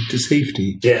him to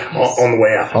safety. Yeah, on the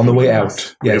way out. On the way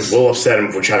out, yes. We'll upset him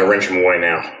if we try to wrench him away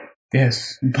now.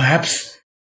 Yes, and perhaps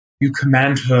you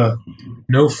command her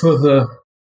no further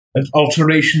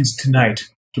alterations tonight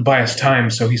to buy us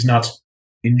time so he's not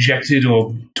injected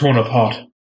or torn apart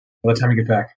by the time we get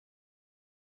back.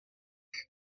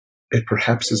 It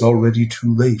perhaps is already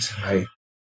too late.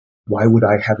 Why would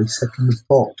I have a second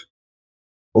thought?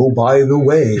 Oh, by the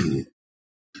way,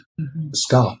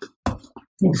 stop.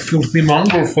 Well, filthy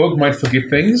mongrel folk might forget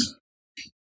things.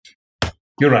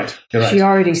 You're right. She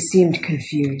already seemed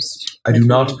confused. I do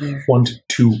not want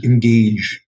to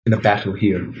engage in a battle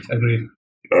here.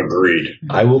 Agreed.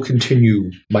 I will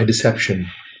continue my deception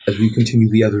as we continue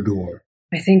the other door.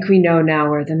 I think we know now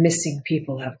where the missing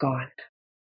people have gone.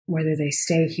 Whether they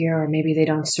stay here or maybe they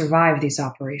don't survive these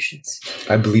operations.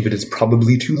 I believe it is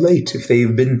probably too late if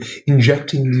they've been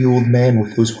injecting the old man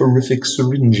with those horrific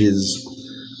syringes.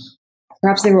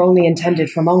 Perhaps they were only intended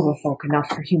for mongrel folk and not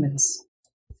for humans.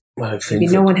 I think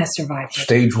maybe no one has survived it.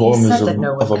 Stage one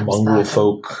of a mongrel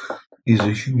folk is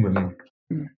a human.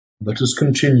 Let us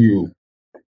continue.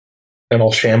 And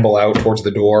I'll shamble out towards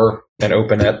the door and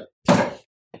open it.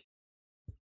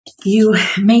 You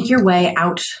make your way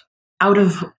out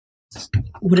of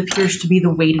what appears to be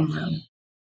the waiting room.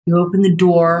 You open the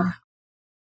door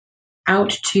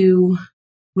out to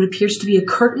what appears to be a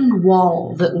curtained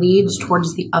wall that leads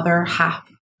towards the other half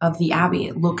of the abbey.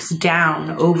 It looks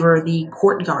down over the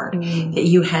courtyard that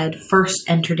you had first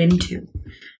entered into.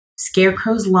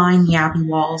 Scarecrows line the abbey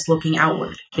walls looking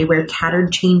outward. They wear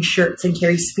tattered chain shirts and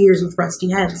carry spears with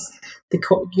rusty heads. The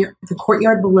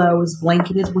courtyard below is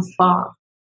blanketed with fog.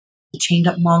 The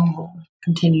chained-up mongrel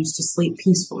continues to sleep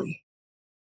peacefully.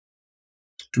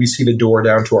 Do we see the door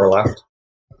down to our left?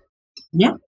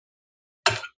 Yeah.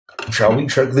 Shall we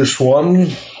check this one?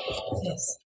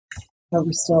 Yes. Are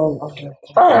we still under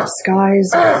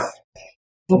skies?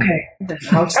 Okay.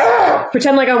 I'll just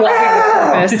pretend like I'm walking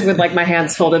with purpose with like my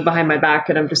hands folded behind my back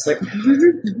and I'm just like...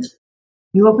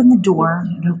 You open the door.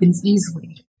 It opens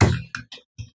easily.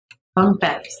 Bunk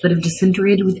beds that have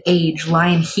disintegrated with age lie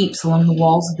in heaps along the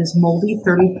walls of this moldy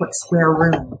 30-foot square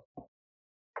room.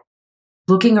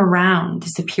 Looking around,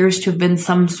 this appears to have been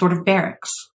some sort of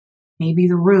barracks. Maybe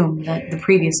the room that the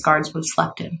previous guards would have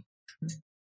slept in.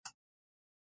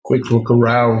 Quick look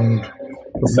around.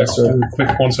 Professor.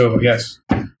 Quick once over, yes.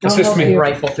 Assist me.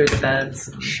 Rifle through the beds.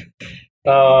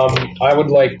 I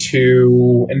would like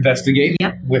to investigate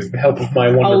with the help of my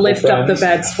wonderful I'll lift friends. up the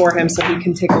beds for him so he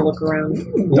can take a look around.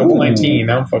 Double 19.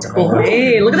 Now I'm fucking over.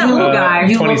 Hey, look at that little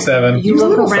guy. 27. You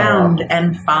look around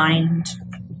and find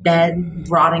dead,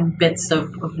 rotting bits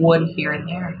of wood here and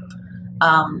there.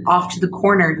 Off to the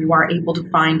corner, you are able to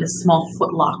find a small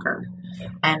footlocker.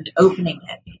 And opening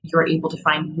it, you're able to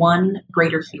find one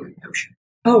greater healing potion.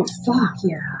 Oh, fuck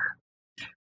yeah.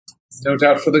 No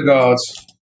doubt for the gods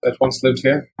that once lived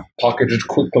here. Pocket it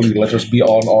quickly. Let us be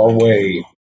on our way.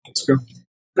 Let's go.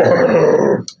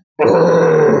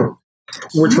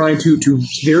 We're trying to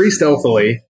very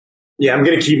stealthily Yeah, I'm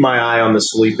going to keep my eye on the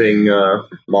sleeping And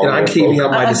I'm keeping up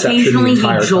my deception the Occasionally he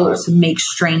entire jolts time. and makes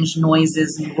strange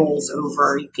noises and rolls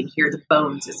over. You can hear the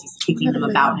bones as he's kicking them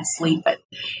about in his sleep, but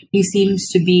he seems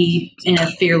to be in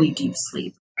a fairly deep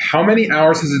sleep. How many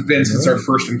hours has it been since our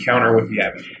first encounter with the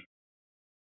abbot?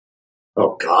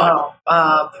 Oh,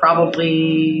 God.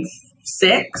 Probably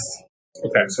 6.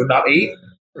 Okay, so not 8?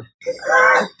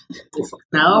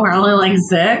 No, we're only like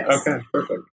 6. Okay,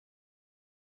 perfect.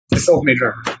 Self-made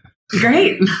armor.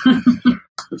 Great.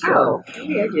 Oh,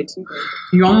 maybe I did too.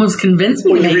 You almost convinced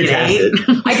me to make it recast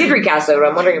 8. I did recast it, but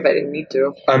I'm wondering if I didn't need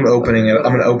to. I'm opening it.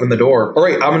 I'm going to open the door. All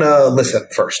right, I'm going to listen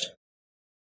first.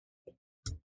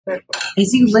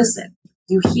 As you listen,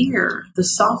 you hear the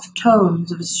soft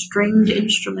tones of a stringed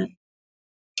instrument.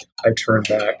 I turn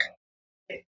back.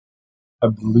 I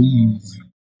believe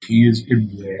he is in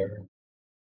there.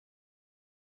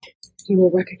 He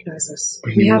will recognize us.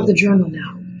 We have the journal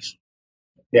now.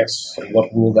 Yes. And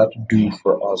what will that do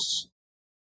for us?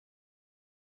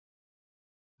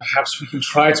 Perhaps we can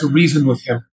try to reason with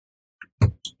him.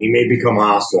 He may become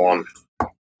hostile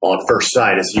on first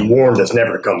sight, as he warned us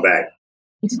never to come back.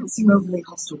 He didn't seem overly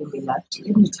hostile when we left. He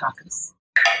didn't attack us.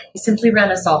 He simply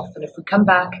ran us off, and if we come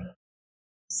back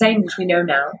saying what we know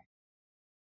now,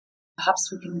 perhaps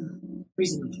we can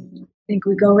reason with him. I think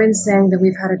we go in saying that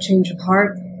we've had a change of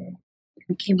heart.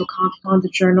 We came upon the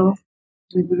journal.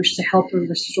 We wish to help him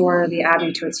restore the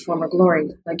Abbey to its former glory,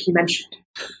 like he mentioned.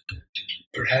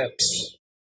 Perhaps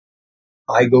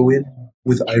I go in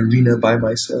with Irina by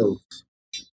myself.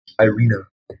 Irina,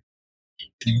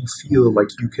 do you feel like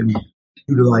you can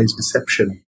utilize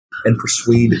deception and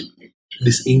persuade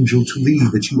this angel to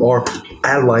leave, that you are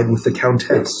allied with the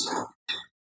Countess?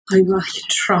 I can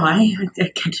try. I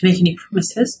can't make any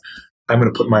promises. I'm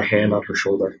going to put my hand on her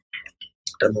shoulder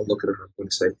and I'll look at her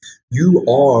and say, you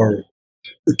are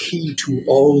the key to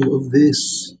all of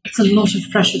this. It's a lot of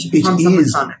pressure to It become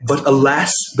is, someone's but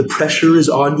alas, the pressure is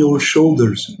on your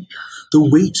shoulders. The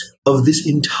weight of this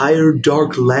entire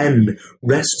dark land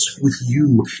rests with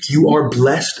you. You are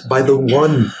blessed by the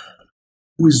one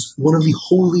who is one of the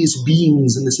holiest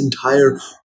beings in this entire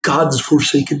God's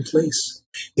forsaken place.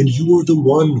 And you are the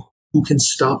one who can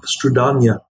stop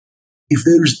Strahdanya. If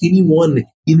there's anyone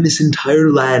in this entire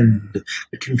land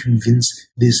that can convince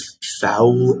this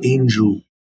foul angel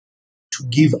to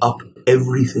give up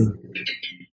everything,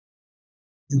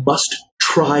 you must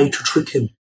try to trick him.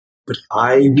 But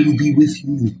I will be with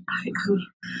you.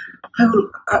 I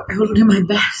will do my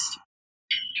best.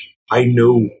 I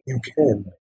know you can.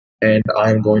 And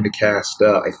I'm going to cast,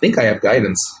 I think I have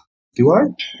guidance. Do I?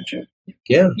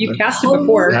 Yeah. You've cast it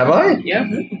before. Have I? Yeah.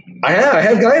 I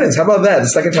have guidance. How about that? The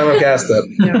second time I've cast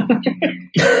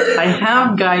it. I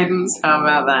have guidance. How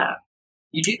about that?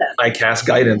 You do that. I cast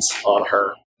guidance on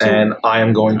her, and I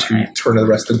am going to turn to the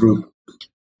rest of the group.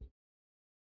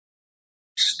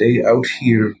 Stay out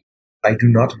here. I do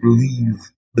not believe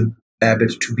the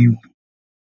abbot to be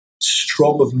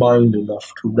strong of mind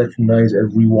enough to recognize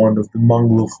every one of the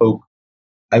mongrel folk.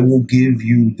 I will give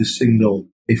you the signal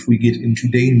if we get into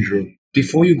danger.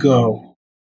 Before you go,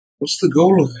 what's the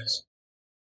goal of this?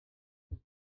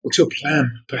 What's your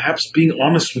plan? Perhaps being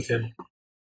honest with him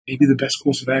may be the best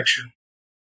course of action.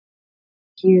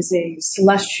 He is a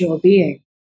celestial being,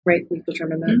 right? We've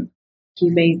determined that. He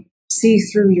may see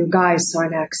through your guise,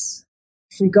 Sarnax.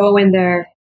 If we go in there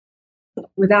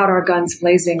without our guns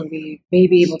blazing, we may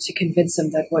be able to convince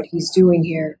him that what he's doing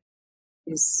here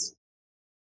is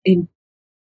in...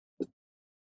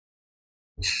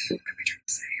 What am I trying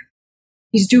to say?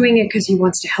 He's doing it because he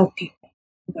wants to help people,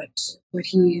 but what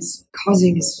he is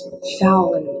causing is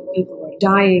foul and people are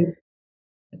dying.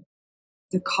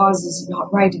 The cause is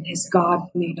not right, and his God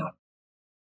would not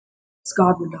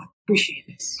appreciate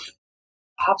this.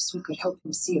 Perhaps we could help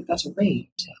him see a better way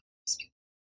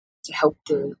to help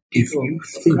the If people you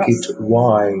think progress. it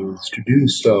wise to do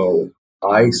so,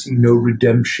 I see no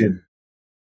redemption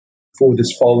for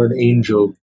this fallen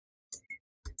angel.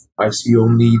 I see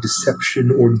only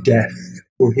deception or death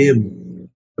for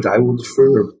him, but I will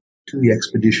defer to the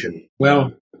expedition.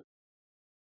 Well,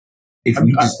 if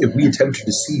we attempt to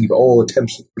deceive, all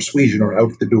attempts at persuasion are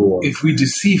out the door. if we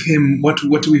deceive him, what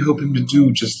do we hope him to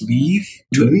do? Just leave?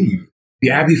 To leave? The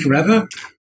Abbey forever?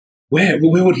 Where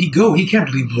would he go? He can't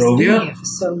leave He's been Barovia here for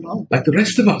so long. like the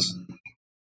rest of us.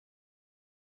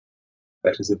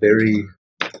 That is a very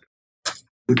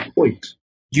good point.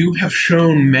 You have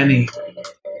shown many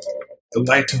the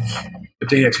light of the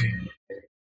deity.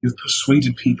 You've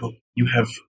persuaded people. You have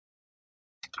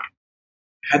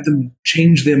had them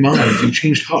change their minds. You've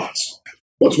changed hearts.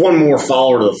 What's one more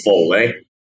follower to the fold, eh?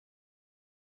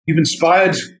 You've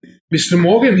inspired Mr.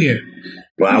 Morgan here.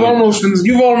 Wow.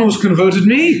 You've almost converted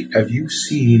me. Have you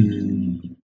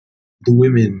seen the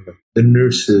women, the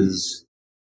nurses,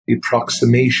 the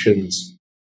approximations?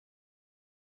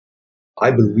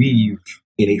 I believe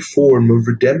in a form of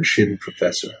redemption,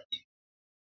 Professor.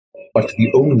 But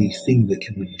the only thing that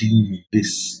can redeem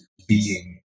this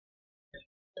being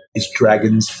is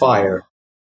Dragon's fire.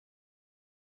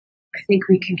 I think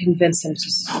we can convince him to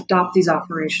stop these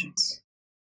operations.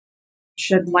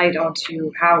 Shed light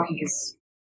onto how he's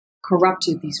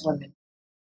corrupted these women.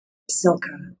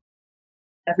 Silka.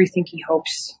 Everything he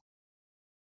hopes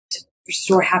to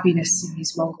restore happiness in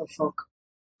these Mongol folk.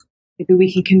 Maybe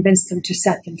we can convince them to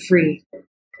set them free.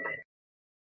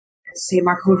 Say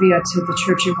Markovia to the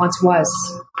church it once was.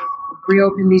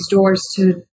 Reopen these doors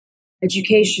to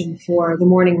education for the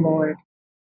Morning Lord.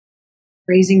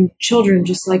 Raising children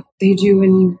just like they do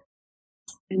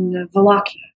in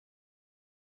Valaki.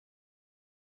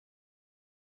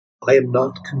 I am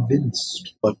not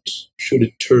convinced, but should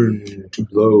it turn to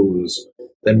blows,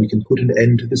 then we can put an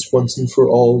end to this once and for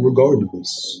all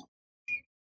regardless.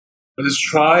 Let us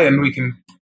try, and we can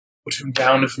put him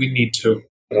down if we need to.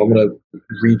 And I'm going to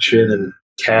reach in and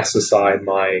cast aside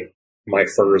my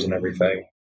furs and everything,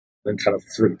 and kind of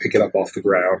pick it up off the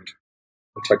ground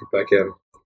and tuck it back in.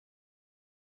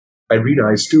 Irina,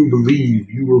 I still believe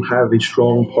you will have a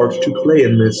strong part to play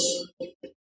in this.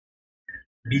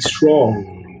 Be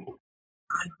strong.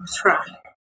 I will try.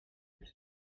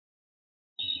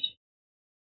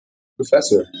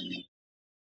 Professor.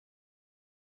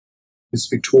 Miss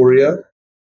Victoria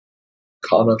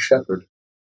Kana Shepherd.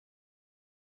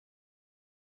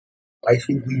 I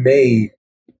think we may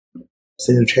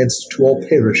stand a chance to all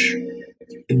perish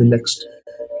in the next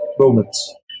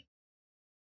moments.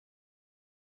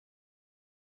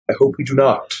 I hope we do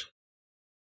not,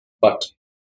 but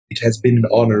it has been an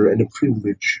honor and a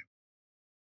privilege.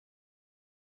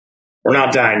 We're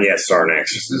not dying yet, Sarnax.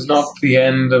 This is not the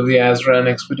end of the Azran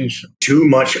expedition. Too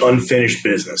much unfinished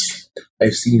business.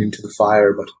 I've seen into the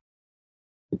fire, but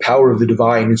the power of the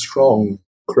divine is strong,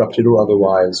 corrupted or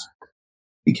otherwise.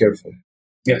 Be careful.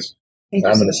 Yes. I'm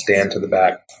going to stand to the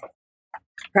back.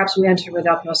 Perhaps we enter with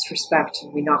utmost respect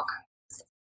and we knock.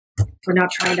 If we're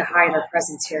not trying to hide our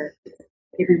presence here,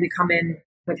 maybe we come in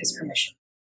with his permission.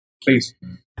 Please.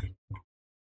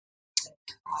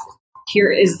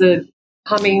 Here is the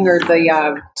humming or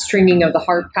the stringing of the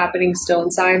harp happening still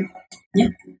inside. Yeah.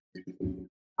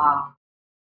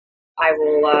 I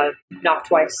will knock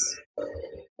twice.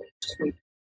 Just wait.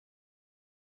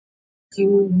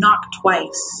 You knock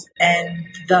twice, and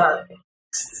the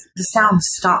sound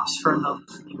stops for a moment.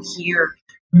 You hear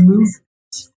movement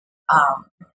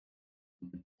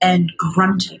and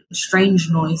grunting, strange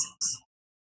noises,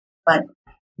 but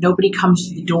nobody comes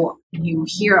to the door. You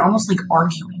hear almost like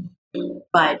arguing,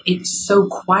 but it's so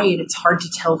quiet it's hard to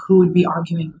tell who would be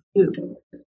arguing with who.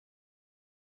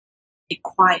 It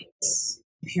quiets.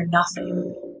 You hear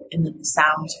nothing, and then the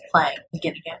sounds playing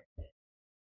begin again.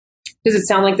 Does it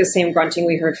sound like the same grunting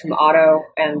we heard from Otto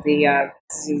and the other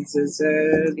It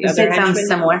sounds henchman?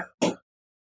 similar.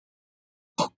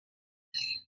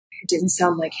 It didn't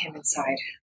sound like him inside.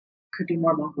 Could be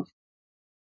more Mongol.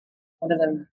 One of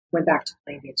them went back to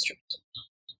playing the instrument.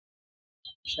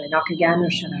 Should I knock again, or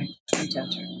should I try to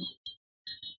enter?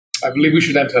 I believe we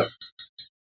should enter.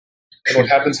 And what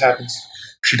happens, happens.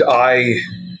 Should I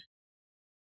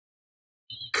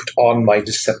put on my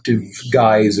deceptive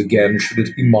guise again, should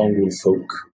it be Mongol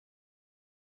folk?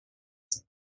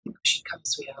 We should come,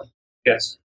 sweetheart.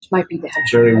 Yes. It might be the henchman.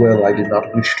 Very well, I did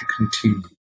not wish to continue.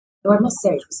 Though I must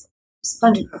say, it was a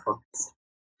splendid performance.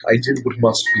 I did what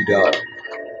must be done.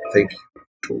 Thank you,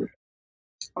 Victoria.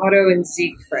 Otto and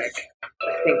Siegfried,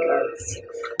 I think, are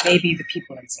maybe the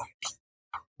people inside.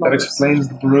 That explains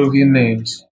the Barovian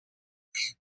names.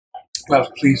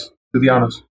 Well, please, do the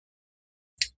honors.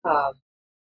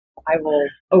 I will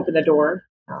open the door.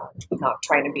 I'm not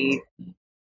trying to be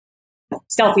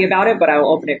stealthy about it, but I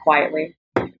will open it quietly.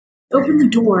 Open the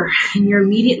door, and you're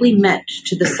immediately met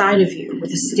to the side of you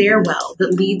with a stairwell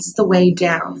that leads the way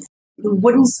down. The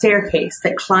wooden staircase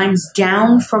that climbs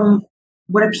down from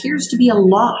what appears to be a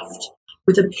loft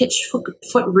with a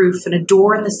pitch-foot roof and a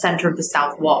door in the center of the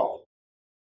south wall.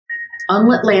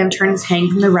 Unlit lanterns hang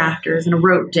from the rafters, and a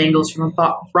rope dangles from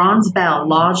a bronze bell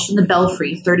lodged in the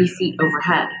belfry 30 feet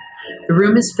overhead. The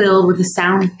room is filled with the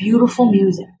sound of beautiful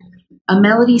music, a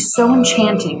melody so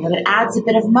enchanting that it adds a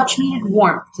bit of much-needed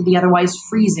warmth to the otherwise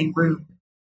freezing room.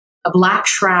 A black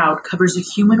shroud covers a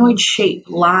humanoid shape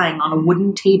lying on a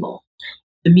wooden table.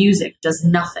 The music does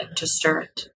nothing to stir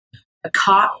it. A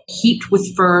cot heaped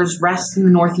with furs rests in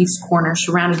the northeast corner,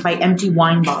 surrounded by empty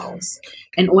wine bottles.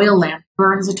 An oil lamp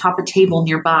burns atop a table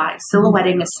nearby,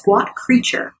 silhouetting a squat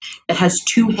creature that has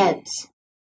 2 heads.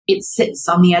 It sits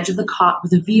on the edge of the cot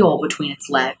with a viol between its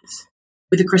legs.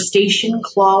 With a crustacean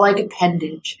claw-like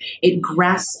appendage, it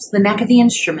grasps the neck of the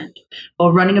instrument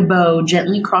while running a bow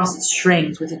gently across its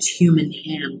strings with its human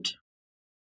hand.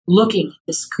 Looking at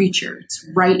this creature, its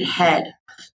right head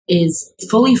is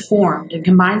fully formed and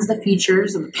combines the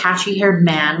features of a patchy-haired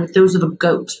man with those of a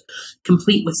goat,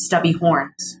 complete with stubby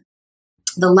horns.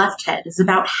 The left head is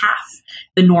about half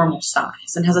the normal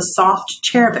size and has a soft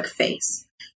cherubic face,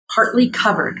 partly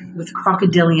covered with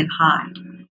crocodilian hide.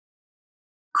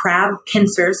 Crab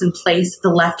pincers in place of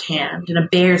the left hand and a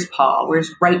bear's paw where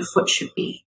his right foot should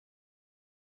be.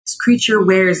 This creature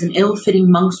wears an ill-fitting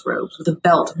monk's robes with a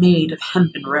belt made of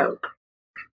hempen rope.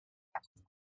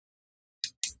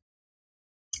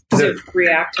 Does it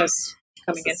react to us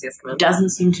coming in? Doesn't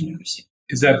seem to notice you.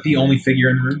 Is that the only figure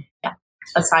in the room? Yeah.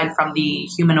 Aside from the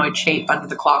humanoid shape under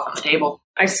the cloth on the table.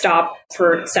 I stop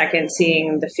for a second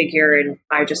seeing the figure, and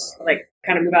I just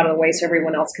kind of move out of the way so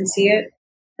everyone else can see it.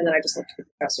 And then I just look to the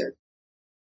professor.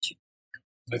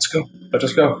 Let's go. Let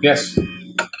us go. Yes.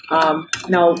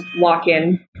 And I'll walk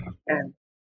in and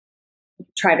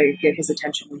try to get his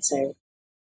attention and say,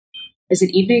 is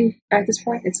it evening at this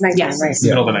point? It's nighttime, Yes. right?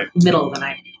 Middle of the night. Middle of the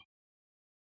night.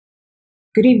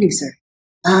 Good evening, sir.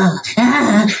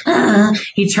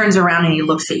 He turns around and he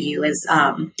looks at you as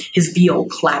his viol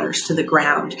clatters to the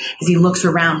ground. As he looks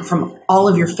around from all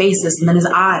of your faces, and then his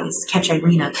eyes catch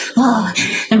Irina. Oh,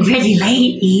 a pretty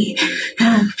lady.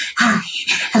 Hi.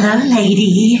 Hello,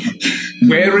 lady.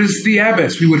 Where is the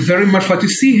abbot? We would very much like to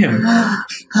see him.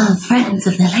 Friends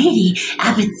of the lady.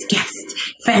 Abbot's guest.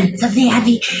 Friends of the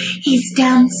abbey. He's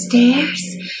downstairs.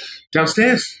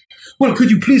 Downstairs? Well,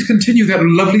 could you please continue that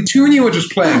lovely tune you were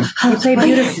just playing? You play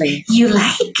beautifully. You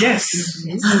like? Yes.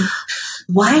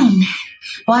 Wine.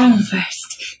 Wine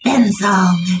first, then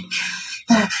song.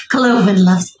 Cloven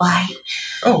loves wine.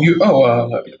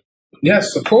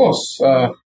 Yes, of course.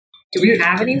 Do we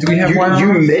have any? Do we have wine?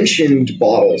 You mentioned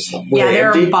bottles. Were they There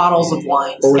empty? are bottles of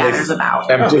wine Or were they scatters about.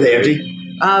 Were they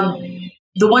empty?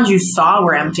 The ones you saw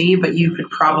were empty, but you could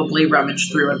probably rummage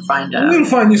through and find a... We'll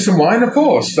find you some wine, of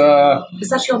course. Is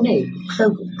that your name?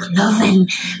 Cloven. Cloven.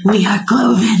 We are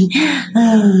Cloven.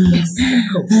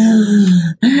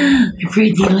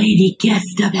 Pretty lady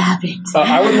guest of Abbott.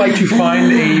 I would like to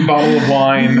find a bottle of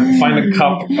wine, find a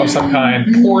cup of some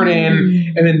kind, pour it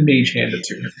in, and then mage hand it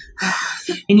to him.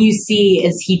 And you see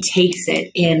as he takes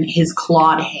it in his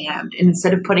clawed hand, and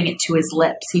instead of putting it to his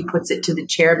lips, he puts it to the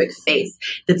cherubic face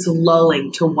that's lolling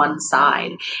to one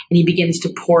side, and he begins to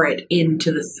pour it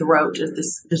into the throat of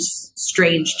this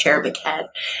strange cherubic head.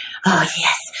 Oh,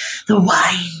 yes, the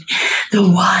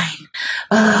wine.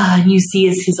 And you see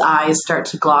as his eyes start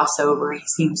to gloss over, he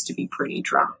seems to be pretty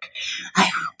drunk. I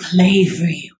will play for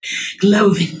you.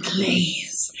 Cloven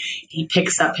plays. He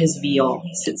picks up his viol,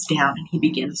 he sits down, and he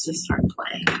begins to start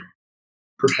playing.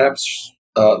 Perhaps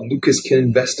Lucas can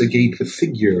investigate the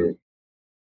figure.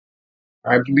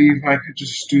 I believe I could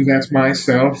just do that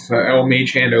myself. I will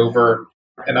mage hand over,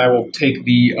 and I will take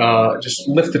just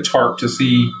lift the tarp to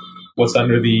see what's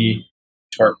under the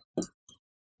tarp.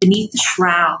 Beneath the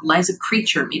shroud lies a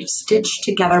creature made of stitched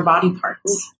together body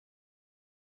parts.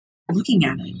 Looking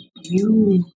at it,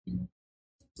 you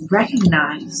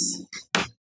recognize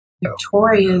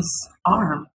Victoria's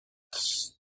arm,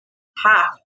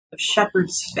 half of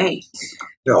Shepard's face,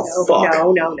 No, fuck.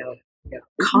 No.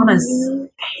 Kana's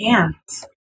hands,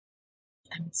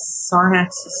 and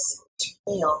Sarnax's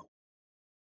tail.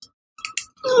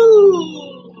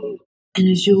 And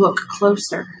as you look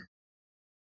closer,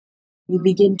 you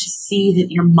begin to see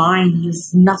that your mind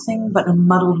is nothing but a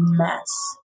muddled mess.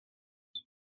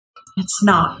 It's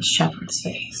not Shepard's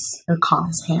face or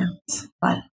Kana's hands,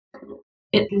 but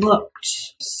it looked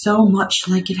so much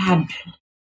like it had been.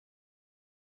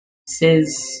 This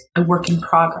is a work in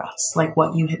progress, like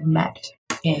what you had met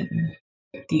in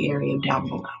the area down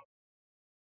below.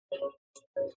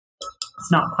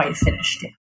 It's not quite finished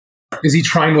yet. Is he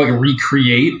trying to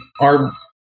recreate our...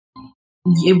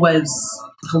 It was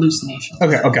hallucination.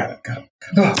 Okay, got it.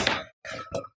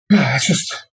 It's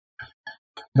just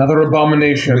another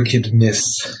abomination. Wickedness.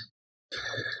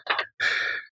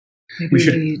 Maybe We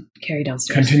should we carry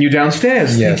downstairs. Continue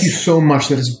downstairs. Yes. Thank you so much.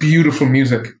 That is beautiful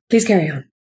music. Please carry on.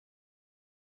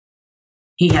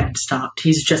 He hadn't stopped.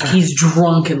 He's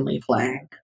drunkenly playing.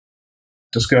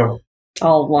 Just go.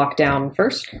 I'll walk down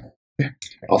first.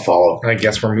 I'll follow. I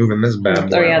guess we're moving this bad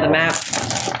boy. Oh yeah, the off.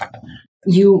 map.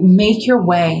 You make your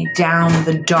way down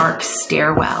the dark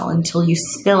stairwell until you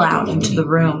spill out into the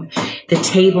room. The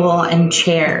table and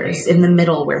chairs in the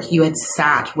middle where you had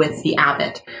sat with the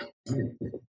abbot.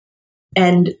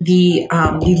 And the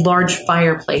large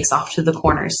fireplace off to the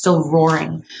corner is still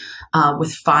roaring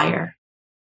with fire.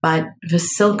 But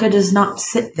Vasilka does not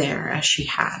sit there as she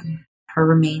had. Her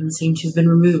remains seem to have been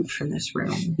removed from this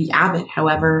room. The abbot,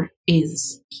 however,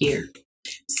 is here,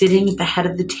 sitting at the head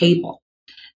of the table,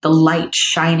 the light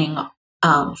shining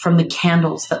from the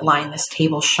candles that line this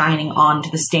table shining onto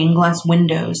the stained glass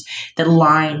windows that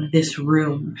line this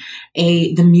room.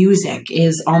 The music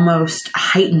is almost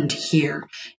heightened here.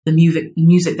 The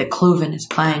music that Cloven is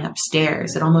playing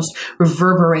upstairs, it almost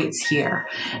reverberates here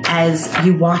as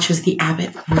you watch as the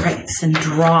abbot writes and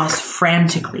draws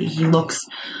frantically. He looks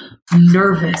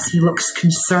nervous, he looks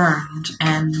concerned,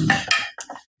 and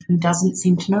he doesn't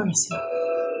seem to notice you.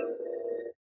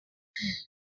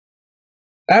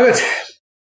 Abbott!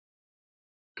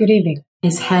 Good evening.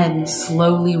 His head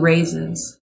slowly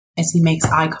raises as he makes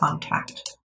eye contact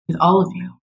with all of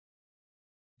you.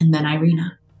 And then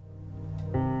Irina.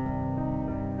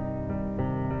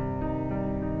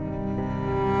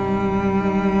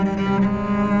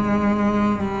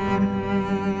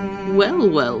 Well,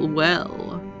 well,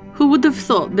 well. Who would have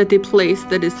thought that a place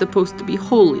that is supposed to be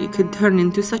holy could turn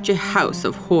into such a house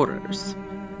of horrors?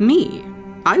 Me,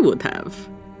 I would have.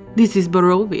 This is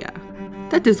Barovia.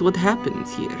 That is what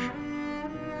happens here.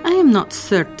 I am not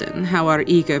certain how our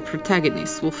eager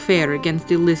protagonists will fare against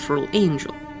the literal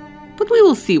angel, but we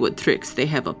will see what tricks they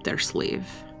have up their sleeve.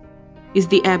 Is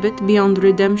the abbot beyond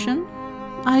redemption?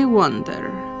 I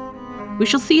wonder. We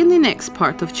shall see in the next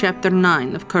part of Chapter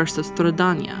 9 of Curse of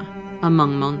Strahdanya,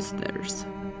 Among Monsters.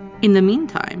 In the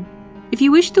meantime, if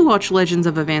you wish to watch Legends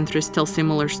of Avantris tell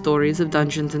similar stories of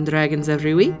Dungeons & Dragons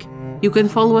every week, you can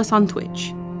follow us on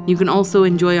Twitch. You can also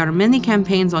enjoy our many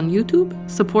campaigns on YouTube,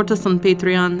 support us on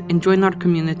Patreon, and join our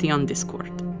community on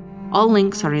Discord. All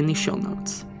links are in the show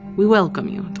notes. We welcome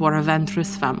you to our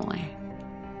Avantris family.